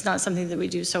something that we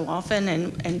do so often,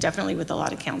 and definitely with a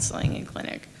lot of counseling in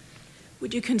clinic.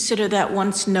 Would you consider that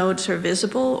once nodes are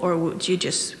visible, or would you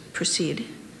just proceed?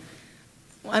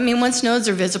 I mean, once nodes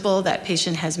are visible, that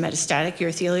patient has metastatic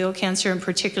urothelial cancer, and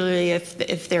particularly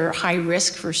if they're high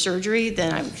risk for surgery,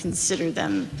 then I would consider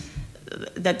them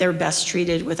that they're best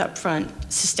treated with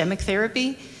upfront systemic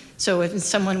therapy. So if it's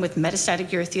someone with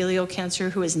metastatic urothelial cancer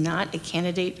who is not a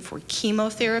candidate for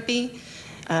chemotherapy,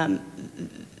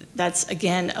 that's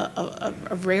again a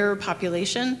rare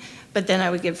population, but then I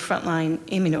would give frontline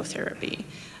immunotherapy.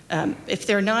 If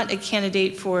they're not a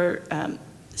candidate for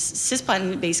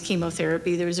cisplatin-based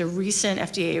chemotherapy, there was a recent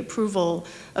FDA approval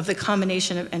of the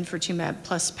combination of enfortumab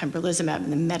plus pembrolizumab in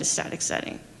the metastatic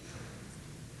setting.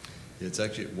 It's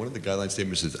actually one of the guideline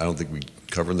statements that I don't think we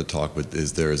cover in the talk, but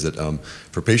is that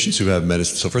for patients who have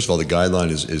so first of all, the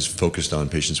guideline is focused on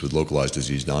patients with localized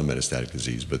disease, non-metastatic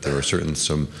disease, but there are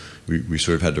we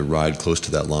sort of had to ride close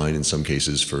to that line in some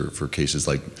cases for cases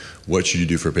like, what should you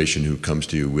do for a patient who comes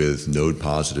to you with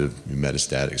node-positive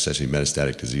metastatic, essentially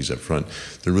metastatic disease up front?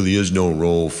 There really is no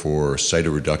role for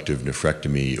cytoreductive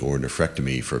nephrectomy or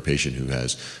nephrectomy for a patient who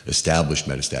has established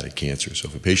metastatic cancer. So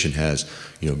if a patient has,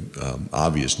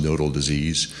 obvious nodal nodal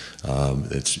disease.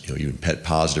 It's even PET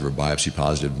positive or biopsy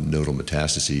positive nodal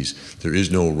metastases. There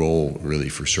is no role really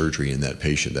for surgery in that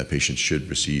patient. That patient should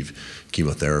receive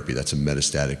chemotherapy. That's a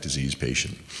metastatic disease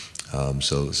patient.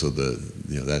 So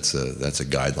that's a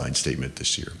guideline statement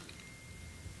this year.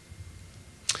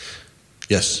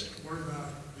 Yes. What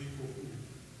about people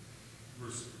who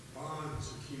respond to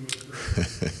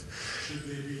chemotherapy? Should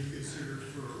they be considered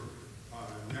for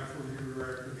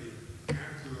nephrourectomy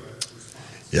after that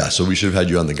response? Yeah, so we should have had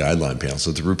you on the guideline panel.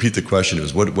 So to repeat the question, it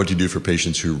was what do you do for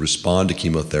patients who respond to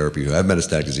chemotherapy, who have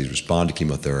metastatic disease, respond to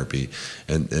chemotherapy,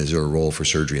 and is there a role for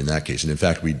surgery in that case? And in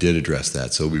fact, we did address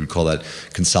that. So we would call that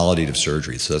consolidative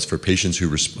surgery. So that's for patients who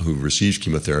received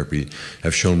chemotherapy,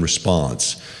 have shown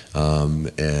response,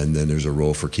 and then there's a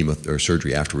role for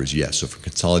surgery afterwards, yes. So for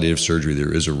consolidative surgery,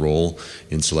 there is a role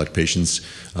in select patients.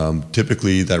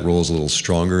 Typically, that role is a little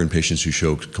stronger in patients who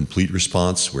show complete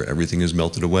response, where everything is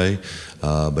melted away.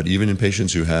 But even in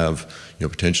patients who have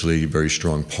potentially very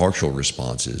strong partial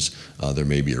responses, there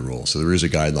may be a role. So there is a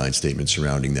guideline statement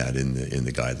surrounding that in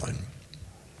the guideline.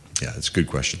 Yeah, it's a good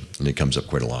question, and it comes up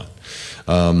quite a lot.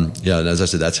 Yeah, and as I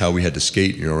said, that's how we had to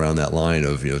skate, around that line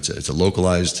of, it's a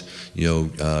localized,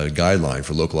 guideline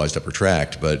for localized upper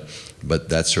tract, but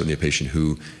that's certainly a patient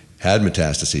who had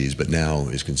metastases, but now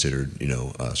is considered,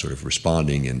 sort of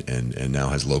responding and now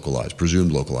has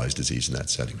presumed localized disease in that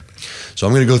setting. So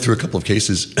I'm going to go through a couple of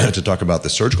cases to talk about the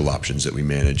surgical options that we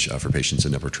manage for patients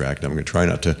in upper tract. And I'm going to try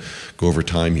not to go over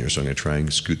time here, so I'm going to try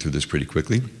and scoot through this pretty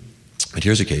quickly. But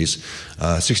here's a case,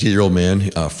 68-year-old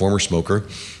man, former smoker.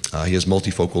 He has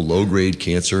multifocal low-grade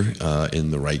cancer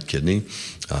in the right kidney.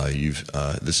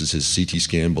 This is his CT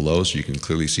scan below, so you can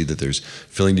clearly see that there's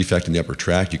filling defect in the upper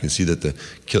tract. You can see that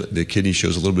the kidney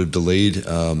shows a little bit of delayed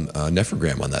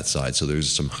nephrogram on that side, so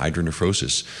there's some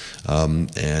hydronephrosis.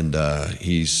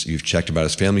 You've checked about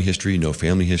his family history, no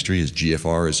family history. His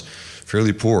GFR is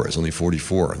fairly poor. It's only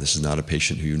 44. This is not a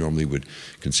patient who you normally would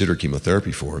consider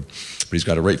chemotherapy for. But he's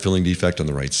got a right filling defect on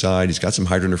the right side. He's got some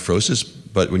hydronephrosis,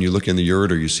 but when you look in the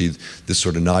ureter, you see this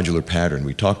sort of nodular pattern.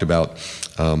 We talked about,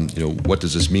 what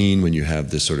does this mean when you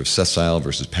have this sort of sessile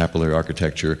versus papillary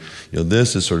architecture?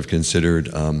 This is sort of considered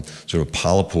sort of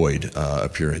polypoid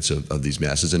appearance of these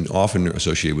masses, and often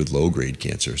associated with low-grade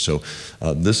cancer. So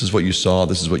this is what you saw.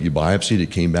 This is what you biopsied.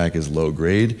 It came back as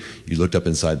low-grade. You looked up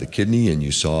inside the kidney, and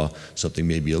you saw something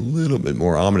maybe a little bit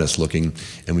more ominous looking.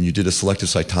 And when you did a selective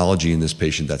cytology in this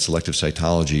patient, that selective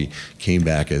cytology came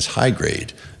back as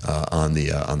high-grade on the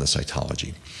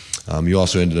cytology. You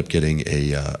also ended up getting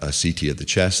a CT of the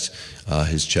chest.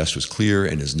 His chest was clear,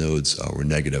 and his nodes were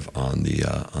negative on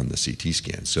the CT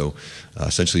scan. So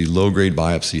essentially, low-grade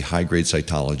biopsy, high-grade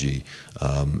cytology,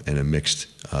 and a mixed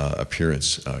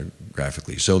appearance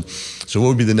graphically. So what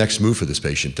would be the next move for this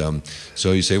patient?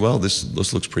 So you say, well, this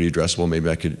looks pretty addressable. Maybe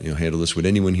I could handle this. Would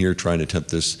anyone here try and attempt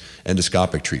this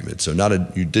endoscopic treatment? So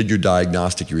you did your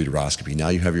diagnostic ureteroscopy. Now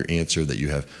you have your answer that you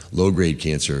have low-grade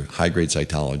cancer, high-grade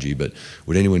cytology. But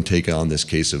would anyone take on this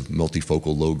case of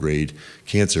multifocal low-grade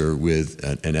cancer with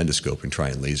an endoscope and try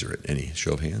and laser it? Any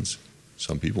show of hands?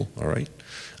 Some people. All right.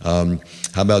 How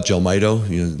about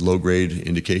Jelmyto? Low-grade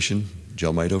indication.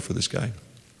 Jelmyto for this guy.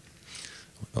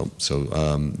 Oh, so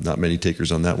not many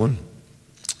takers on that one.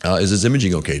 Is his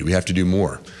imaging okay? Do we have to do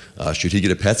more? Should he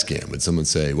get a PET scan? Would someone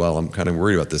say, well, I'm kind of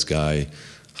worried about this guy,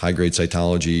 high-grade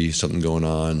cytology, something going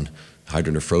on,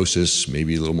 hydronephrosis,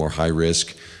 maybe a little more high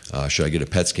risk. Should I get a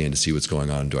PET scan to see what's going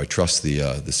on? Do I trust the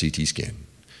CT scan?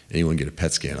 Anyone get a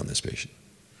PET scan on this patient?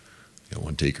 Got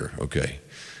one taker, okay.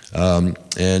 What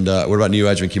about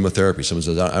neoadjuvant chemotherapy? Someone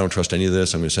says, I don't trust any of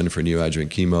this. I'm going to send it for neoadjuvant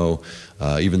chemo.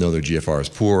 Even though their GFR is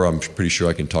poor, I'm pretty sure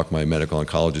I can talk my medical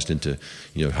oncologist into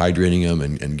hydrating them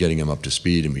and getting them up to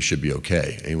speed, and we should be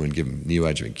okay. Anyone give them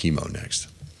neoadjuvant chemo next?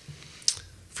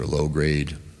 For low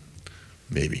grade?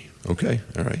 Maybe. Okay,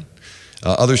 all right.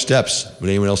 Other steps. Would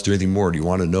anyone else do anything more? Do you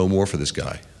want to know more for this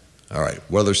guy? All right.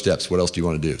 What other steps? What else do you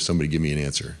want to do? Somebody give me an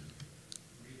answer.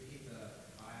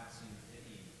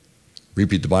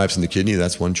 Repeat the biopsy in the kidney,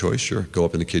 that's one choice, sure. Go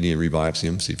up in the kidney and rebiopsy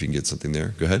him, see if you can get something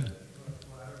there. Go ahead.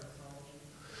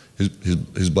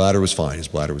 His bladder was fine, his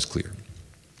bladder was clear.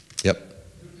 Yep.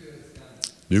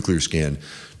 Nuclear scan.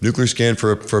 Nuclear scan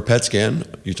for a PET scan,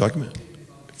 you talking about?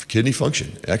 For kidney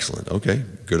function, excellent, okay,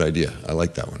 good idea. I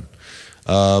like that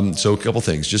one. So a couple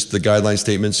things, just the guideline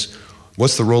statements.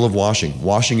 What's the role of washing?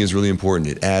 Washing is really important.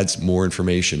 It adds more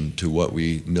information to what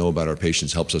we know about our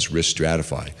patients, helps us risk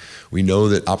stratify. We know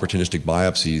that opportunistic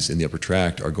biopsies in the upper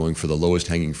tract are going for the lowest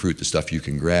hanging fruit, the stuff you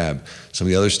can grab. Some of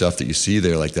the other stuff that you see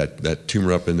there, like that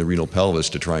tumor up in the renal pelvis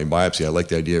to try and biopsy, I like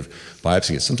the idea of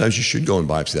biopsying it. Sometimes you should go and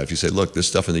biopsy that. If you say, look, this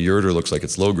stuff in the ureter looks like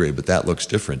it's low grade, but that looks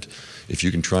different. If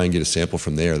you can try and get a sample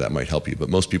from there, that might help you. But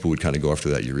most people would kind of go after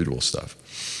that ureteral stuff.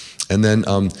 And then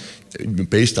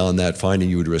based on that finding,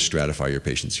 you would risk stratify your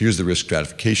patients. Here's the risk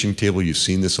stratification table. You've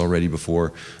seen this already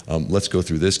before. Let's go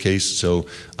through this case. So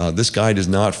this guy does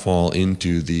not fall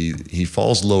into he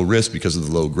falls low risk because of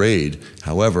the low grade.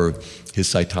 However, his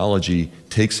cytology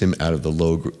takes him out of the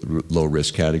low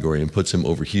risk category and puts him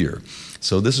over here.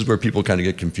 So this is where people kind of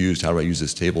get confused. How do I use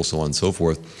this table? So on and so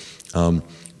forth.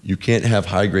 You can't have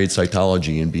high-grade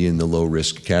cytology and be in the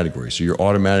low-risk category. So you're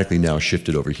automatically now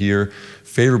shifted over here.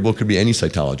 Favorable could be any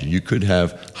cytology. You could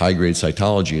have high-grade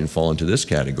cytology and fall into this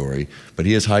category, but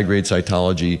he has high-grade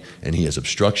cytology and he has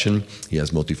obstruction, he has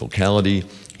multifocality,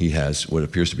 he has what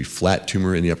appears to be flat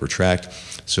tumor in the upper tract.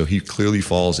 So he clearly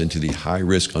falls into the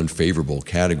high-risk unfavorable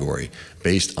category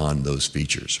based on those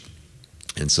features.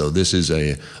 And so this is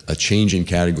a change in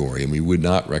category, and we would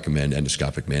not recommend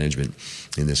endoscopic management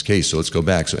in this case. So let's go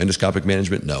back. So endoscopic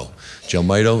management, no.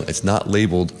 Jelmyto, it's not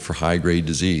labeled for high-grade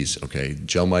disease, okay?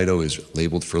 Jelmyto is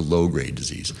labeled for low-grade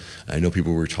disease. I know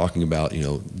people were talking about,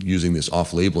 using this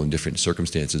off-label in different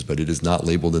circumstances, but it is not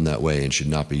labeled in that way and should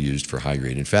not be used for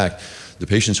high-grade. In fact, the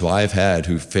patients who I've had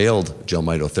who failed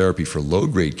Jelmyto therapy for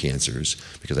low-grade cancers,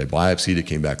 because I biopsied, it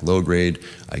came back low-grade,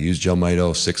 I used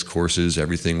Jelmyto, 6 courses,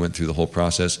 everything went through the whole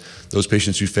process. Those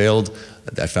patients who failed,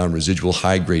 I found residual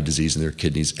high-grade disease in their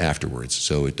kidneys afterwards.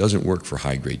 So it doesn't work for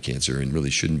high-grade cancer and really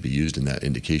shouldn't be used in that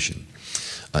indication.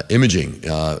 Imaging,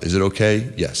 is it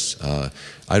okay? Yes.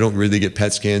 I don't really get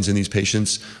PET scans in these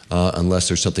patients unless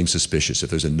there's something suspicious. If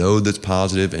there's a node that's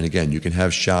positive, and again, you can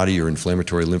have shoddy or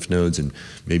inflammatory lymph nodes and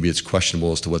maybe it's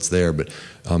questionable as to what's there, but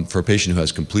for a patient who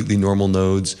has completely normal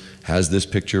nodes, has this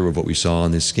picture of what we saw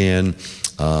on this scan,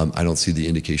 I don't see the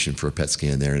indication for a PET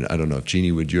scan there. And I don't know, if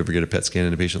Jeannie, would you ever get a PET scan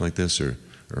in a patient like this or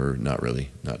not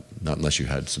really? Not unless you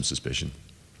had some suspicion.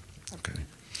 Okay.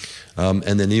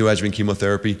 And then neoadjuvant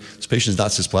chemotherapy, this patient is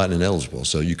not cisplatin eligible,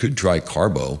 so you could try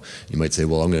carbo. You might say,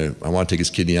 well, I want to take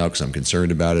his kidney out because I'm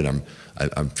concerned about it.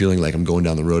 I'm feeling like I'm going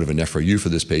down the road of a nephro-U for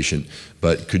this patient,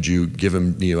 but could you give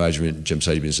him neoadjuvant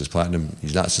gemcitabine and cisplatin?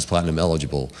 He's not cisplatin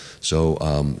eligible,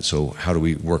 so how do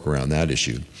we work around that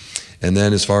issue? And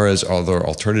then as far as other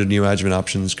alternative neoadjuvant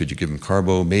options, could you give him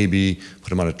carbo? Maybe.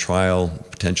 Put him on a trial,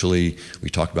 potentially.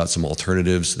 We talked about some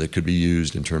alternatives that could be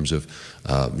used in terms of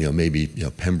maybe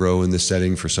Pembro in this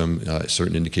setting for some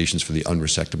certain indications for the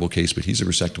unresectable case, but he's a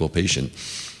resectable patient.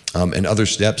 And other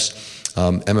steps,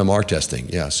 MMR testing.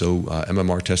 Yeah, so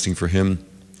MMR testing for him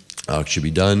should be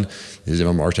done. His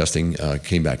MMR testing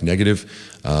came back negative.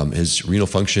 His renal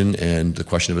function and the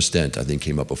question of a stent, I think,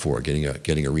 came up before,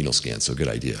 getting a renal scan, so good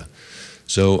idea.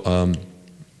 So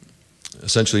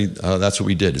essentially, that's what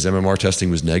we did. His MMR testing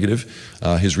was negative.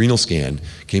 His renal scan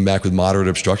came back with moderate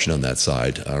obstruction on that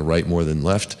side, right more than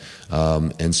left.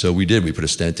 And so we put a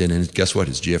stent in, and guess what?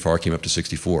 His GFR came up to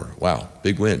 64. Wow,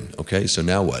 big win. Okay, so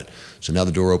now what? So now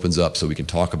the door opens up so we can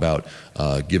talk about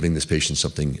giving this patient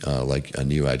something like a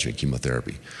neoadjuvant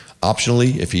chemotherapy.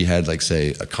 Optionally, if he had, like,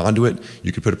 say, a conduit,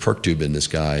 you could put a perc tube in this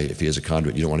guy. If he has a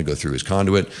conduit, you don't want to go through his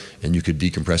conduit, and you could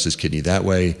decompress his kidney that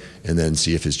way and then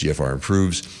see if his GFR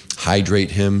improves. Hydrate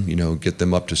him, get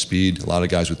them up to speed. A lot of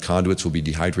guys with conduits will be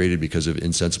dehydrated because of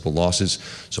insensible losses.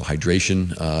 So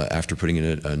hydration after putting in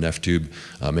a neph tube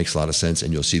makes a lot of sense,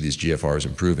 and you'll see these GFRs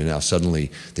improve, and now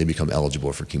suddenly they become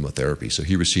eligible for chemotherapy. So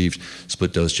he received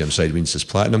split-dose gemcitabine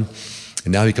cisplatin.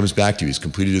 And now he comes back to you. He's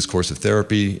completed his course of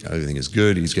therapy. Everything is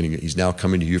good. He's now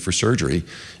coming to you for surgery,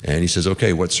 and he says,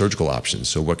 "Okay, what surgical options?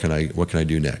 So what can I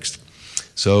do next?"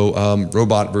 So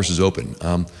robot versus open.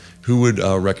 Who would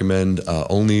recommend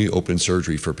only open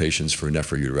surgery for patients for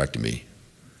nephrourectomy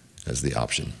as the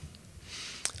option?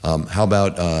 How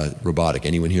about robotic?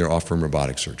 Anyone here offer him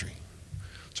robotic surgery?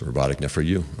 So robotic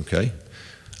nephro-U. Okay.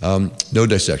 Node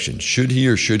dissection. Should he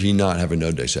or should he not have a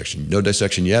node dissection? Node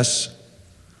dissection, yes.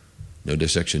 No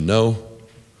dissection, no.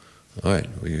 All right,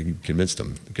 we convinced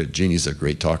them. Good. Jeannie's a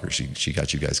great talker. She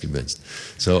got you guys convinced.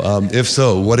 So if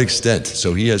so, what extent?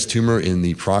 So he has tumor in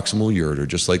the proximal ureter,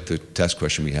 just like the test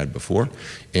question we had before,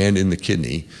 and in the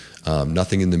kidney.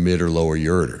 Nothing in the mid or lower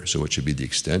ureter. So what should be the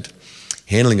extent?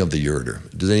 Handling of the ureter.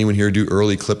 Does anyone here do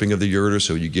early clipping of the ureter?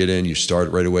 So you get in, you start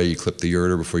right away, you clip the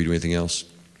ureter before you do anything else?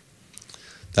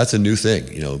 That's a new thing.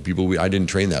 I didn't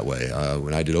train that way.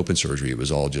 When I did open surgery, it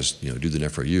was all just, do the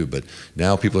nephro-U. But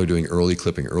now people are doing early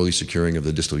clipping, early securing of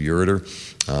the distal ureter,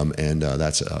 and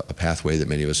that's a pathway that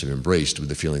many of us have embraced with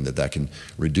the feeling that that can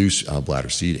reduce bladder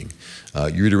seeding.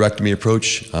 Ureterectomy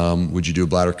approach, would you do a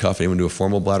bladder cuff? Anyone do a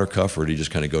formal bladder cuff, or do you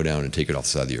just kind of go down and take it off the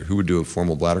side of the ureter? Who would do a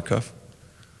formal bladder cuff?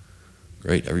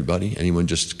 Great, everybody. Anyone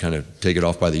just kind of take it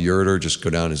off by the ureter, just go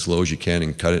down as low as you can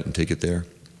and cut it and take it there?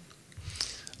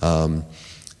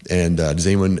 And does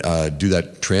anyone do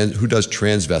that? Who does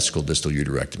transvesical distal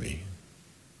uterectomy?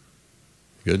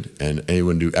 Good. And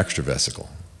anyone do extravesical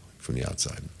from the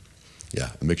outside? Yeah,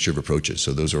 a mixture of approaches.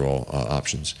 So those are all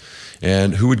options.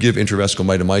 And who would give intravesical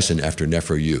mitomycin after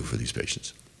nephro-U for these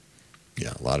patients?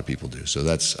 Yeah, a lot of people do. So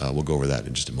that's we'll go over that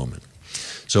in just a moment.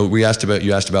 So you asked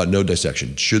about node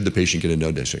dissection. Should the patient get a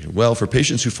node dissection? Well, for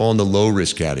patients who fall in the low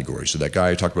risk category, so that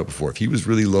guy I talked about before, if he was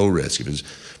really low risk, if his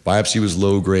biopsy was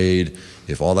low grade,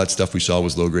 if all that stuff we saw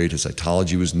was low grade, his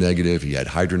cytology was negative, he had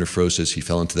hydronephrosis, he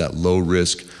fell into that low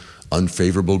risk,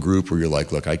 unfavorable group where you're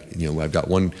like, look, I've got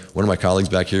one of my colleagues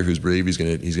back here who's brave. He's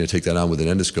gonna take that on with an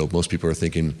endoscope. Most people are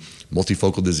thinking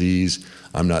multifocal disease.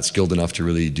 I'm not skilled enough to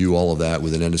really do all of that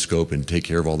with an endoscope and take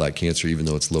care of all that cancer, even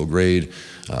though it's low grade.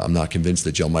 I'm not convinced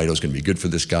that Jelmyto is going to be good for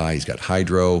this guy. He's got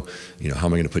hydro. How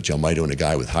am I going to put Jelmyto in a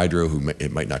guy with hydro who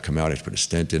it might not come out? I have to put a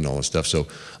stent in, all this stuff. So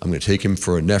I'm going to take him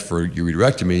for a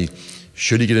nephroureterectomy.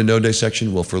 Should he get a node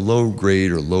dissection? Well, for low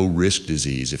grade or low risk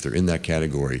disease, if they're in that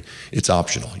category, it's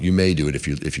optional. You may do it if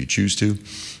you choose to,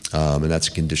 and that's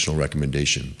a conditional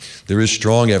recommendation. There is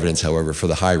strong evidence, however, for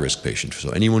the high risk patient. So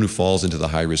anyone who falls into the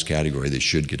high risk category, they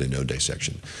should get a node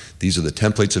dissection. These are the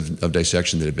templates of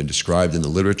dissection that have been described in the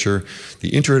literature. The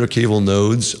intra-caval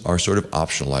nodes are sort of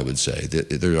optional, I would say.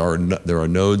 There are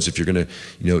nodes if you're going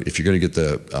to get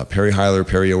the perihilar,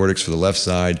 periaortics for the left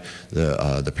side,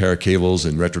 the paracavals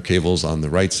and retrocavals on the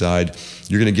right side,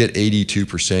 you're going to get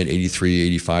 82%,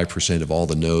 83, 85% of all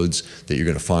the nodes that you're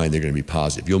going to find, they're going to be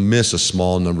positive. You'll miss a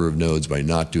small number of nodes by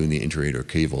not doing the intra-aortic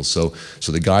cavals. So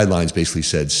the guidelines basically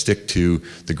said stick to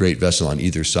the great vessel on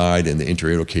either side, and the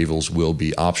intra-aortic cavals will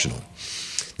be optional.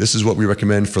 This is what we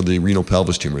recommend for the renal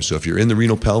pelvis tumor. So if you're in the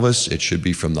renal pelvis, it should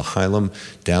be from the hilum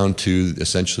down to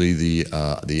essentially the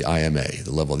IMA,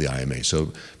 the level of the IMA.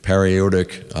 So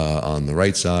periaortic on the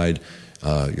right side,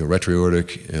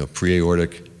 retroaortic,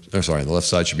 preaortic. On the left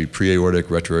side should be preaortic,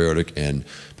 retroaortic, and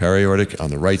periaortic. On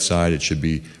the right side, it should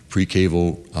be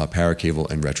precaval, paracaval,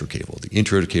 and retrocaval. The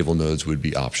intra-caval nodes would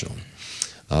be optional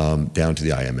down to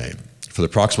the IMA. For the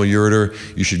proximal ureter,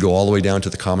 you should go all the way down to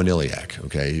the common iliac,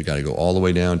 okay? You gotta go all the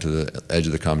way down to the edge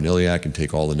of the common iliac and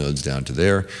take all the nodes down to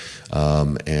there.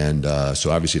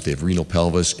 So obviously if they have renal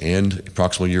pelvis and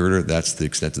proximal ureter, that's the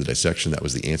extent of the dissection. That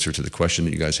was the answer to the question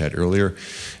that you guys had earlier.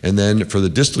 And then for the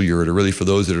distal ureter, really for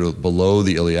those that are below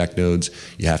the iliac nodes,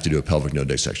 you have to do a pelvic node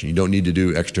dissection. You don't need to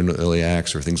do external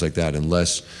iliacs or things like that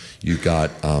unless you've got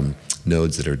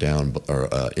nodes that are down, or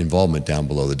involvement down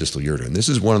below the distal ureter. And this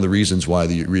is one of the reasons why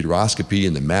the ureteroscopy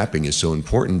and the mapping is so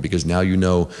important, because now you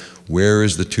know where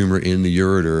is the tumor in the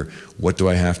ureter, what do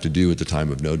I have to do at the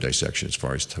time of node dissection as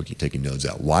far as taking nodes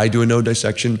out. Why do a node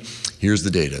dissection? Here's the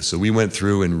data. So we went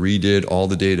through and redid all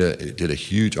the data. It did a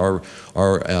huge, our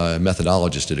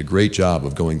methodologist did a great job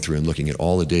of going through and looking at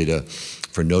all the data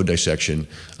for node dissection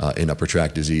in upper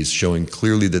tract disease, showing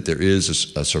clearly that there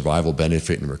is a survival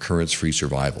benefit and recurrence-free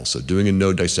survival. So doing a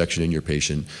node dissection in your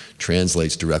patient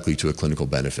translates directly to a clinical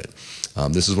benefit.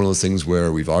 This is one of those things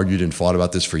where we've argued and fought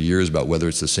about this for years about whether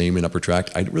it's the same in upper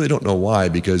tract. I really don't know why,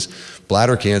 because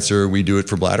bladder cancer, we do it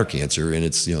for bladder cancer, and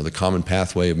it's the common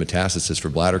pathway of metastasis for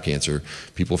bladder cancer.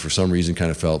 People for some reason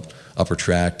kind of felt upper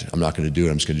tract, I'm not going to do it,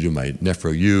 I'm just going to do my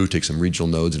nephro-U, take some regional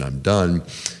nodes, and I'm done,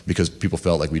 because people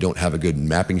felt like we don't have a good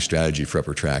mapping strategy for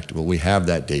upper tract. Well, we have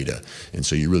that data, and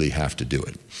so you really have to do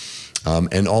it.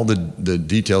 And all the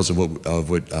details of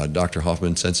what Dr.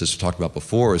 Hoffman Sensis talked about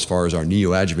before, as far as our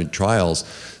neoadjuvant trials,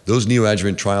 those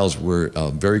neoadjuvant trials were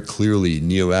very clearly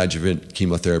neoadjuvant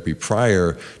chemotherapy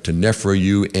prior to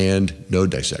nephro-U and node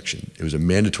dissection. It was a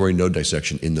mandatory node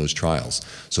dissection in those trials.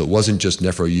 So it wasn't just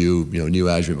nephro-U,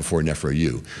 neoadjuvant before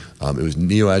nephro-U. It was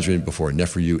neoadjuvant before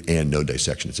nephro-U and node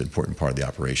dissection. It's an important part of the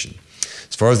operation.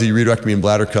 As far as the ureterectomy and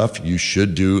bladder cuff, you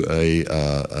should do a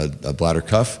bladder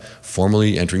cuff,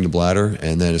 formally entering the bladder,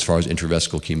 and then as far as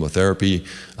intravesical chemotherapy,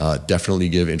 definitely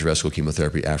give intravesical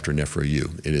chemotherapy after nephro-U.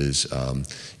 It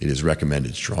is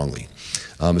recommended strongly.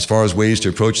 As far as ways to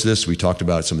approach this, we talked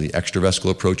about some of the extravesical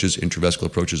approaches, intravesical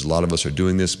approaches. A lot of us are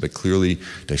doing this, but clearly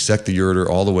dissect the ureter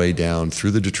all the way down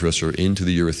through the detrusor into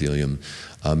the urothelium.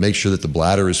 Make sure that the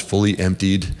bladder is fully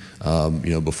emptied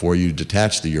before you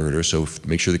detach the ureter. So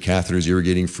make sure the catheter is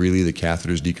irrigating freely, the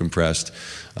catheter is decompressed.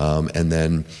 And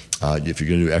then if you're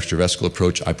going to do extravesical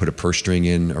approach, I put a purse string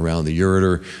in around the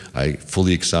ureter. I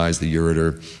fully excise the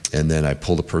ureter, and then I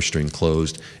pull the purse string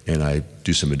closed, and I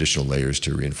do some additional layers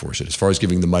to reinforce it. As far as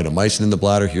giving the mitomycin in the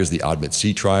bladder, here's the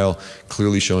ODMIT-C trial,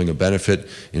 clearly showing a benefit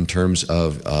in terms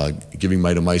of giving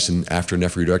mitomycin after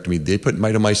nephrourectomy. They put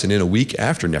mitomycin in a week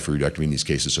after nephrourectomy in these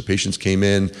cases. So patients came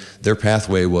in, their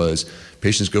pathway was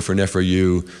patients go for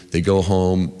nephrou, they go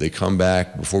home, they come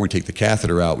back. Before we take the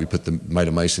catheter out, we put the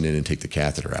mitomycin in and take the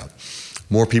catheter out.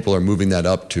 More people are moving that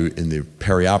up to in the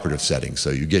perioperative setting.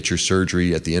 So you get your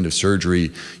surgery, at the end of surgery,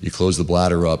 you close the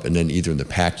bladder up, and then either in the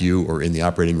PACU or in the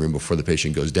operating room before the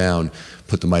patient goes down,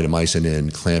 put the mitomycin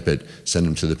in, clamp it, send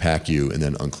them to the PACU, and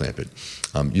then unclamp it.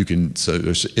 So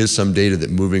there is some data that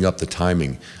moving up the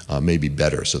timing may be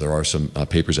better. So there are some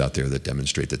papers out there that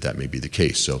demonstrate that that may be the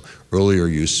case. So earlier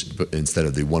use instead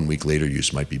of the 1 week later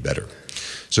use might be better.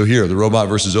 So here, the robot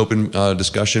versus open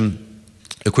discussion.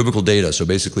 Equivocal data, so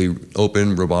basically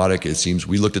open, robotic, it seems,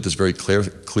 we looked at this very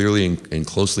clearly and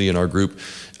closely in our group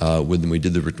when we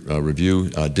did the review,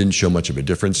 didn't show much of a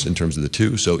difference in terms of the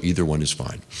two, so either one is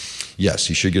fine. Yes,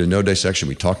 he should get a node dissection,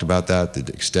 we talked about that,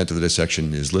 the extent of the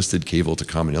dissection is listed, caval to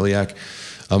common iliac.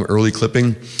 Early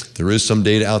clipping, there is some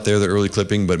data out there that early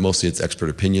clipping, but mostly it's expert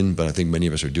opinion, but I think many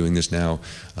of us are doing this now.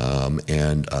 The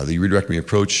ureterectomy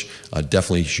approach,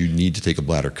 definitely you need to take a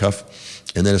bladder cuff.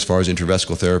 And then as far as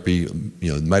intravesical therapy,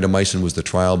 mitomycin was the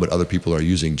trial, but other people are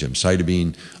using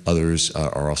gemcitabine. Others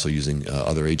are also using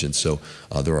other agents. So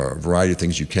there are a variety of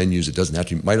things you can use. It doesn't have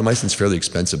to be. Mitomycin is fairly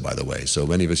expensive, by the way. So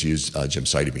many of us use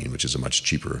gemcitabine, which is a much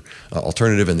cheaper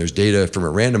alternative. And there's data from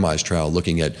a randomized trial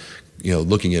looking at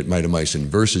mitomycin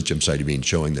versus gemcitabine,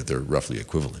 showing that they're roughly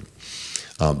equivalent.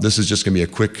 This is just going to be a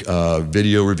quick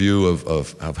video review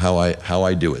of how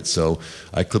I do it. So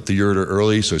I clip the ureter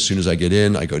early, so as soon as I get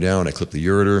in, I go down, I clip the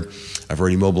ureter. I've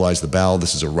already mobilized the bowel.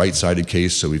 This is a right-sided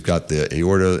case, so we've got the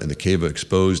aorta and the cava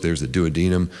exposed. There's the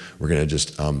duodenum. We're going to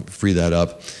just free that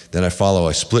up. Then I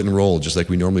split and roll, just like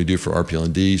we normally do for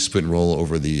RPL&D, split and roll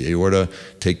over the aorta,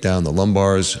 take down the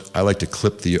lumbars. I like to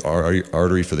clip the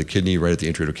artery for the kidney right at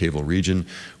the intracaval region.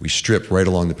 We strip right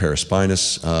along the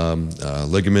paraspinous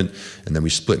ligament, and then we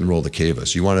split and roll the cava.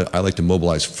 So I like to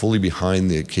mobilize fully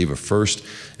behind the cava first,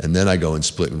 and then I go and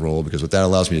split and roll, because what that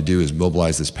allows me to do is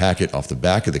mobilize this packet off the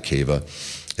back of the cava.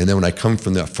 And then when I come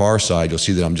from the far side, you'll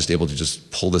see that I'm just able to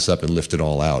just pull this up and lift it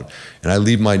all out. And I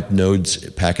leave my nodes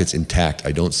packets intact.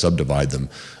 I don't subdivide them.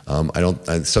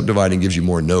 Subdividing gives you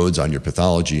more nodes on your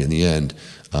pathology in the end,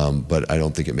 but I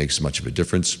don't think it makes much of a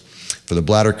difference. For the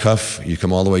bladder cuff, you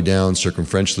come all the way down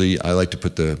circumferentially. I like to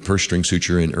put the purse string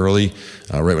suture in early,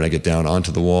 right when I get down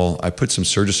onto the wall. I put some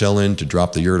Surgicel in to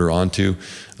drop the ureter onto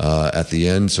at the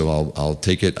end, so I'll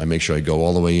take it. I make sure I go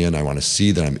all the way in. I want to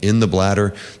see that I'm in the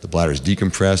bladder. The bladder is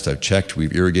decompressed. I've checked.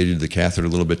 We've irrigated the catheter a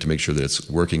little bit to make sure that it's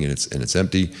working and it's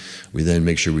empty. We then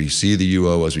make sure we see the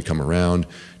UO as we come around,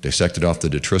 dissect it off the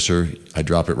detrusor. I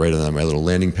drop it right on my little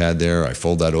landing pad there. I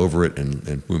fold that over it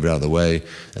and move it out of the way,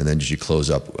 and then just you close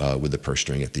up with the purse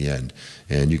string at the end.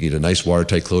 And you can get a nice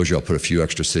watertight closure. I'll put a few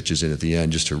extra stitches in at the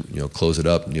end just to close it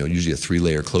up. Usually a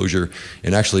 3-layer closure.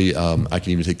 And actually, I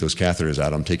can even take those catheters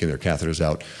out. I'm taking their catheters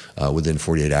out within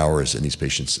 48 hours, and these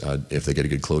patients, if they get a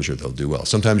good closure, they'll do well.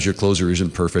 Sometimes your closure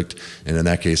isn't perfect, and in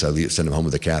that case, I send them home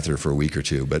with a catheter for a week or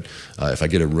two. But if I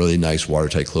get a really nice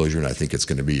watertight closure, and I think it's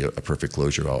going to be a perfect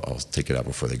closure, I'll take it out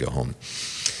before they go home.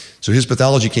 So his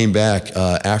pathology came back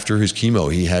after his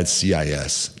chemo. He had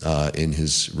CIS in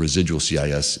his residual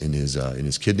CIS in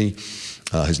his kidney.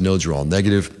 His nodes are all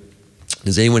negative.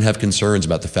 Does anyone have concerns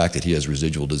about the fact that he has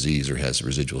residual disease or has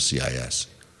residual CIS?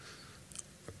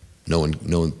 No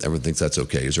one ever thinks that's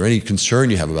okay. Is there any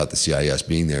concern you have about the CIS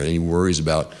being there? Any worries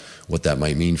about what that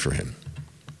might mean for him?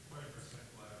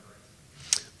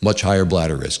 Much higher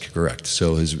bladder risk, correct.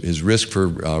 So his risk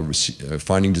for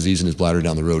finding disease in his bladder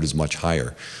down the road is much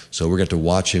higher. So we're going to have to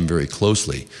watch him very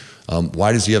closely.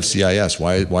 Why does he have CIS?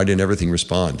 Why didn't everything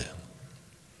respond?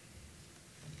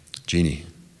 Jeannie.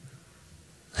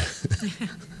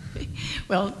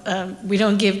 Well, we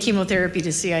don't give chemotherapy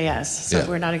to CIS, so Yeah.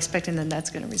 we're not expecting that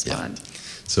that's going to respond. Yeah.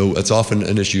 So it's often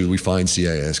an issue. We find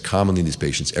CIS commonly in these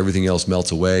patients. Everything else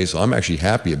melts away. So I'm actually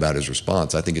happy about his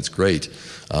response. I think it's great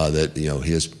that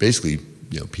he has basically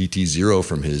PT0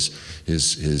 from his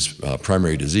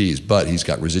primary disease, but he's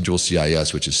got residual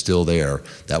CIS, which is still there.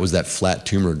 That was that flat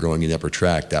tumor growing in the upper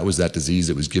tract. That was that disease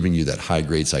that was giving you that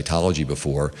high-grade cytology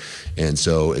before. And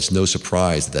so it's no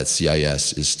surprise that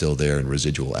CIS is still there and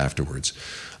residual afterwards.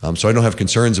 So I don't have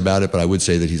concerns about it, but I would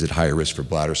say that he's at higher risk for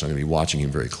bladder, so I'm going to be watching him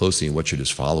very closely, and what should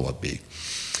his follow-up be.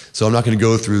 So I'm not going to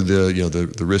go through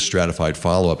the risk stratified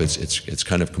follow-up. It's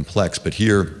kind of complex, but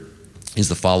here is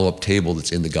the follow-up table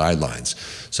that's in the guidelines.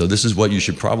 So this is what you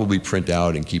should probably print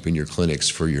out and keep in your clinics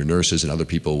for your nurses and other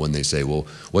people when they say, well,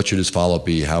 what should his follow-up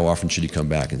be? How often should he come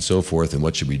back, and so forth, and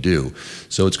what should we do?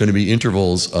 So it's going to be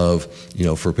intervals of,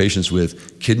 for patients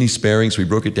with kidney sparing, so we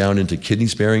broke it down into kidney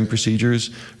sparing procedures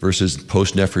versus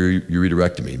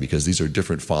post-nephroureterectomy, because these are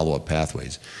different follow-up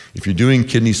pathways. If you're doing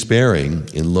kidney sparing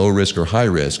in low risk or high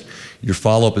risk, your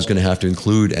follow-up is going to have to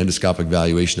include endoscopic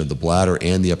evaluation of the bladder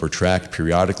and the upper tract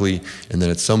periodically, and then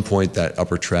at some point that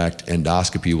upper tract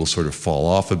endoscopy will sort of fall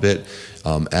off a bit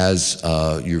as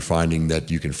you're finding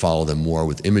that you can follow them more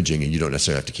with imaging, and you don't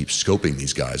necessarily have to keep scoping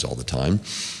these guys all the time.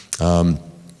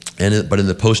 But in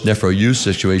the post-nephro use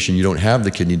situation, you don't have the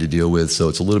kidney to deal with, so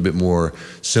it's a little bit more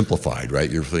simplified, right?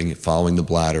 You're following the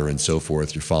bladder and so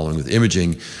forth. You're following with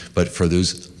imaging. But for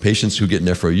those patients who get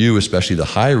nephro U, especially the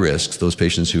high risks, those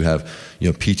patients who have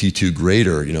PT2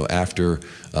 greater, after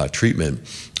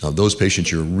treatment, those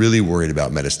patients you're really worried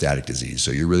about metastatic disease.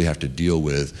 So you really have to deal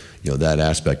with that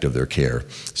aspect of their care.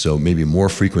 So maybe more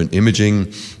frequent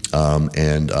imaging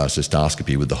and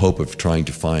cystoscopy with the hope of trying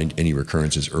to find any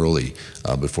recurrences early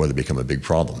before they become a big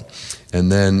problem.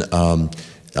 And then I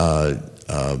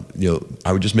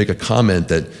would just make a comment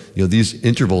that these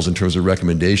intervals in terms of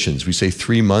recommendations, we say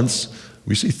 3 months.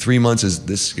 We say 3 months is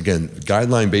this, again,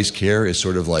 guideline-based care is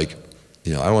sort of like, I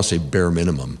don't want to say bare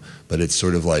minimum, but it's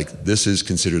sort of like, this is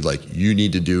considered like you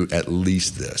need to do at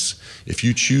least this. If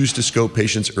you choose to scope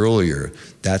patients earlier,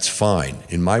 that's fine.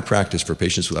 In my practice for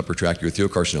patients with upper-tract urothelial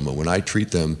carcinoma, when I treat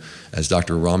them, as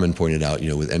Dr. Rahman pointed out,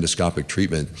 with endoscopic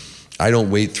treatment, I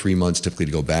don't wait 3 months typically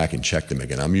to go back and check them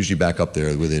again. I'm usually back up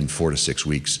there within 4 to 6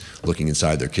 weeks looking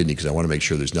inside their kidney because I want to make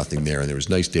sure there's nothing there. And there was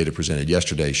nice data presented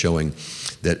yesterday showing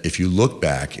that if you look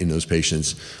back in those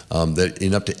patients, that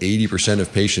in up to 80%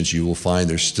 of patients you will find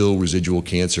there's still residual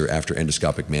cancer after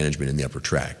endoscopic management in the upper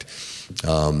tract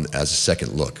as a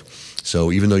second look.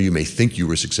 So even though you may think you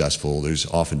were successful, there's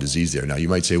often disease there. Now you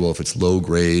might say, well, if it's low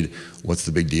grade, what's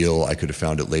the big deal? I could have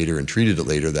found it later and treated it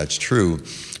later. That's true.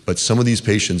 But some of these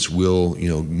patients will,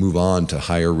 move on to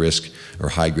higher risk or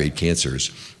high grade cancers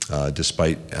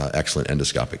despite excellent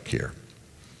endoscopic care.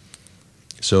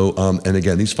 So, and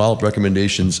again, these follow-up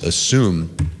recommendations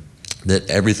assume that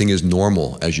everything is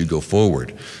normal as you go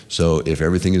forward. So if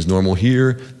everything is normal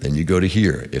here, then you go to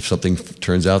here. If something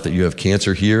turns out that you have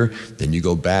cancer here, then you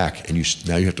go back and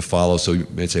now you have to follow. So you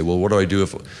may say, well, what do I do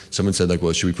if someone said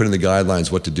well, should we put in the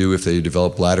guidelines what to do if they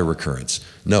develop bladder recurrence?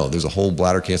 No, there's a whole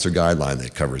bladder cancer guideline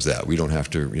that covers that. We don't have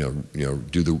to,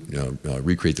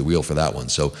 recreate the wheel for that one.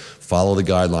 So follow the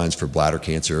guidelines for bladder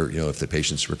cancer, if the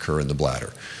patients recur in the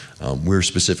bladder. We're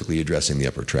specifically addressing the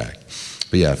upper tract.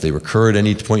 But yeah, if they recur at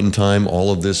any point in time,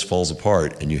 all of this falls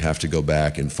apart and you have to go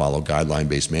back and follow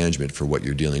guideline-based management for what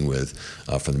you're dealing with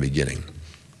from the beginning.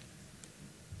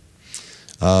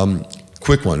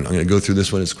 Quick one, I'm gonna go through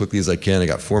this one as quickly as I can. I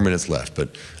got 4 minutes left, but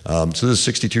so this is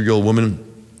a 62-year-old woman,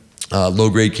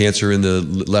 low-grade cancer in the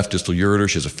left distal ureter.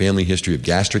 She has a family history of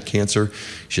gastric cancer.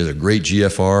 She has a great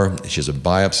GFR. She has a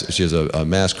biopsy. She has a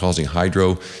mass causing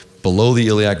hydro below the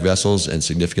iliac vessels and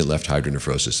significant left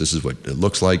hydronephrosis. This is what it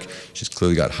looks like. She's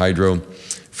clearly got hydro.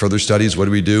 Further studies, what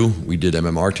do? We did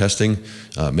MMR testing,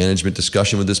 management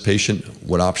discussion with this patient,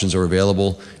 what options are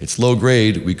available. It's low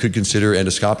grade. We could consider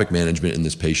endoscopic management in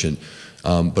this patient,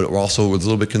 but we're also with a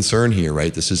little bit concerned here,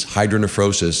 right? This is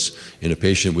hydronephrosis in a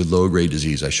patient with low grade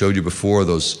disease. I showed you before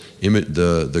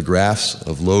the graphs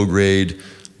of low grade,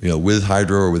 with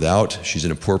hydro or without. She's in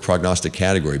a poor prognostic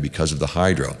category because of the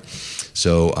hydro.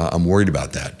 So I'm worried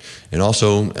about that. And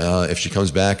also, if she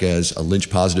comes back as a Lynch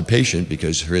positive patient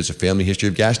because she has a family history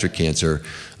of gastric cancer,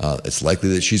 it's likely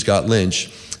that she's got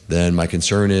Lynch, then my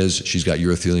concern is she's got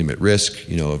urothelium at risk,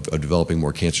 of developing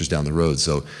more cancers down the road.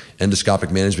 So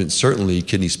endoscopic management, certainly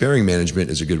kidney sparing management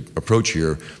is a good approach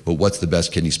here, but what's the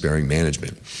best kidney sparing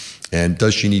management? And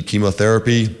does she need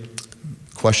chemotherapy?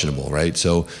 Questionable, right?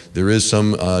 So there is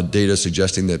some data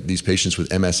suggesting that these patients with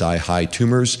MSI high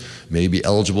tumors may be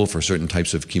eligible for certain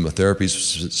types of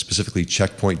chemotherapies, specifically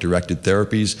checkpoint-directed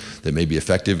therapies that may be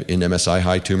effective in MSI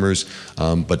high tumors,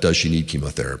 but does she need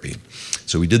chemotherapy?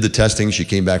 So we did the testing. She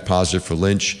came back positive for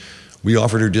Lynch. we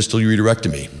offered her distal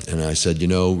ureterectomy. And I said,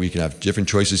 we can have different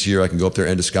choices here. I can go up there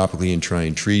endoscopically and try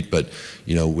and treat, but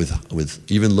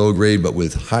with even low grade, but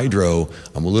with hydro,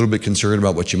 I'm a little bit concerned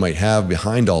about what you might have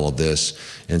behind all of this.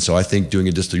 And so I think doing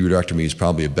a distal ureterectomy is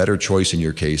probably a better choice in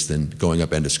your case than going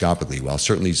up endoscopically. While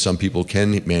certainly some people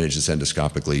can manage this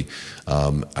endoscopically,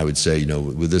 I would say,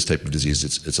 with this type of disease,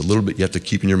 it's a little bit, you have to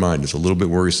keep in your mind, it's a little bit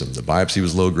worrisome. The biopsy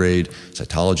was low grade,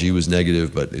 cytology was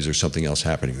negative, but is there something else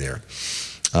happening there?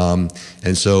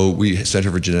 And so we sent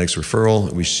her for genetics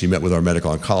referral. She met with our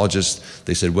medical oncologist.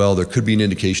 They said, well, there could be an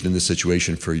indication in this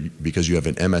situation because you have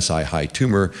an MSI high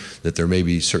tumor that there may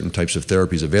be certain types of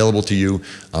therapies available to you.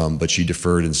 But she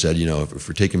deferred and said, if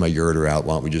we're taking my ureter out,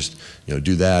 why don't we just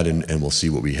do that and we'll see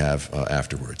what we have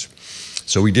afterwards.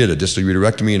 So we did a distal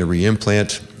ureterectomy and a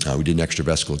reimplant. We did an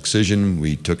extravesical excision.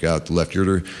 We took out the left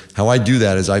ureter. How I do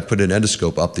that is I put an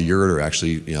endoscope up the ureter,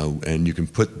 actually, and you can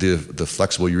put the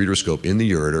flexible ureteroscope in the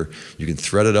ureter. You can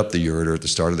thread it up the ureter at the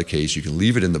start of the case. You can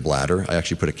leave it in the bladder. I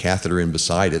actually put a catheter in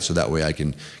beside it so that way I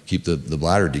can keep the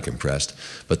bladder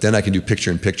decompressed. But then I can do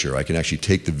picture-in-picture. I can actually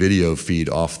take the video feed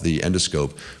off the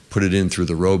endoscope, put it in through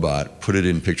the robot, put it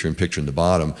in picture-in-picture in the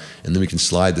bottom, and then we can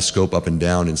slide the scope up and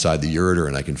down inside the ureter,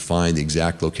 and I can find the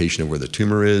exact location of where the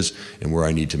tumor is and where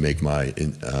I need to make my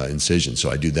incision. So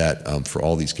I do that for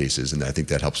all these cases, and I think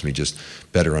that helps me just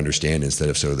better understand instead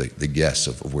of sort of the guess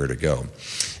of where to go.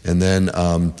 And then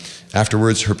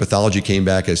afterwards, her pathology came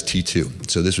back as T2.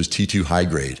 So this was T2 high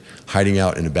grade, hiding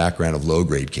out in a background of low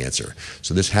grade cancer.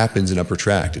 So this happens in upper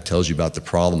tract. It tells you about the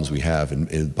problems we have in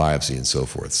biopsy and so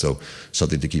forth. So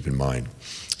something to keep in mind.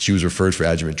 She was referred for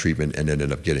adjuvant treatment and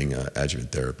ended up getting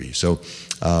adjuvant therapy. So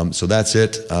that's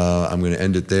it. I'm going to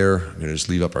end it there. I'm going to just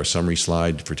leave up our summary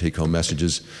slide for take-home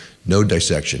messages. Node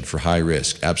dissection for high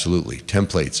risk, absolutely.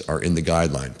 Templates are in the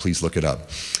guideline. Please look it up.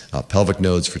 Pelvic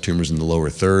nodes for tumors in the lower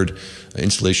third.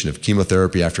 Installation of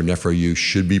chemotherapy after nephro-U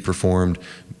should be performed.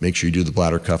 Make sure you do the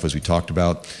bladder cuff as we talked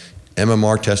about.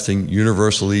 MMR testing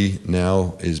universally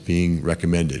now is being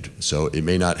recommended. So it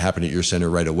may not happen at your center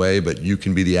right away, but you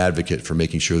can be the advocate for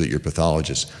making sure that your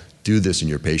pathologists do this in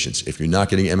your patients. If you're not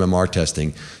getting MMR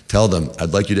testing, tell them,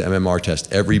 I'd like you to MMR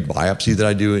test every biopsy that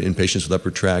I do in patients with upper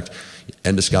tract,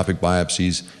 endoscopic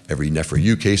biopsies, every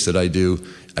nephro-U case that I do.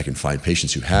 I can find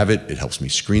patients who have it. It helps me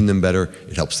screen them better.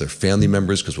 It helps their family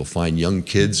members because we'll find young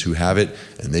kids who have it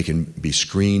and they can be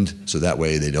screened so that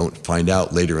way they don't find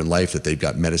out later in life that they've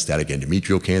got metastatic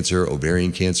endometrial cancer,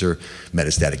 ovarian cancer,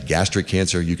 metastatic gastric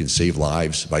cancer. You can save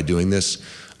lives by doing this.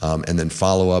 And then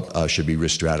follow-up should be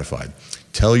risk stratified.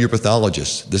 Tell your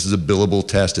pathologist this is a billable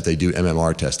test if they do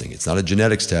MMR testing. It's not a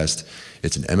genetics test.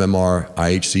 It's an MMR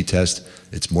IHC test.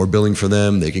 It's more billing for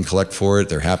them. They can collect for it.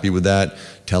 They're happy with that.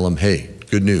 Tell them, hey,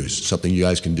 good news, something you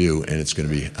guys can do, and it's going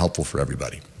to be helpful for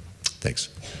everybody. Thanks.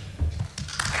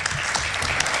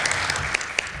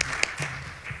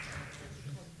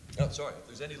 Oh, sorry. If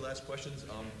there's any last questions,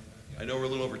 I know we're a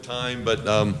little over time, but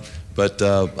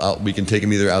we can take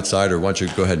them either outside or why don't you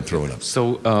go ahead and throw it up.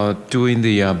 So doing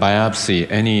the biopsy,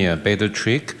 any better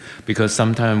trick? Because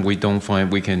sometimes we don't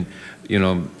find we can,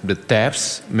 the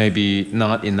depths may be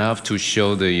not enough to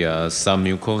show the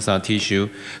submucosa tissue.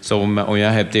 So we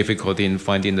have difficulty in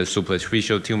finding the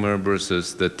superficial tumor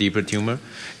versus the deeper tumor.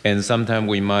 And sometimes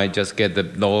we might just get the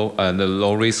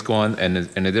low risk one, and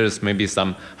there's maybe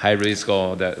some high risk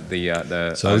or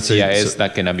the CIS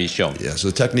that cannot be shown. Yeah. So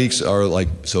the techniques are like,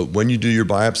 so when you do your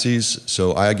biopsies,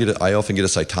 so I often get a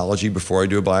cytology before I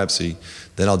do a biopsy.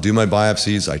 Then I'll do my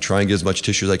biopsies. I try and get as much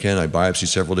tissue as I can. I biopsy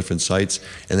several different sites.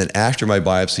 And then after my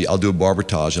biopsy, I'll do a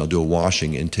barbotage and I'll do a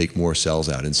washing and take more cells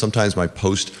out. And sometimes my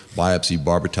post-biopsy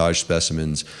barbotage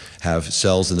specimens have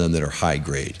cells in them that are high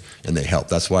grade, and they help.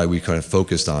 That's why we kind of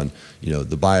focused on,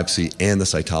 the biopsy and the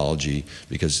cytology,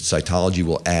 because cytology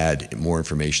will add more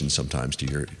information sometimes to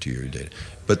your data.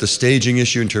 But the staging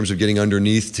issue in terms of getting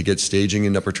underneath to get staging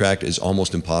in upper tract is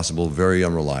almost impossible, very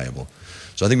unreliable.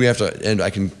 So I think we have to, and I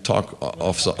can talk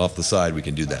off the side, we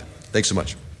can do that. Thanks so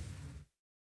much.